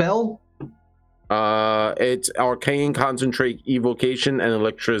spell? It's arcane, concentrate, evocation, and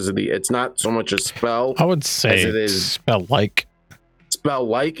electricity. It's not so much a spell. I would say As it is. spell like. Spell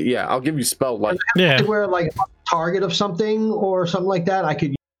like, yeah, I'll give you spell like. Yeah. Where like a target of something or something like that, I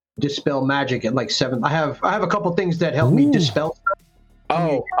could dispel magic at like 7. I have a couple things that help me dispel stuff.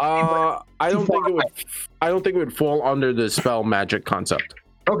 Oh, I don't think it would fall under the spell magic concept.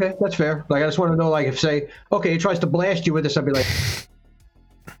 Okay, that's fair. Like I just want to know, like if say, okay, it tries to blast you with this, I'd be like,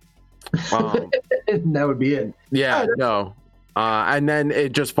 that would be it. Yeah, no. And then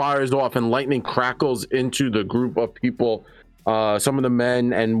it just fires off, and lightning crackles into the group of people. Some of the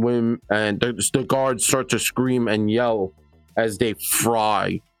men and women and the guards start to scream and yell as they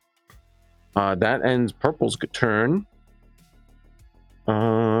fry. That ends Purple's turn.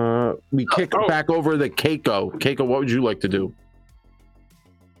 We kick back over to Keiko. Keiko, what would you like to do?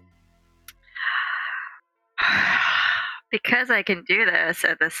 Because I can do this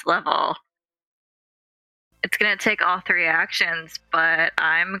at this level, it's going to take all 3 actions, but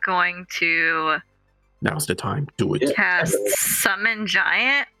I'm going to Now's the time. Do it. cast Summon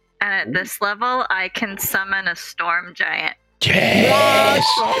Giant, and at this level, I can summon a Storm Giant. Yes.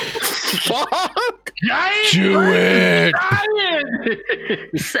 Fuck! Do it.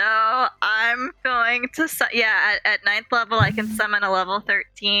 So I'm going to, at 9th level, I can summon a level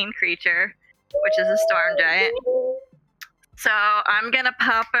 13 creature, which is a Storm Giant. So I'm going to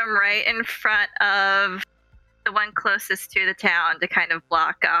pop him right in front of the one closest to the town to kind of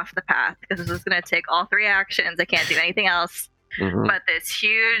block off the path, because this is going to take all 3 actions. I can't do anything else. Mhm. But this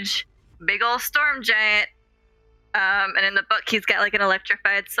huge, big old Storm Giant, and in the book, he's got like an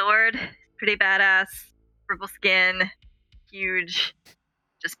electrified sword. Pretty badass. Purple skin. Huge.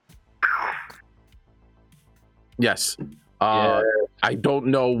 Just. Yes. I don't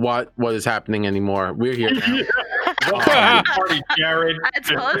know what is happening anymore. We're here now. Party, Jared. I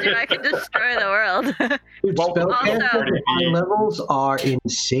told you I can destroy the world. Dude, Welcome spell to party. levels are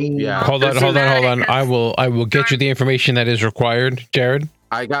insane. Yeah. Hold on. I will get you the information that is required, Jared.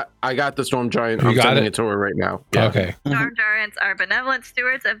 I got the Storm Giant. You I'm got sending it? it to her right now. Yeah. Okay. Storm Giants are benevolent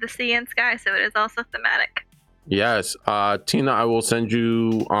stewards of the sea and sky, so it is also thematic. Yes. Tina, I will send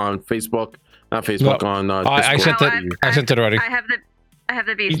you on Facebook. Not Facebook, No, on I Discord. sent it. I sent it already. I have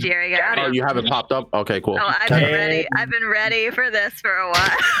the bestiary guy. Oh, you have it popped up? Okay, cool. Oh, I've been ready. I've been ready for this for a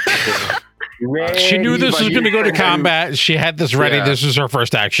while. She knew this was going to go to combat. She had this ready. Yeah. This was her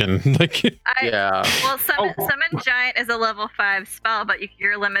first action. Like, Yeah. Well, summon Giant is a level 5 spell, but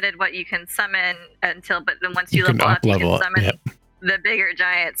you're limited what you can summon until. But then once you can level up, you up-level can it, summon yep. the bigger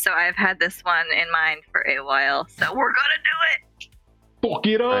giant. So I've had this one in mind for a while. So we're gonna do it. Fuck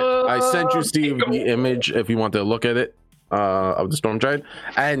it up. I sent you, Steve, the image if you want to look at it of the Storm Giant.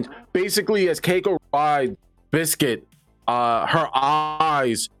 And basically, as Keiko rides Biscuit, her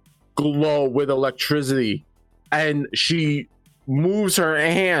eyes glow with electricity, and she moves her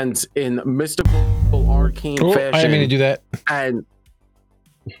hands in mystical arcane fashion. I didn't mean to do that. And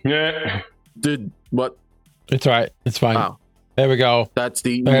Yeah. did what? It's all right. It's fine. Oh. There we go. That's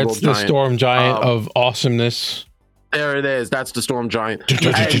the evil That's the giant. Storm Giant Um, of awesomeness. There it is. That's the Storm Giant.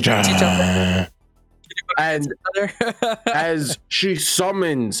 and as she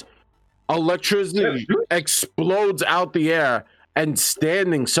summons, electricity explodes out the air, and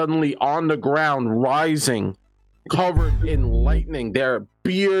standing suddenly on the ground, rising, covered in lightning, their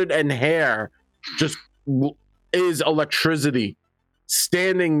beard and hair just is electricity.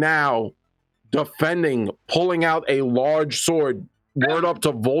 Standing now, defending, pulling out a large sword, word up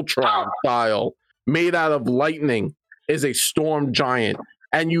to Voltron style, made out of lightning, is a storm giant.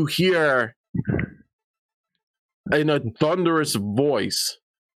 And you hear in a thunderous voice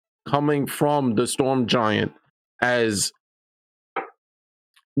coming from the storm giant, as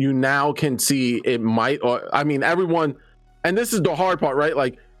you now can see it might, or I mean, everyone, and this is the hard part, right?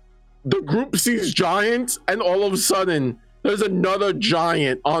 Like, the group sees giants, and all of a sudden, there's another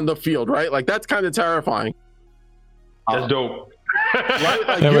giant on the field, right? Like, that's kind of terrifying. That's dope. Right?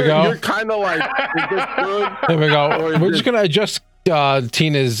 Like, There we go. You're kind of like, is this good? There we Or go. is We're this- just gonna adjust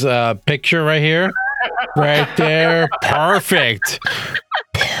Tina's picture right here, right there. Perfect. I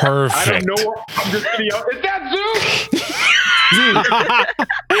don't Perfect. know. I'm just gonna yell, is that Zeus?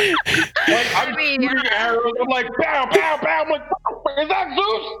 Like, I'm mean, shooting arrows. I'm like, pow, pow, pow. I'm like, is that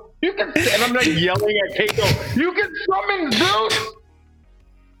Zeus? You can, and I'm like yelling at Keiko, you can summon Zeus.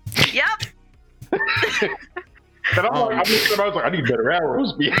 Yep. And I'm like, I was like, I need better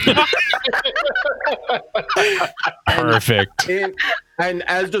arrows. Perfect. And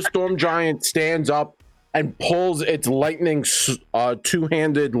as the storm giant stands up and pulls its lightning,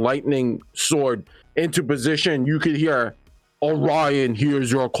 two-handed lightning sword into position, you could hear, Orion, here's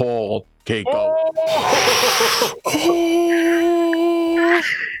your call, Keiko.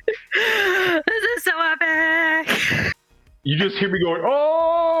 This is so epic. You just hear me going,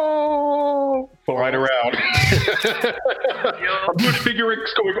 oh, flying around. I'm doing figure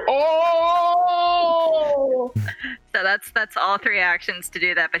X going, oh. So that's all 3 actions to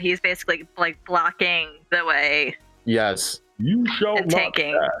do that, but he's basically like blocking the way Yes. You shall and not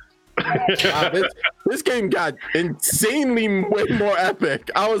tanking. This game got insanely way more epic.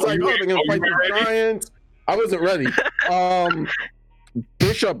 I was like, oh, they're gonna fight the giants. I wasn't ready.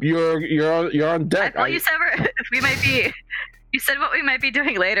 Bishop, you're on I deck. thought you said we might be. You said what we might be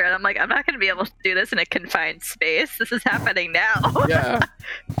doing later, and I'm like, I'm not going to be able to do this in a confined space. This is happening now. Yeah.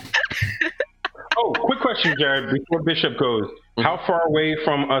 Oh, quick question, Jared, before Bishop goes. How far away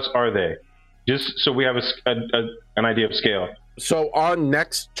from us are they? Just so we have an idea of scale. So on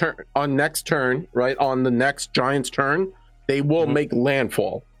next turn, right on the next giant's turn, they will make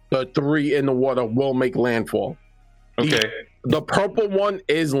landfall. The 3 in the water will make landfall. Okay. The purple one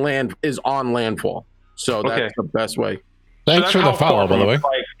is on landfall. So that's Okay. the best way. Thanks So for that's the how follow, far by the from way. us,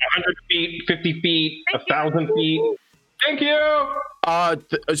 like 100 feet, 50 feet, 1,000 feet. Thank you.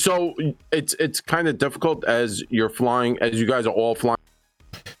 So it's kind of difficult as you're flying, as you guys are all flying.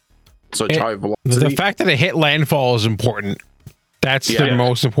 Such high velocity. The fact that it hit landfall is important. That's the Yeah.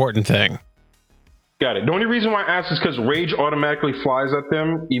 most important thing. Got it. The only reason why I asked is because Rage automatically flies at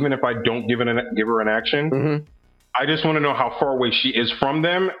them, even if I don't give her an action. Mhm. I just want to know how far away she is from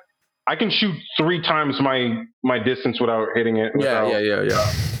them. I can shoot 3 times my distance without hitting it. Yeah.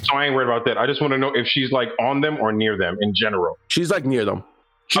 So I ain't worried about that. I just want to know if she's like on them or near them in general. She's like near them.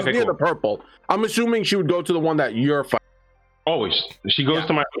 She's Okay, near cool. the purple. I'm assuming she would go to the one that you're fighting. Always. She goes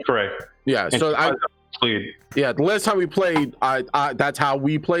to my correct. Yeah. And So she I flies up the lead. yeah, the last time we played, I that's how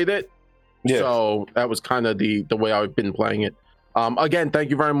we played it. Yeah. So that was kind of the way I've been playing it. Again,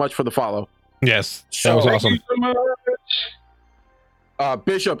 thank you very much for the follow. Yes, that was So- awesome. Thank you so much.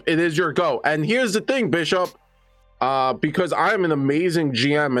 Bishop, it is your go. And here's the thing, Bishop, because I'm an amazing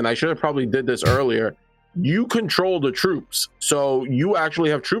GM, and I should have probably did this earlier. You control the troops, so you actually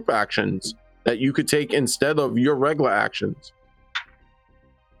have troop actions that you could take instead of your regular actions.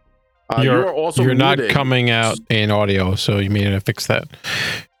 You are also you're not muted. coming out in audio, so you may need to fix that.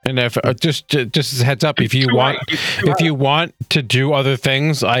 And if just as a heads up, if you want to do other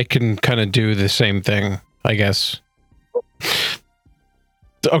things, I can kind of do the same thing, I guess.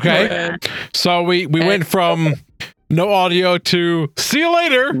 Okay, so we went from no audio to see you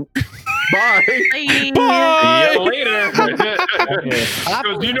later. Bye. Bye. Bye. See you later.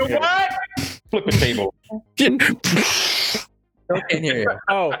 Because you know what? Flip the table. I can't hear you.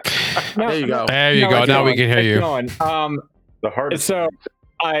 Oh, no, There you go. There you go. it's Now we going, can hear it's you. going. The hardest. So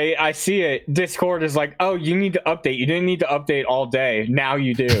I see it. Discord is like, oh, you need to update. You didn't need to update all day. Now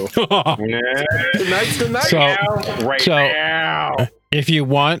you do. Tonight's the night. So- Right so- now. If you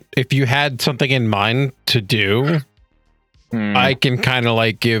had something in mind to do, I can kind of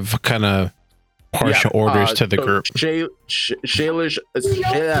like give kind of partial orders to the so group. Shaylish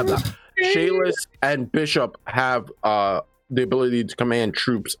and Bishop have the ability to command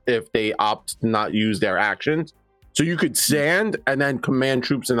troops if they opt to not use their actions. So you could stand and then command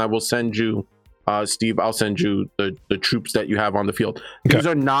troops, and I will send you, Steve. I'll send you the troops that you have on the field. Okay. These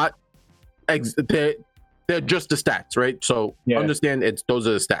are not. They're just the stats, right? So understand those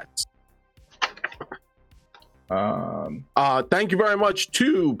are the stats. Thank you very much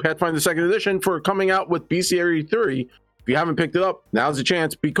to Pathfinder 2nd Edition for coming out with Bestiary 3. If you haven't picked it up, now's the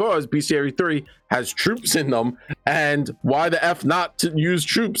chance, because Bestiary 3 has troops in them, and why the F not to use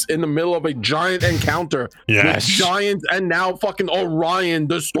troops in the middle of a giant encounter with giants, and now fucking Orion,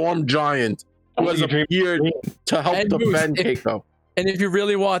 the Storm Giant, who has appeared to help defend Keiko. And if you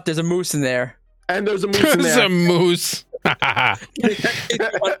really want, there's a moose in there. And there's a moose in there. There's a moose.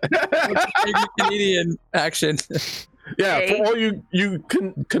 Canadian action. Yeah, for all you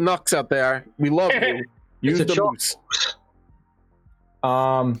Canucks out there, we love you. Use the moose.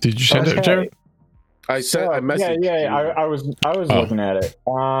 Did you send it, Jared? I said I messaged. Yeah. I was looking at it.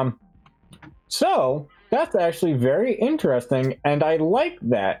 So that's actually very interesting, and I like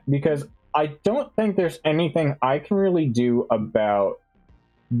that because I don't think there's anything I can really do about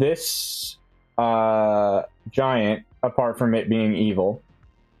this giant apart from it being evil.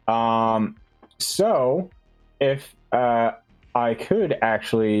 So if I could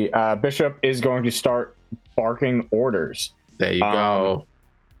actually, Bishop is going to start barking orders. There you go.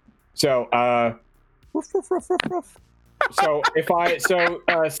 So so if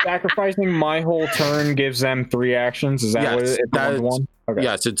sacrificing my whole turn gives them 3 actions. Is that what it is? One-to-one? Okay.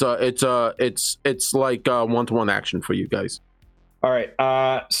 Yes, it's like a 1-to-1 action for you guys. All right.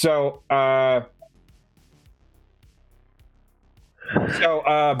 So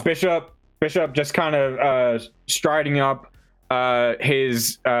Bishop just kind of striding up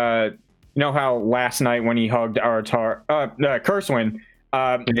his you know how last night when he hugged Aratar, Kurswin,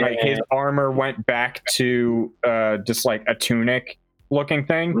 like his armor went back to just like a tunic looking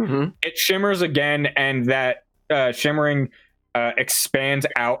thing. Mm-hmm. It shimmers again, and that shimmering expands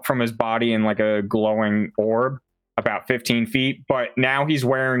out from his body in like a glowing orb about 15 feet. But now he's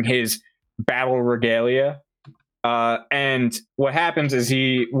wearing his battle regalia. And what happens is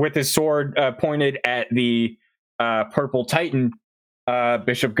he, with his sword pointed at the purple titan,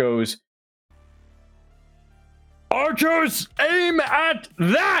 Bishop goes, "Archers, aim at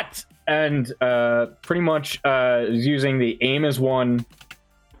that!" And pretty much is using the aim as one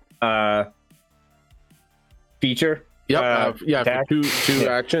feature. Yep. For two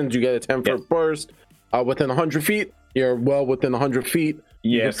actions, you get a 10-foot burst. Within 100 feet, you're well within 100 feet.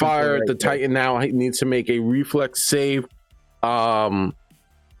 You can fire. The Titan now needs to make a reflex save. I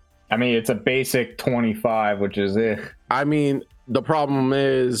mean, it's a basic 25, which is it. I mean, the problem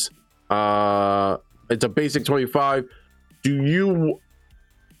is, it's a basic 25.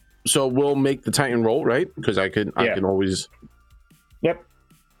 So we'll make the Titan roll, right? Because I can always. Yep.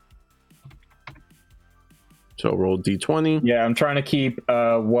 So roll D20. Yeah, I'm trying to keep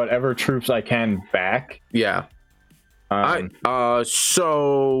whatever troops I can back. Yeah.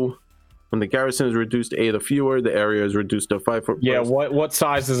 So when the garrison is reduced to 8 or fewer, the area is reduced to 5 foot. Yeah. What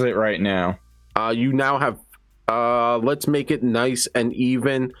size is it right now? You now have. Let's make it nice and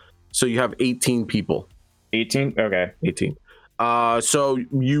even. So you have 18 people. 18. Okay. 18. So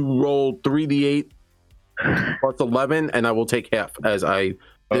you roll 3d8 plus 11, and I will take half as I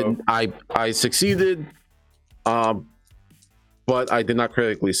did. I succeeded, but I did not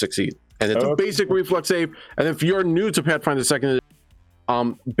critically succeed. And it's a basic reflex save. And if you're new to Pathfinder 2nd,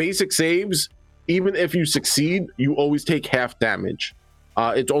 basic saves, even if you succeed, you always take half damage.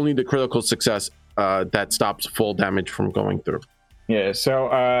 It's only the critical success that stops full damage from going through. Yeah,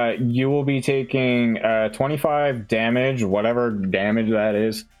 so you will be taking 25 damage, whatever damage that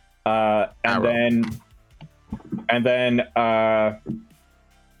is, and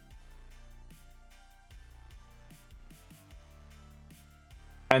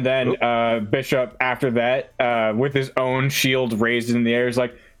then Bishop after that, with his own shield raised in the air, is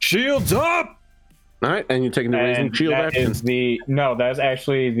like, "Shields up!" All right, and you're taking the raising shield action. That's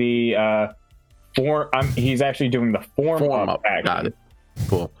actually the he's actually doing the form up action. Got it.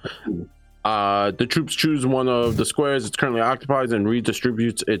 Cool. The troops choose one of the squares it's currently occupies and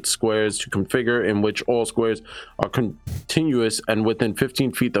redistributes its squares to configure in which all squares are continuous and within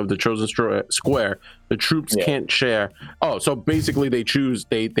 15 feet of the chosen square. The troops can't share. Oh, so basically they choose.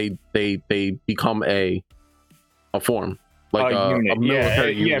 They become a form. Like a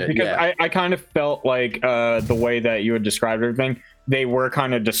military unit. Because I kind of felt like the way that you had described everything, they were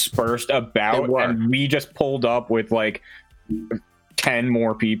kind of dispersed about, and we just pulled up with like 10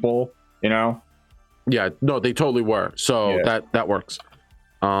 more people, you know? Yeah, no, they totally were. So that works.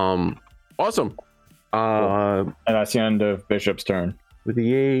 Awesome. And that's the end of Bishop's turn. with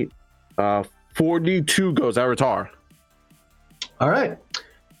the 8, 42 goes Aratar. All right.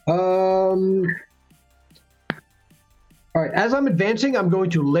 All right. As I'm advancing, I'm going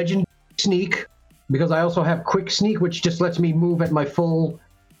to Legend Sneak because I also have Quick Sneak, which just lets me move at my full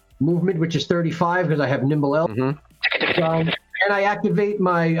movement, which is 35 because I have Nimble Elf. And I activate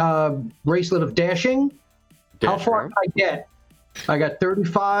my Bracelet of Dashing. How far can I get? I got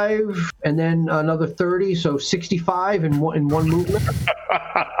 35 and then another 30, so 65 in one movement.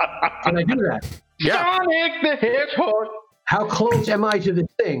 Can I do that? Yeah. Sonic the Hedgehog. How close am I to this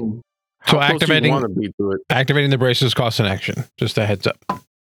thing? So How close do you activating wanna be to it? activating the braces costs an action. Just a heads up.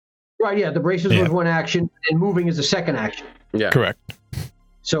 Right, yeah, the braces Yeah. was one action, and moving is a second action. Yeah. Correct.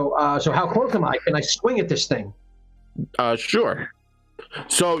 So how close am I? Can I swing at this thing? Sure.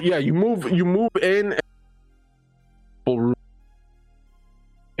 So yeah, you move in.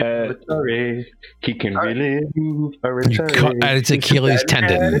 Sorry, he can really move. You cut at its Achilles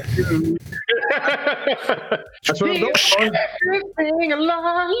tendon. That's what I'm going for. That's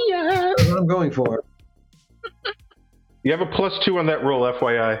what I'm going for. You have a +2 on that roll,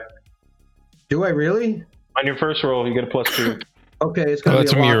 FYI. Do I really? On your first roll, you get a +2. Okay, it's Oh, going that's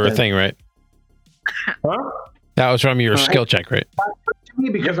to be from a lot your then. thing, right? Huh? That was from your skill check, right? To me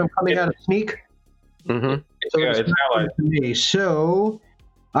because I'm coming out of sneak. Mm-hmm. So Yeah, it's allied. to me. So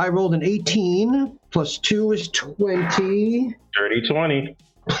I rolled an 18 plus 2 is 20 Dirty 20.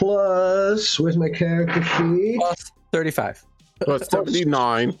 plus where's my character sheet? Plus 35. Plus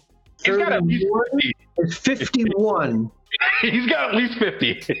 79. He's got at least 50. It's 51. He's got at least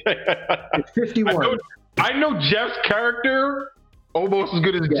 50. It's 51. I know Jeff's character almost as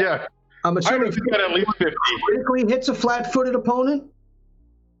good as Jeff. I'm I know assuming he's got at least 50. critically hits a flat-footed opponent.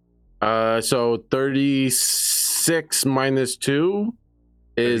 So 36 minus 2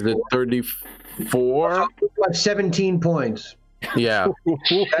 is the 34. Like 17 points. Yeah.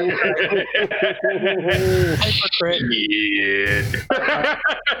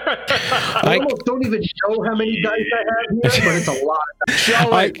 I almost don't even know how many dice I have here, but it's a lot.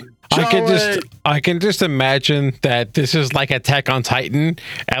 Show it. I can just imagine that this is like Attack on Titan,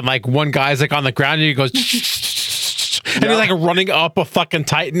 and like one guy's like on the ground and he goes, and he's like running up a fucking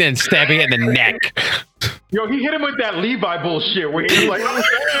Titan and stabbing it in the neck. Yo, he hit him with that Levi bullshit where he's like,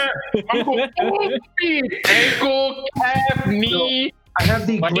 I'm going full speed, ankle, calf, knee. I have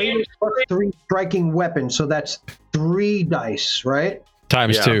the greatest +3 striking weapon, so that's 3 dice, right?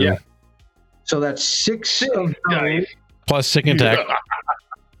 Times Yeah. 2. Yeah. So that's 6 of those Nice. Plus sick attack.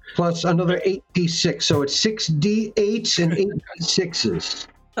 plus another 8d6. So it's 6d8s and 8d6s.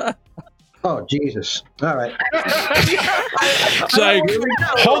 Oh, Jesus. All right. It's like,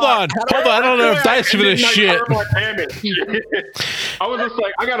 hold on. I don't know if dice for this shit. I was just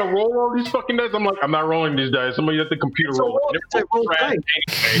like, I gotta roll all these fucking dice. I'm like, I'm not rolling these dice. Somebody at the computer roll. I roll dice.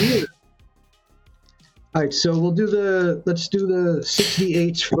 Yeah. All right, so let's do the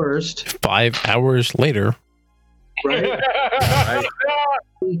 6d8s first. 5 hours later. Right?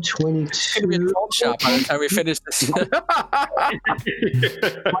 22, It's gonna be a gold shop by the time we finish this.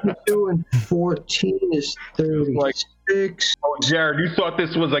 22 and 14 is 36. Oh, Jared, you thought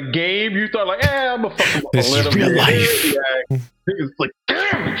this was a game? You thought like, I'm a fucking This is real life. Niggas like,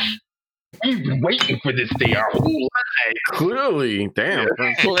 damn, we've been waiting for this day our whole life. Clearly. Damn.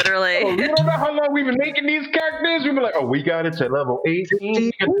 Literally. Oh, you don't know how long we've been making these characters? We've been like, we got it to level 18.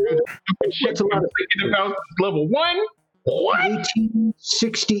 That's a lot of Thinking about level 1? What? 18,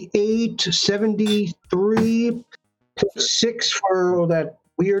 68, 73, 6 for all that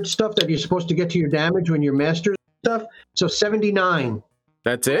weird stuff that you're supposed to get to your damage when you're masters stuff. So 79.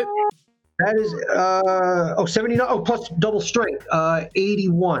 That's it? That is 79. Oh, plus double strength.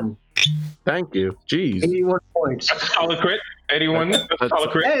 81. Thank you. Jeez. 81 points. That's a solid crit. 81. That's a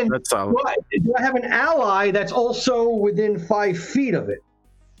solid crit. And That's solid. do I have an ally that's also within 5 feet of it?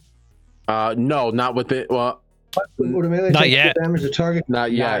 No, not with it. Well, Would a melee Not attack yet. damage the target?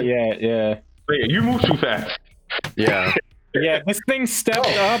 not yet. Yeah. Yeah, you move too fast. Yeah. Yeah, this thing stepped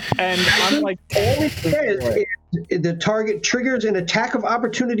up, and I'm like, All it says is the target triggers an attack of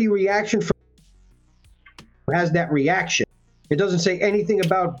opportunity reaction from who has that reaction. It doesn't say anything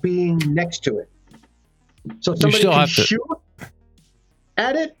about being next to it. So somebody still can have to- shoot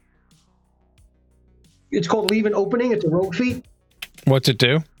at it. It's called leave an opening. It's a rogue feat. What's it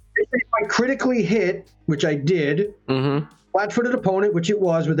do? If I critically hit, which I did, Mm-hmm. flat-footed opponent, which it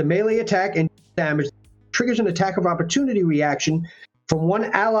was, with a melee attack and damage, triggers an attack of opportunity reaction from one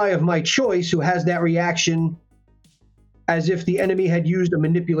ally of my choice who has that reaction as if the enemy had used a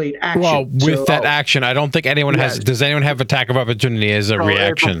manipulate action. Well, with that action, I don't think anyone has. Does anyone have attack of opportunity as a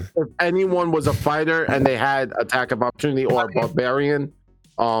reaction? If anyone was a fighter and they had attack of opportunity or a barbarian,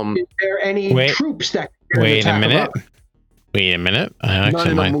 is there any troops that? Wait a minute. Wait a minute. None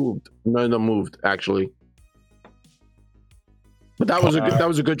of them moved. None of them moved, actually. But that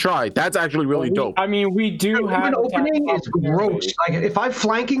was a good try. That's actually really dope. I mean, we do have an opening. It's gross. Like if I'm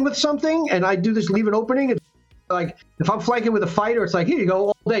flanking with something and I do this leave an opening, it's like if I'm flanking with a fighter, it's like here you go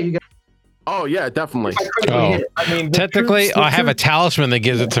all day. You get. Oh yeah, definitely. Oh. I mean, technically, I have a talisman that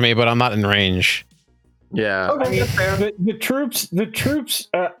gives it to me, but I'm not in range. Yeah. Okay, that's fair. The troops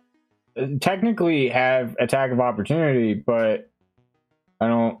technically have attack of opportunity, but I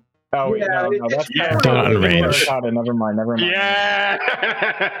don't. Oh wait, no, that's not in range. Never mind. Yeah.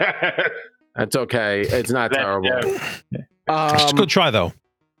 That's okay. It's not terrible. It's a good try though.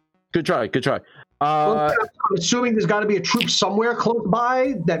 Good try. I'm assuming there's got to be a troop somewhere close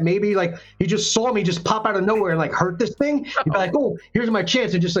by that maybe like he just saw me just pop out of nowhere and like hurt this thing. He'd be like, "Oh, here's my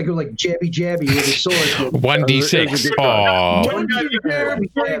chance," and just like go like jabby with his sword. 1d6. Oh. There's the one guy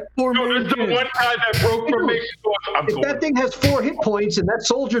that broke formation. If that thing has 4 hit points and that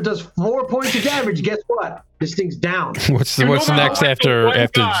soldier does 4 points of damage, guess what? This thing's down. What's next after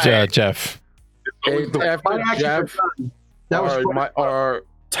Jeff? After Jeff, that was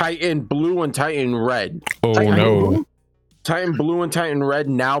Titan Blue and Titan Red. Oh no! Titan Blue and Titan Red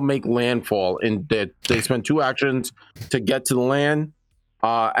now make landfall, and they spend 2 actions to get to the land,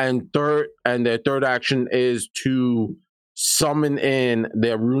 and their third action is to summon in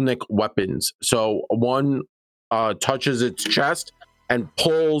their runic weapons. So one touches its chest and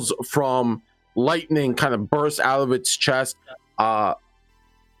pulls from lightning, kind of bursts out of its chest,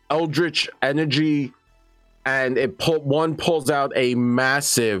 eldritch energy. And one pulls out a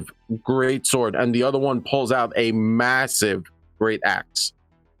massive great sword, and the other one pulls out a massive great axe.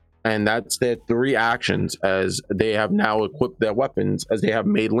 And that's their 3 actions as they have now equipped their weapons as they have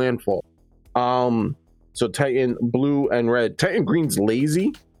made landfall. So Titan Blue and Red. Titan Green's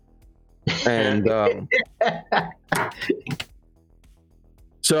lazy, and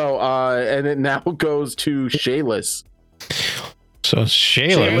so and it now goes to Shayless. So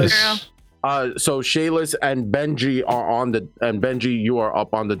Shayless. So Shayless and Benji are on the, and Benji, you are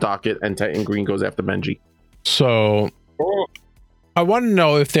up on the docket, and Titan Green goes after Benji. So I want to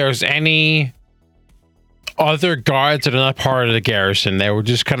know if there's any other guards that are not part of the garrison. They were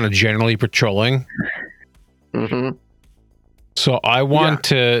just kind of generally patrolling. Mm-hmm. So I want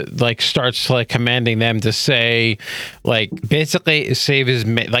to start commanding them to say, basically save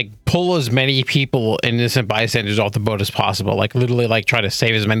pull as many people, innocent bystanders, off the boat as possible. Literally try to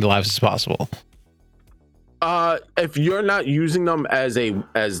save as many lives as possible. If you're not using them as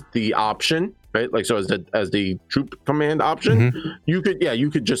the option, right? As the troop command option, you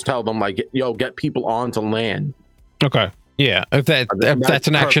could just tell them get people onto land. Okay. Yeah. If that's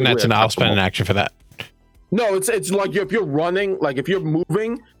an action, I'll spend an action for that. No, it's like if you're running, if you're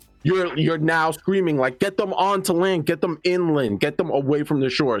moving, you're now screaming get them onto land, get them inland, get them away from the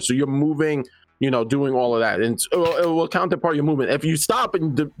shore. So you're moving, doing all of that, and it will count as part of your movement. If you stop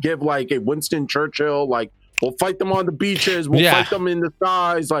and give a Winston Churchill, we'll fight them on the beaches, we'll fight them in the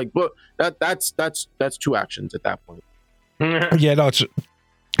skies, but that's 2 actions at that point. Yeah, no, it's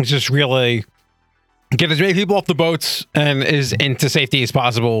just really get as many people off the boats and into safety as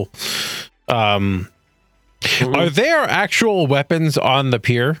possible. Are there actual weapons on the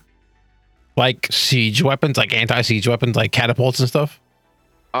pier? Siege weapons, anti-siege weapons, catapults and stuff?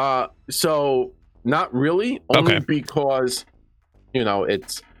 So not really, only because, there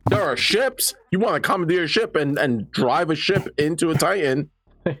are ships. You want to commandeer a ship and drive a ship into a Titan.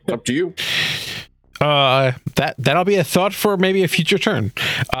 It's up to you. That'll be a thought for maybe a future turn.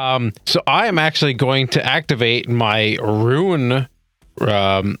 So I am actually going to activate my rune,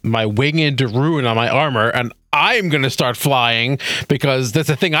 my winged rune on my armor, and I'm gonna start flying because that's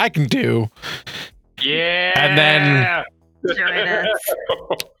a thing I can do. Yeah. And then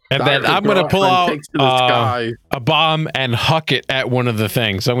I'm gonna pull out a bomb and huck it at one of the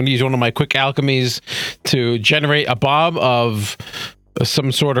things. So I'm gonna use one of my quick alchemies to generate a bomb of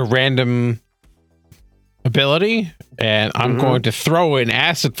some sort of random ability, and I'm going to throw an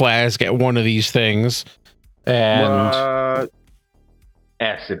acid flask at one of these things. And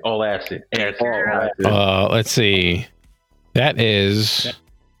acid, all acid. Let's see. That is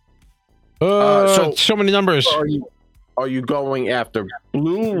so many numbers. Are you going after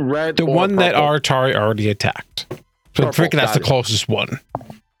blue, red, the or one that purple? Artari already attacked? So I think that's the closest one.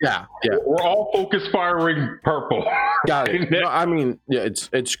 Yeah. We're all focus firing purple. Got it. No, I mean,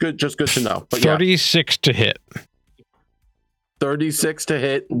 it's good, just good to know. But 36 to hit. 36 to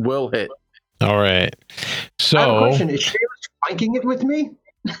hit will hit. All right. I have a So question. Is Shayla flanking it with me?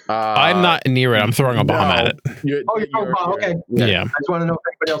 I'm not near it. I'm throwing a bomb at it. You're throwing bomb. Okay. Yeah. I just want to know if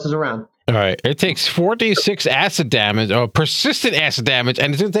anybody else is around. All right. It takes 4d6 acid damage, or persistent acid damage,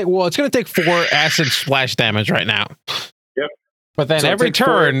 and it's gonna take 4 acid splash damage right now. Yep. But then So it every takes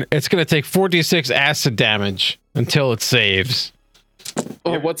turn, it's gonna take 4d6 acid damage until it saves.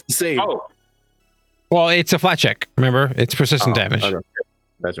 Oh, what's the save? Oh, Well, it's a flat check. Remember, it's persistent Oh, damage. okay.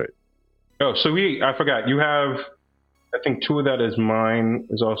 That's right. so I forgot. You have, I think 2 of that is mine.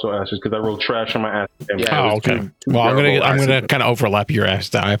 Is also acid because I rolled trash on my acid damage. Yeah. it Oh, was okay. two Well, I'm durable gonna acid. kind of overlap your ass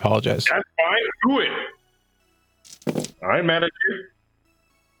down. I apologize. That's fine. Do it. I ain't mad at you.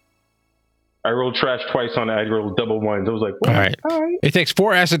 I rolled trash twice on it. I rolled double ones. I was like, All right. It takes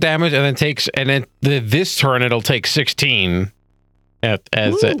 4 acid damage, and then this turn it'll take 16. Or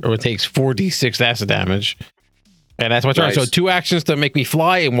it takes 4d6 acid damage, and that's my turn. Nice. So 2 actions to make me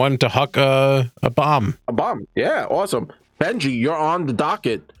fly, and 1 to huck a bomb. A bomb. Yeah, awesome. Benji, you're on the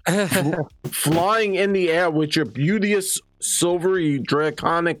docket. Flying in the air with your beauteous silvery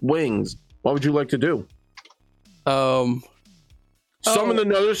draconic wings. What would you like to do? Summon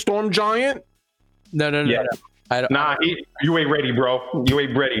another storm giant? No. Yeah. I don't. Nah, you ain't ready, bro. You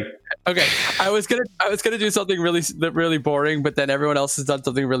ain't ready. Okay, I was gonna do something really boring, but then everyone else has done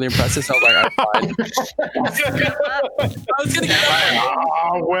something really impressive. So I was like, I'm fine. I was gonna get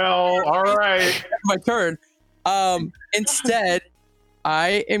Oh, well, all right. my turn. Instead,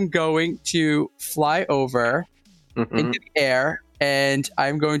 I am going to fly over Mhm. into the air, and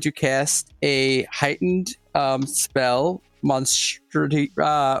I'm going to cast a heightened spell, monstrosity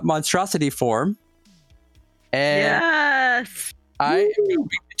form, and Yes. I am going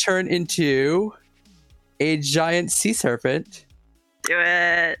to turn into a giant sea serpent. Do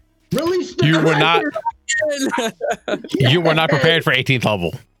it. Release the You were not. Y'all You were not prepared for 18th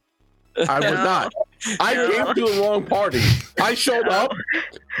level. I was not. I came to the wrong party. I showed up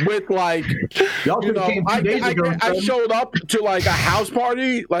with like, Y'all you could have know, came 2 days ago. I son. showed up to like a house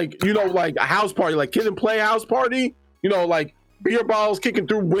party, like, you know, like a house party, like kid and play house party, you know, like beer bottles kicking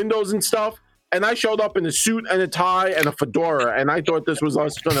through windows and stuff. And I showed up in a suit and a tie and a fedora, and I thought this was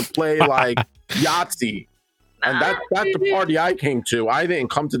us gonna play like Yahtzee. And that's the party I came to. I didn't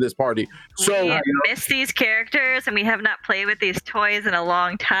come to this party. So We miss these characters, and we have not played with these toys in a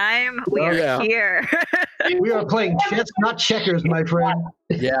long time. We are yeah. here. We are playing chess, not checkers, my friend.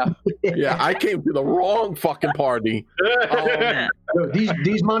 Yeah. yeah, I came to the wrong fucking party. No,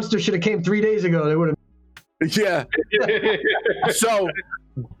 these monsters should have came 3 days ago. They would have. Yeah. So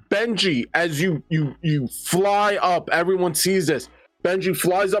Benji, as you fly up, everyone sees this. Benji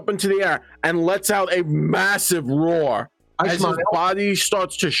flies up into the air and lets out a massive roar as his body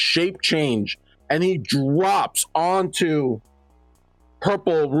starts to shape change, and he drops onto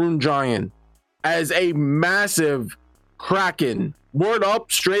Purple Rune Giant as a massive kraken. Word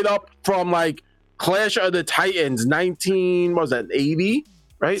up, straight up from like Clash of the Titans, 80,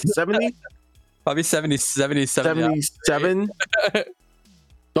 right? 70? Probably 77. 77.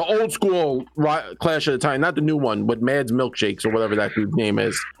 The old school Clash of the Titans, not the new one with Mads Milkshakes or whatever that dude's name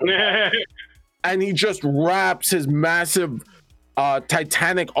is. And he just wraps his massive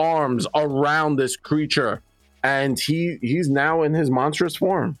titanic arms around this creature, and he's now in his monstrous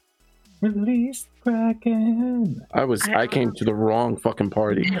form. Release Kraken. I came to the wrong fucking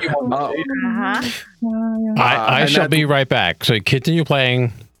party. Uh-huh. I and shall that's- be right back. So continue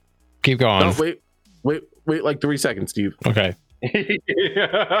playing. Keep going. No, wait, like 3 seconds, Steve. Okay.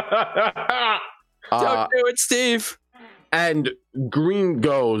 Uh, Don't do it, Steve. and Green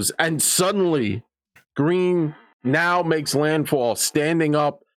goes, and suddenly Green now makes landfall, standing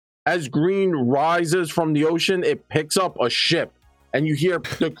up. As Green rises from the ocean, it picks up a ship, and you hear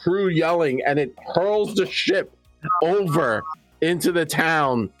the crew yelling, and it hurls the ship over into the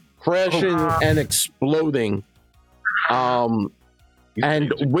town, crashing and exploding.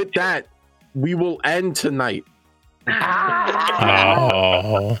 And with that, we will end tonight.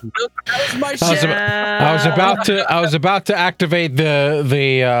 Oh. That was my I was shit. I was about to activate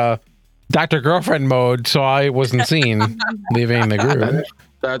the Dr. Girlfriend mode, so I wasn't seen leaving the group.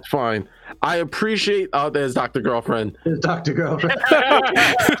 That's fine. I appreciate there's Dr. Girlfriend. There's Dr. Girlfriend.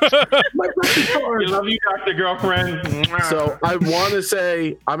 We love you, Dr. Girlfriend. So I want to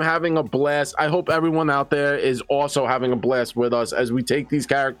say I'm having a blast. I hope everyone out there is also having a blast with us as we take these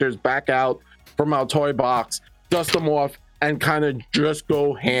characters back out from our toy box, dust them off, and kind of just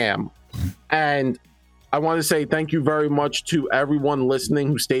go ham. And I want to say thank you very much to everyone listening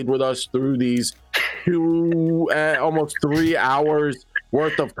who stayed with us through these almost 3 hours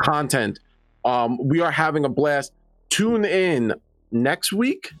worth of content. We are having a blast. tune in next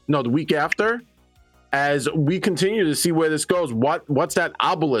week, no, the week after, as we continue to see where this goes. What's that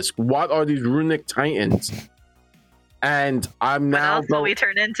obelisk? What are these runic titans? And I'm now What else will we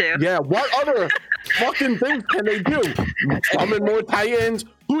turn into? Yeah, what other fucking things can they do? Summon more titans?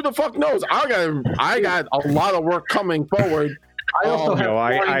 Who the fuck knows? I got a lot of work coming forward. I also have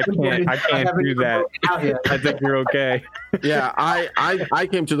I can't do that. I think you're okay. Yeah, I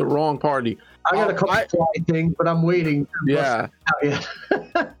came to the wrong party. I got a couple fly things, but I'm waiting. Yeah.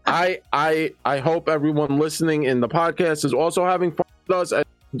 I hope everyone listening in the podcast is also having fun with us as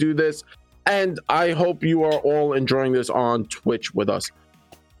we do this. And I hope you are all enjoying this on Twitch with us.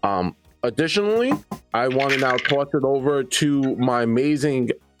 Additionally, I want to now toss it over to my amazing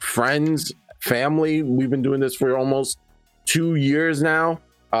friends, family. We've been doing this for almost 2 years now.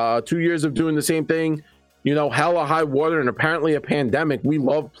 2 years of doing the same thing. You know, hella high water and apparently a pandemic. We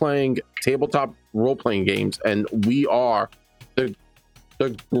love playing tabletop role-playing games, and we are the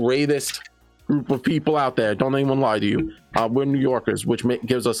greatest group of people out there. Don't anyone lie to you. We're New Yorkers, which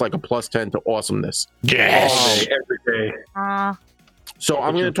gives us like a +10 to awesomeness. Yes. All day, every day. So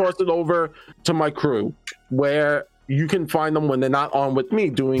I'm going to toss it over to my crew, where you can find them when they're not on with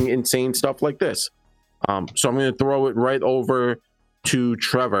me doing insane stuff like this. So I'm going to throw it right over to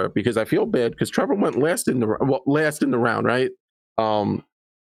Trevor, because I feel bad because Trevor went last in the round, right?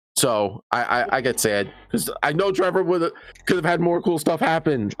 So I get sad because I know Trevor could have had more cool stuff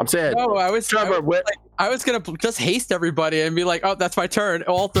happen. I'm sad. No, I was gonna just haste everybody and be like, "Oh, that's my turn."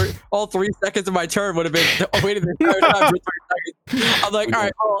 All 3 seconds of my turn would have been waiting the entire time for 3 seconds. I'm like, all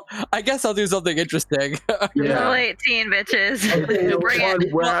right, well, I guess I'll do something interesting. Yeah. Late teen bitches. Bring it.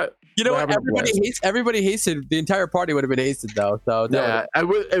 You know what? Everybody hasted. The entire party would have been hasted though. So yeah,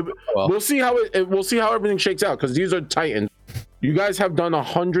 we'll see how we'll see how everything shakes out, because these are Titans. You guys have done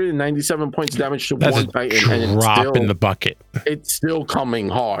 197 points damage to one Titan, and it's drop in the bucket. It's still coming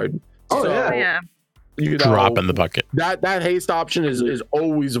hard. Oh, Yeah. You know, Drop in the bucket. That haste option is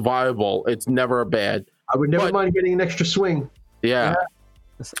always viable. It's never bad. I would never mind getting an extra swing Yeah.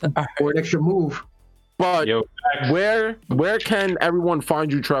 or an extra move. But Yo, where can everyone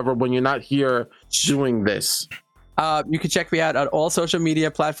find you, Trevor, when you're not here doing this? You can check me out on all social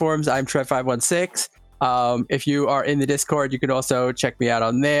media platforms. I'm Trev516. If you are in the Discord, you can also check me out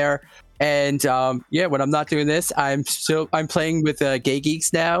on there. And when I'm not doing this, I'm playing with Gay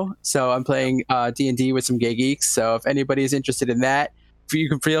Geeks now. So I'm playing D&D with some Gay Geeks. So if anybody is interested in that, you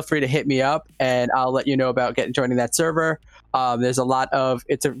can feel free to hit me up, and I'll let you know about joining that server. It's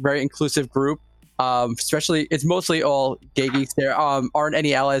a very inclusive group. Especially, it's mostly all Gay Geeks. There aren't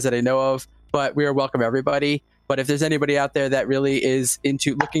any allies that I know of, but we welcome everybody. But if there's anybody out there that really is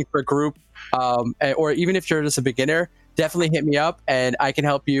into looking for a group, or even if you're just a beginner, definitely hit me up and I can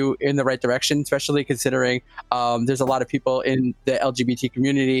help you in the right direction, especially considering there's a lot of people in the LGBT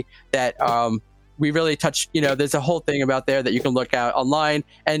community that we really touch. You know, there's a whole thing about there that you can look at online,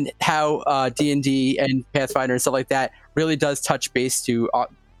 and how D&D and Pathfinder and stuff like that really does touch base to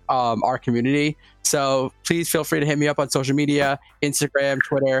our community. So please feel free to hit me up on social media, Instagram,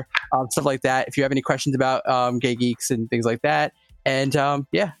 Twitter, stuff like that, if you have any questions about Gay Geeks and things like that. And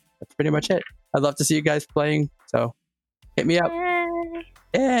that's pretty much it. I'd love to see you guys playing, so hit me up.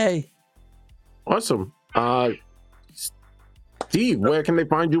 Yay. Awesome. Steve, where can they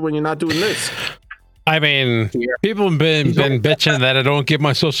find you when you're not doing this? I mean, people have been bitching that I don't give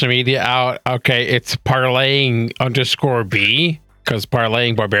my social media out. Okay, it's parlaying_B, because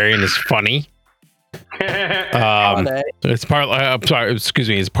parlaying barbarian is funny. It's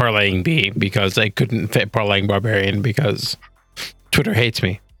parlaying B, because I couldn't fit parlaying barbarian because Twitter hates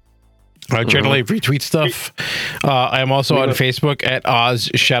me. I generally retweet stuff. I am also on Facebook at Oz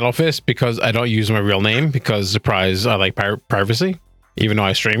Shadowfist, because I don't use my real name, because surprise, I like privacy, even though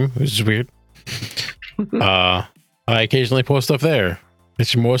I stream, which is weird. I occasionally post stuff there.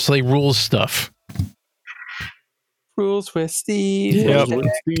 It's mostly rules stuff. Rules with Steve. Yep,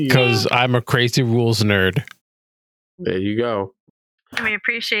 because I'm a crazy rules nerd. There you go. And we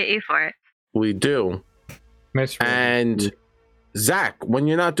appreciate you for it. We do. And Zach, when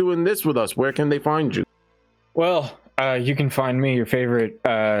you're not doing this with us, where can they find you? Well, you can find me, your favorite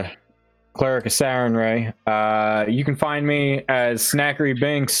cleric of Sarenrae. You can find me as Snackery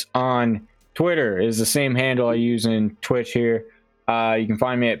Binks on Twitter. Is the same handle I use in Twitch here. You can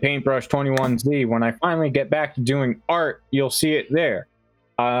find me at Paintbrush21Z. When I finally get back to doing art, you'll see it there.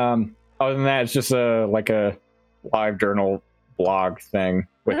 Other than that, it's just a live journal blog thing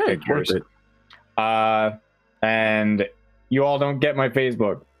with pictures. And you all don't get my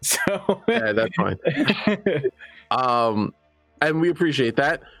Facebook, so yeah, that's fine. And we appreciate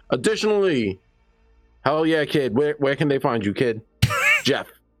that. Additionally, Hell yeah, kid. Where can they find you, kid? Jeff.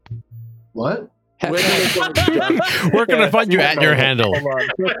 What? Where can they find you, Jeff? Where can I find you at your handle? What?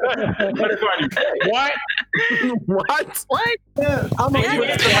 What? What? Yeah, I'm on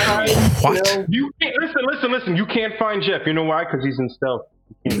What? You can't listen. You can't find Jeff. You know why? Because he's in stealth.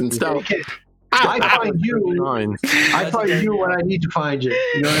 He's in stealth. I find you. Fine. I find you when I need to find you.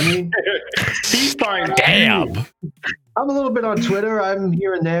 You know what I mean? He finds Damn. I'm a little bit on Twitter. I'm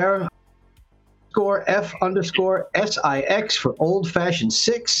here and there. F_SIX for old fashioned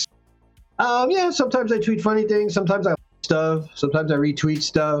 6. Yeah, sometimes I tweet funny things. Sometimes I like stuff. Sometimes I retweet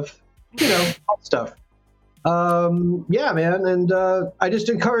stuff. You know, all stuff. Yeah, man. And I just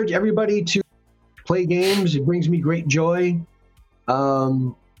encourage everybody to play games. It brings me great joy. I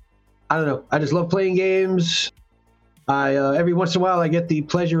don't know. I just love playing games. I every once in a while I get the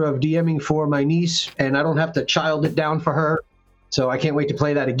pleasure of DMing for my niece, and I don't have to child it down for her. So I can't wait to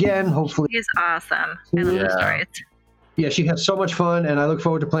play that again. Hopefully, He's awesome. I love the stories. yeah, she has so much fun, and I look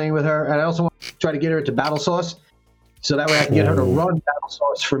forward to playing with her. And I also want to try to get her into Battle Sauce, so that way I can get her to run Battle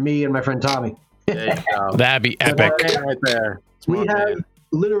Sauce for me and my friend Tommy. There you go. That'd be epic. Right there. We Smart have man.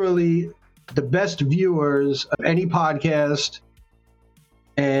 literally the best viewers of any podcast.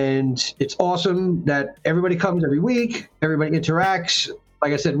 And it's awesome that everybody comes every week. Everybody interacts.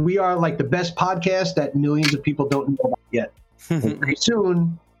 Like I said, we are like the best podcast that millions of people don't know about yet. And pretty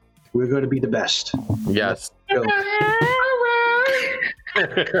soon, we're going to be the best. Yes. So,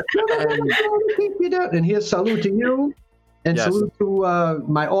 and here's salute to you. And Yes. salute to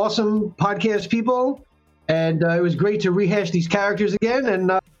my awesome podcast people. And it was great to rehash these characters again. And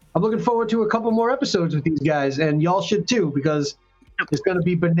I'm looking forward to a couple more episodes with these guys. And y'all should too, because it's going to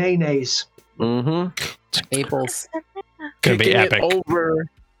be bananas. Mm-hmm. Apples. Gonna be epic.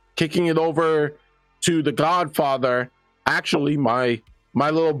 Kicking it over to the Godfather. Actually, my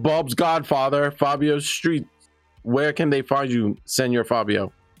little Bub's Godfather, Fabio Street. Where can they find you, Senor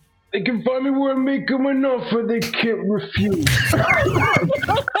Fabio? They can find me where I make them an offer they can't refuse.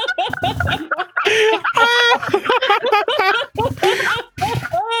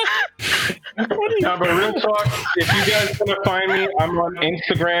 No, but real talk, if you guys want to find me, I'm on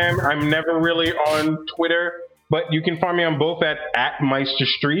Instagram. I'm never really on Twitter, but you can find me on both at Meister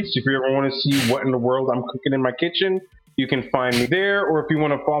Streets. If you ever want to see what in the world I'm cooking in my kitchen, you can find me there. Or if you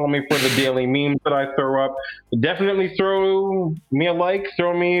want to follow me for the daily memes that I throw up, definitely throw me a like,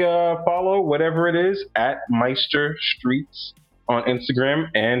 throw me a follow, whatever it is, at Meister Streets on Instagram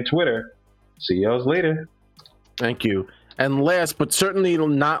and Twitter. See y'all later. Thank you. And last but certainly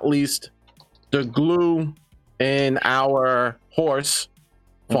not least, the glue in our horse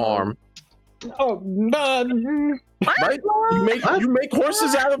farm. Oh, Right? You make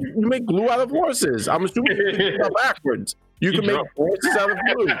horses out of you make glue out of horses. I'm assuming you go backwards. You can make drunk. horses out of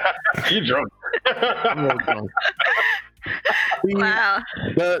glue. You drunk. Wow.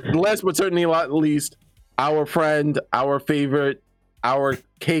 The last but certainly not least, our friend, our favorite, our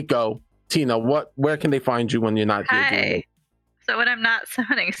Keiko, Tina. Where can they find you when you're not here? Hi. So when I'm not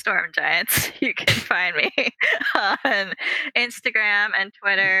summoning storm giants, you can find me on Instagram and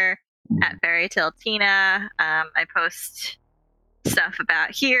Twitter at Fairytale Tina. I post stuff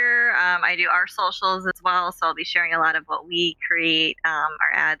about here. I do our socials as well, so I'll be sharing a lot of what we create, our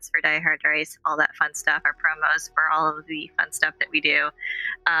ads for Die Hard Race, all that fun stuff, our promos for all of the fun stuff that we do.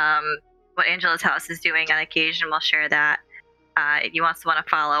 What Angela's House is doing on occasion, we'll share that. If you also want to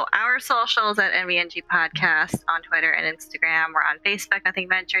follow our socials at NVNG Podcast on Twitter and Instagram. We're on Facebook, Nothing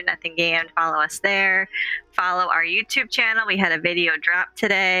Ventured, Nothing Gained. Follow us there. Follow our YouTube channel. We had a video drop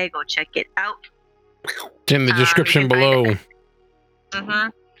today. Go check it out. It's in the description below.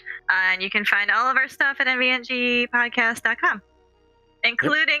 And you can find all of our stuff at nvngpodcast.com,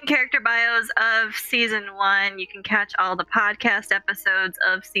 including character bios of season 1. You can catch all the podcast episodes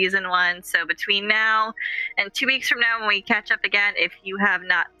of season 1. So between now and 2 weeks from now, when we catch up again, if you have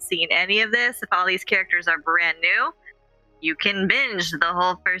not seen any of this, if all these characters are brand new, you can binge the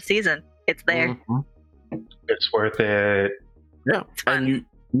whole first season. It's there. It's worth it. Yeah, and you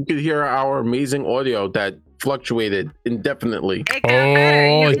could hear our amazing audio that fluctuated indefinitely. It got better.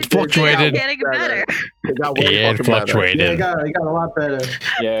 You it can see fluctuated. Getting better. It got way It fucking fluctuated. Yeah, it got a lot better.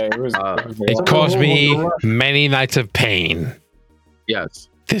 yeah, it was. It caused me many nights of pain. better. Yes.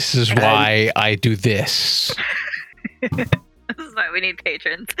 This is why I do this. This is why we need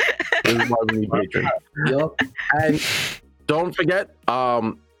patrons. This is why we need patrons. Yup. And don't forget,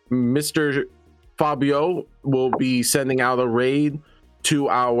 Mr. Fabio will be sending out a raid to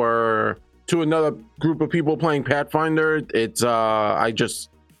another group of people playing Pathfinder. It's I just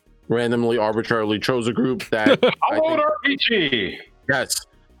randomly arbitrarily chose a group that Upload RPG. yes,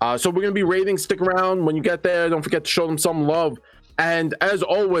 So we're gonna be rating. Stick around. When you get there, don't forget to show them some love. And as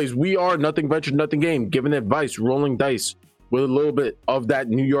always, we are Nothing Venture, Nothing Game, giving advice, rolling dice with a little bit of that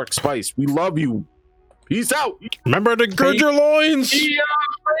New York spice. We love you. Peace out. Remember to gird your loins.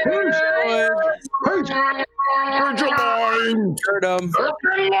 Gird your loins. Gird 'em. Gird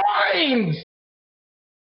your loins.